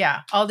appreciate it.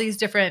 Yeah. All these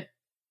different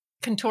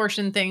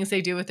contortion things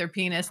they do with their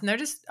penis, and they're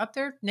just up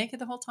there naked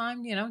the whole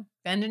time,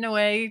 bending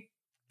away,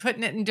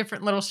 putting it in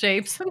different little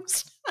shapes and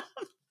stuff.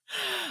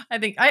 I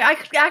think I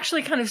could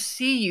actually kind of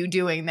see you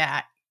doing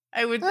that.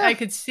 I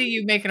could see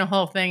you making a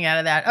whole thing out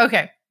of that.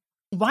 Okay.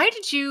 Why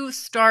did you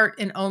start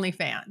an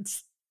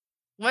OnlyFans?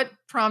 What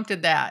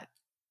prompted that?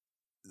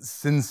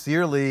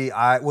 Sincerely,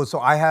 I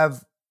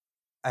have,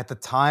 at the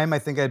time, I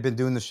think I'd been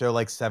doing the show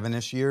like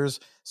 7-ish years.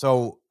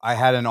 So I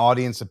had an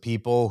audience of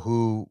people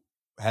who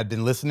had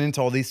been listening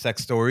to all these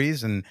sex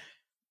stories, and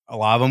a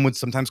lot of them would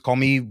sometimes call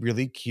me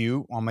really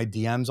cute on my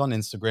DMs on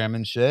Instagram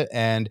and shit.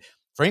 And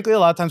frankly, a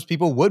lot of times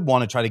people would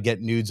want to try to get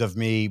nudes of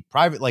me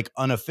private, like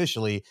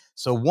unofficially.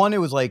 So one, it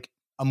was like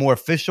a more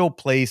official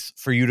place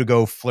for you to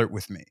go flirt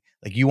with me.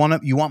 Like you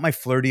want my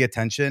flirty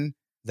attention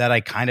that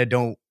I kind of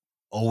don't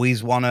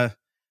always want to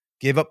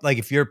give up. Like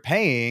if you're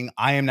paying,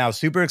 I am now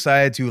super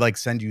excited to like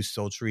send you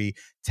sultry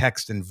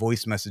text and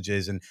voice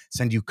messages and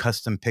send you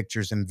custom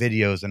pictures and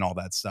videos and all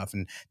that stuff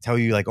and tell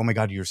you like, oh my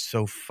God, you're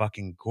so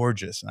fucking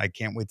gorgeous. And I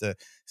can't wait to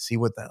see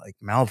what that like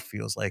mouth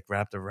feels like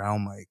wrapped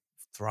around my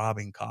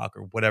throbbing cock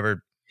or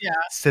whatever Yeah. Are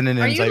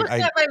synonyms. you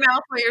looking at my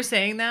mouth while you're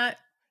saying that?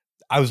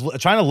 I was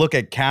trying to look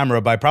at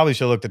camera, but I probably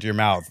should have looked at your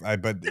mouth.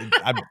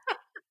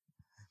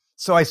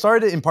 So I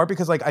started it in part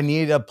because like I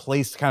needed a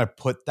place to kind of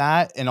put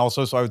that, and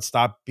also so I would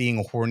stop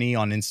being horny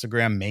on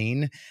Instagram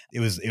main. It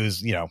was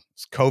it's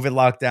COVID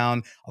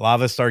lockdown. A lot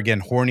of us started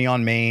getting horny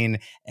on main,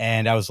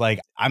 and I was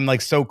like, I'm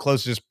like so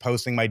close to just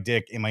posting my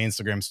dick in my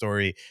Instagram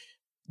story.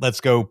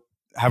 Let's go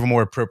have a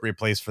more appropriate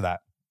place for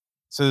that.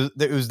 So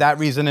it was that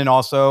reason, and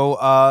also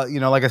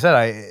like I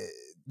said,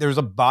 there was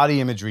a body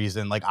image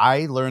reason. Like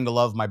I learned to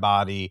love my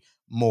body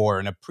more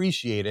and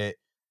appreciate it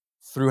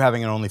through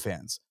having an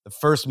OnlyFans. The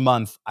first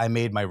month I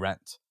made my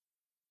rent.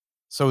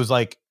 So it was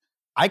like,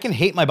 I can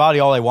hate my body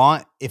all I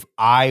want if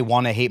I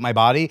want to hate my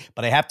body,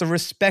 but I have to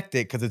respect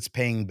it because it's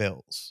paying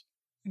bills.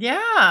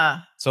 Yeah.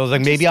 So I was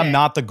like, maybe I'm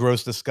not the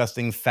gross,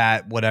 disgusting,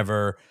 fat,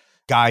 whatever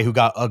guy who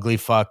got ugly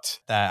fucked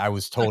that I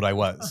was told I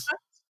was.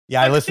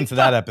 Yeah, I listened to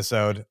that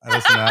episode. I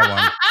listened to that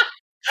one.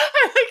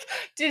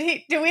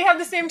 Did we have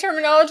the same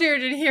terminology, or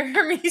did he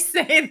hear me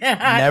say that?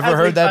 Never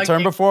heard that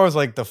term before. I was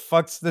like, the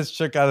fuck's this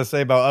chick got to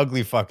say about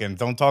ugly fucking?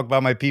 Don't talk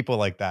about my people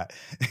like that.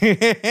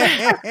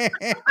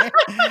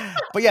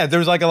 But yeah,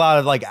 there's like a lot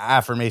of like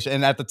affirmation.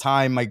 And at the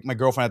time, my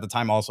girlfriend at the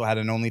time also had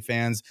an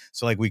OnlyFans.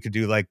 So like we could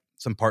do like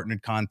some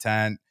partnered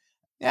content.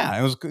 Yeah,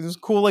 it was a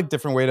cool, like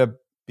different way to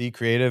be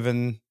creative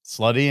and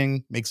slutty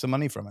and make some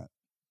money from it.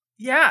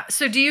 Yeah.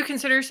 So do you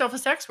consider yourself a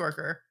sex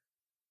worker?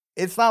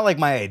 It's not like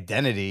my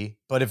identity,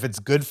 but if it's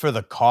good for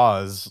the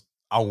cause,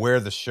 I'll wear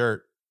the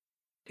shirt.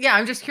 Yeah,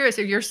 I'm just curious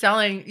if you're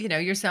selling,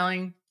 you're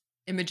selling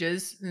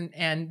images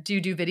and do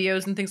you do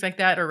videos and things like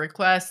that or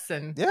requests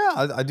and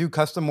Yeah, I do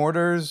custom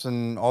orders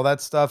and all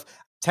that stuff.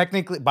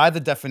 Technically, by the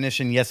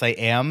definition, yes, I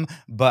am,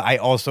 but I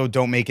also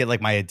don't make it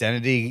like my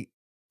identity.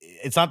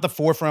 It's not the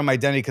forefront of my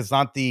identity because it's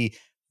not the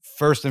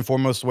first and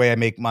foremost way I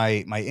make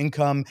my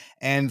income.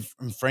 And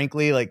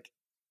frankly, like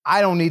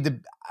I don't need to.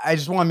 I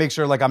just want to make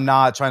sure like I'm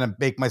not trying to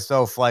make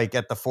myself like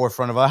at the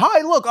forefront of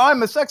hi, look,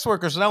 I'm a sex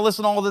worker, so now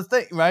listen to all this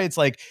thing, right? It's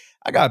like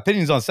I got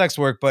opinions on sex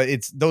work, but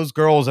it's those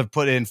girls have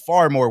put in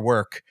far more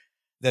work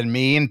than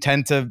me and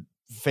tend to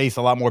face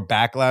a lot more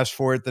backlash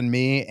for it than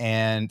me.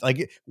 And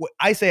like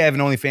I say I have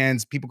an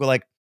OnlyFans, people go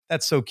like,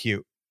 that's so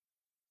cute.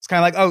 It's kind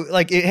of like, oh,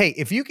 like, hey,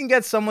 if you can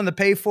get someone to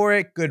pay for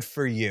it, good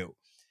for you.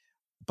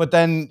 But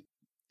then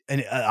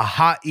a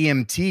hot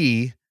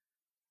EMT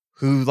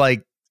who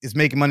like is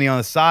making money on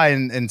the side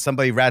and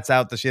somebody rats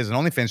out that she has an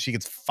OnlyFans, she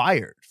gets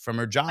fired from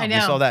her job. I know.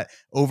 We saw that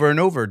over and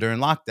over during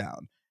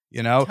lockdown.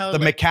 The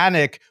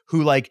mechanic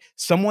who like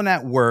someone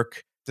at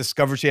work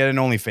discovered she had an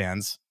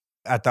OnlyFans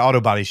at the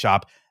auto body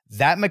shop.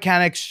 That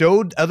mechanic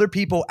showed other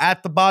people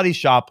at the body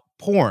shop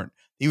porn.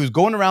 He was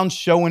going around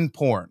showing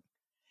porn.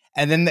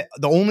 And then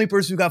the only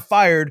person who got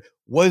fired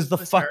was the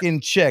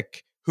fucking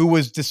chick who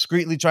was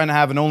discreetly trying to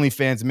have an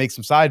OnlyFans and make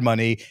some side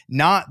money,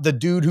 not the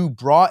dude who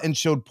brought and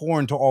showed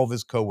porn to all of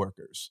his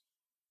coworkers.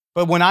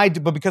 But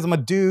because I'm a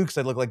dude, because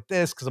I look like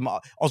this, because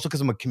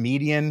I'm a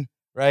comedian,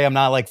 right? I'm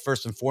not like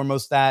first and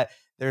foremost that.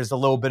 There's a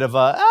little bit of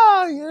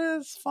yeah,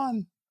 it's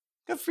fun.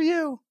 Good for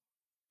you.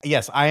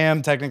 Yes, I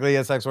am technically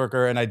a sex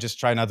worker, and I just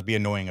try not to be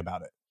annoying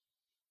about it.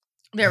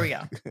 There we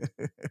go.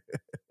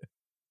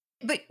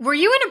 But were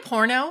you in a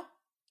porno?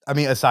 I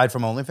mean, aside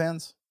from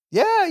OnlyFans?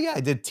 Yeah.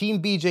 I did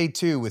Team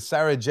BJ2 with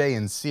Sarah J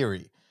and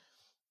Siri.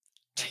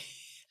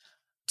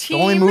 The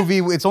only movie,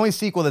 it's only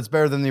sequel that's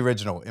better than the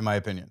original, in my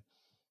opinion.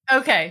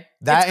 Okay.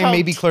 That and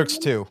maybe Clerks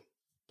 2.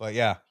 But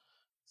yeah.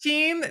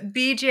 Team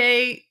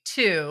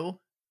BJ2.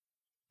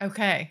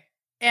 Okay.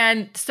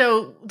 And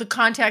so the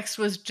context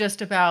was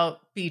just about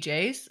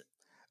BJs?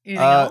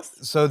 Anything else?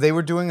 So they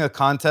were doing a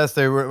contest.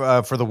 They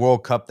were for the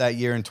World Cup that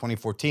year in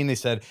 2014. They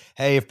said,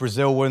 hey, if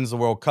Brazil wins the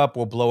World Cup,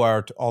 we'll blow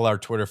all our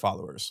Twitter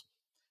followers.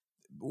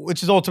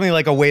 Which is ultimately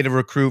like a way to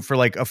recruit for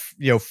like a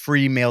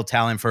free male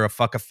talent for a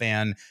fuck a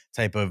fan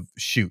type of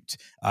shoot.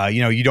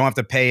 You don't have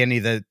to pay any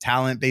of the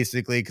talent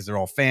basically because they're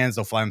all fans.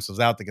 They'll fly themselves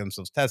out, they get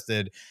themselves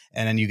tested,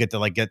 and then you get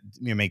to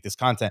make this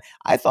content.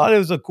 I thought it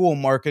was a cool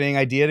marketing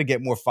idea to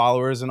get more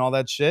followers and all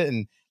that shit.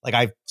 And like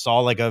I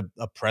saw like a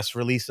press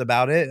release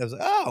about it. I was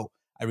like, oh,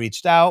 I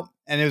reached out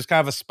and it was kind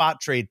of a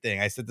spot trade thing.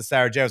 I said to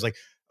Sarah J, I was like,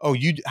 oh,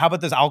 how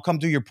about this? I'll come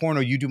do your porno,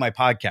 you do my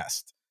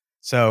podcast.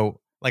 So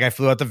like I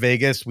flew out to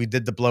Vegas, we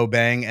did the blow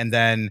bang, and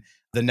then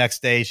the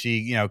next day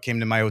she,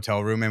 came to my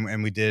hotel room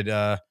and we did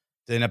an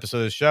episode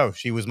of the show.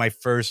 She was my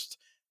first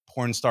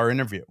porn star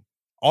interview.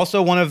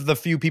 Also, one of the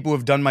few people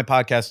who've done my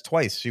podcast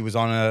twice. She was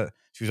on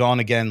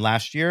again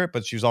last year,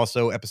 but she was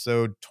also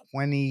episode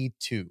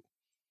 22,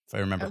 if I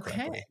remember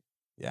correctly.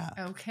 Yeah.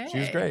 Okay. She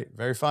was great.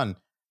 Very fun.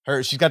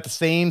 She's got the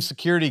same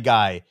security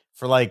guy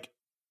for like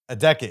a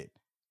decade.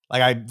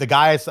 Like the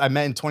guy I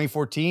met in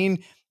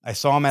 2014. I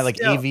saw him at like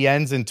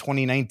AVNs in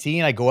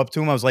 2019. I go up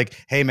to him. I was like,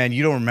 hey, man,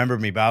 you don't remember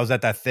me, but I was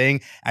at that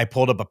thing. I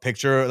pulled up a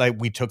picture like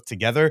we took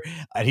together.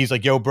 And he's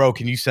like, yo, bro,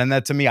 can you send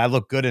that to me? I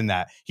look good in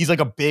that. He's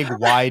like a big,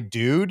 wide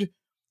dude.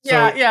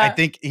 So yeah. I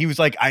think he was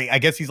like, I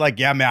guess he's like,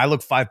 yeah, man, I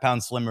look 5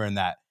 pounds slimmer in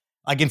that.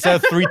 Like instead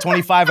of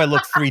 325, I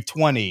look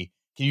 320.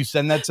 Can you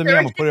send that to me?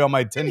 I'm going to put it on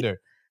my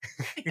Tinder.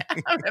 Yeah,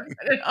 I'm going to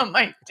put it on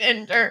my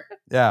Tinder.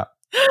 Yeah.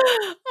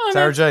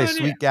 Sarah J,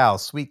 sweet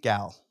gal.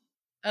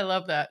 I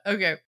love that.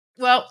 Okay.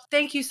 Well,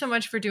 thank you so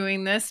much for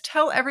doing this.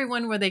 Tell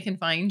everyone where they can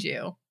find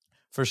you.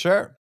 For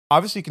sure.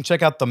 Obviously, you can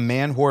check out the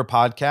ManWhore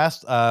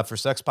podcast for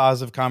sex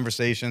positive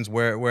conversations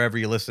wherever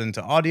you listen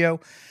to audio,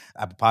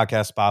 Apple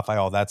Podcasts, Spotify,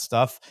 all that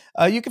stuff.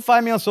 You can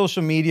find me on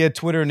social media.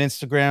 Twitter and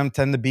Instagram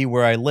tend to be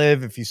where I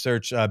live. If you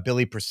search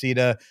Billy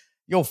Procida,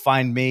 you'll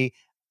find me.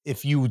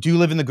 If you do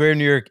live in the greater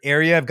New York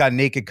area, I've got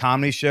naked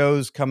comedy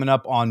shows coming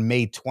up on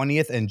May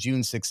 20th and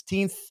June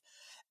 16th.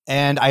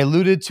 And I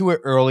alluded to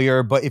it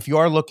earlier, but if you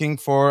are looking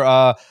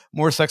for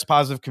more sex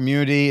positive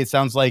community, it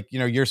sounds like,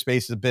 your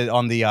space is a bit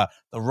on the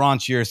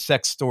raunchier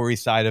sex story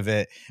side of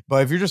it.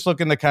 But if you're just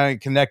looking to kind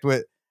of connect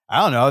with,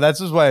 I don't know, that's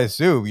just what I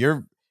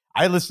assume.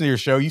 I listen to your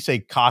show, you say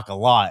cock a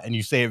lot and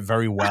you say it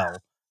very well,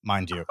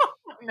 mind you.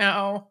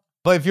 No.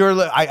 But if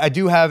I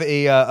do have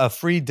a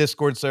free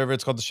Discord server.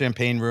 It's called the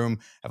Champagne Room.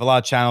 I have a lot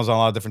of channels on a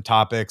lot of different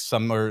topics.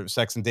 Some are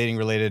sex and dating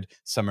related,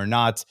 some are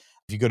not.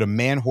 If you go to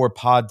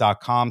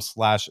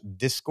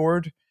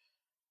manwhorepod.com/Discord,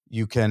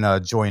 you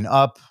can join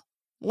up.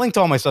 Link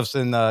to all my stuff's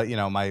in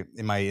my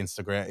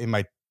Instagram, in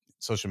my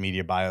social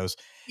media bios.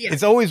 Yeah.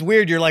 It's always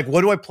weird. You're like,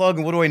 what do I plug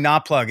and what do I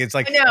not plug? It's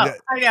like I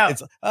know.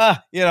 It's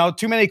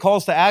too many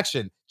calls to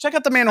action. check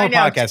out the ManWhore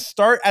podcast.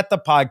 Start at the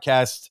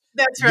podcast.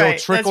 That's right. You'll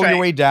trickle your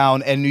way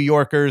down, and New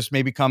Yorkers,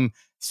 maybe come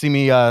see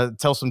me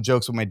tell some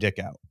jokes with my dick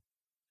out.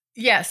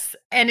 Yes.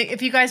 And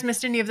if you guys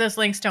missed any of those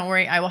links, don't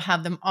worry. I will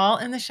have them all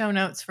in the show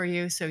notes for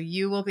you. So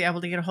you will be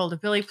able to get a hold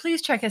of Billy.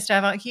 Please check his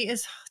stuff out. He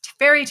is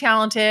very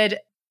talented,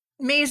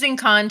 amazing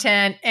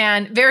content,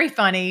 and very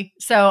funny.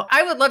 So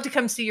I would love to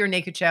come see your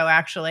naked show,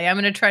 actually. I'm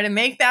going to try to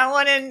make that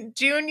one in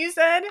June, you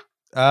said?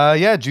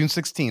 Yeah, June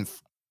 16th.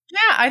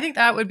 Yeah, I think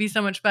that would be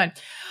so much fun.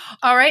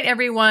 All right,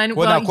 everyone.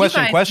 Well, now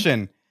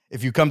question.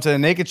 If you come to the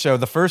naked show,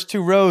 the first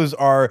 2 rows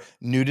are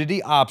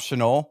nudity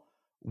optional.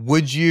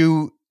 Would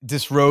you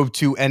disrobe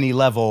to any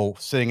level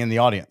sitting in the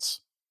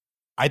audience?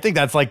 I think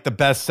that's like the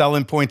best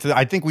selling point.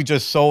 I think we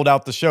just sold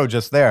out the show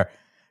just there.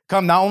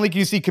 Come, not only can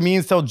you see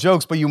comedians tell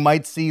jokes, but you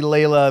might see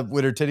Layla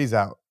with her titties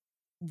out.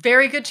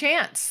 Very good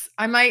chance.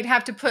 I might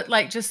have to put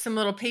like just some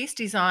little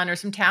pasties on or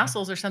some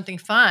tassels or something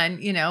fun,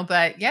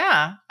 but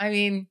yeah, I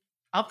mean,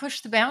 I'll push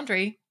the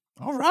boundary.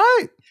 All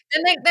right.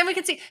 And then we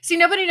can see,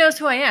 nobody knows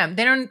who I am.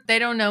 They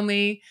don't know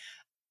me.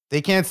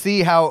 They can't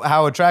see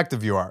how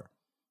attractive you are.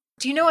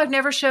 Do you know I've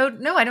never showed?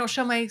 No, I don't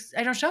show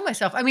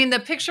myself. I mean, the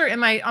picture on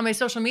my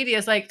social media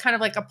is like kind of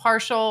like a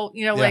partial,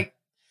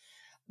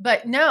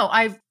 but no,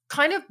 I've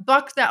kind of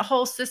bucked that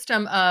whole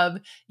system of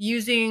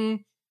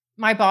using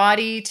my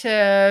body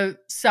to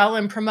sell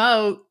and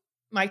promote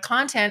my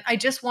content. I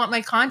just want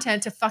my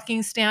content to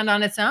fucking stand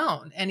on its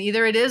own, and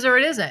either it is or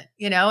it isn't,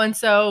 and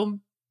so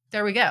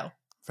there we go.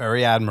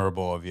 Very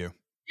admirable of you.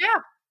 Yeah.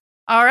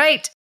 All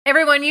right.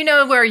 Everyone, you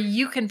know where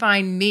you can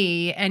find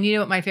me, and you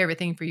know what my favorite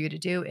thing for you to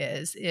do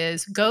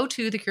is go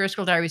to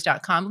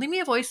thecuriousgirldiaries.com. Leave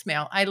me a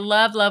voicemail. I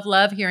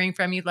love hearing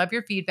from you. Love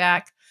your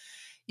feedback.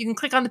 You can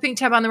click on the pink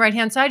tab on the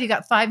right-hand side. You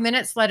got 5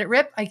 minutes. Let it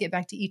rip. I get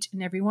back to each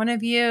and every one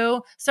of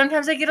you.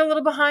 Sometimes I get a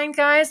little behind,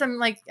 guys. I'm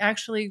like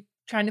actually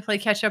trying to play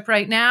catch up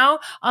right now.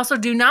 Also,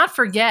 do not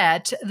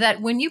forget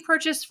that when you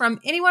purchase from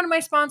any one of my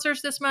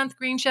sponsors this month,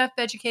 Green Chef,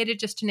 Educated,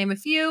 just to name a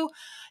few,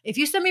 if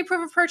you send me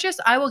proof of purchase,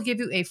 I will give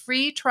you a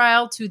free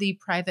trial to the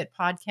private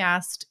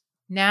podcast,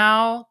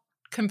 now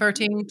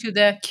converting to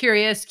the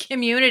curious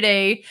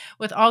community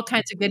with all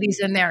kinds of goodies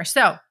in there.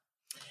 So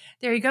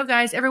there you go,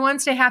 guys. Everyone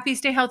stay happy,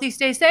 stay healthy,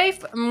 stay safe.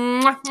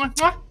 Mwah, mwah,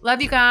 mwah.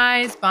 Love you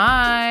guys.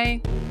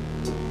 Bye.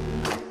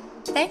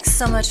 Thanks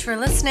so much for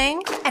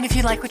listening. And if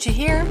you like what you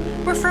hear,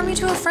 refer me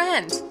to a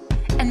friend.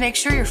 And make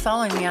sure you're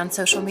following me on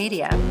social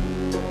media.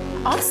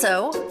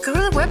 Also, go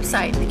to the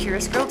website,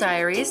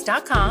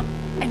 thecuriousgirldiaries.com,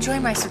 and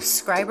join my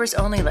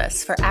subscribers-only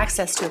list for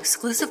access to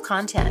exclusive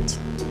content.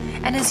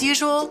 And as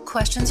usual,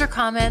 questions or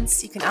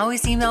comments, you can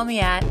always email me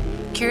at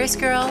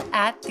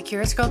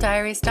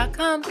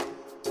curiousgirl@thecuriousgirldiaries.com.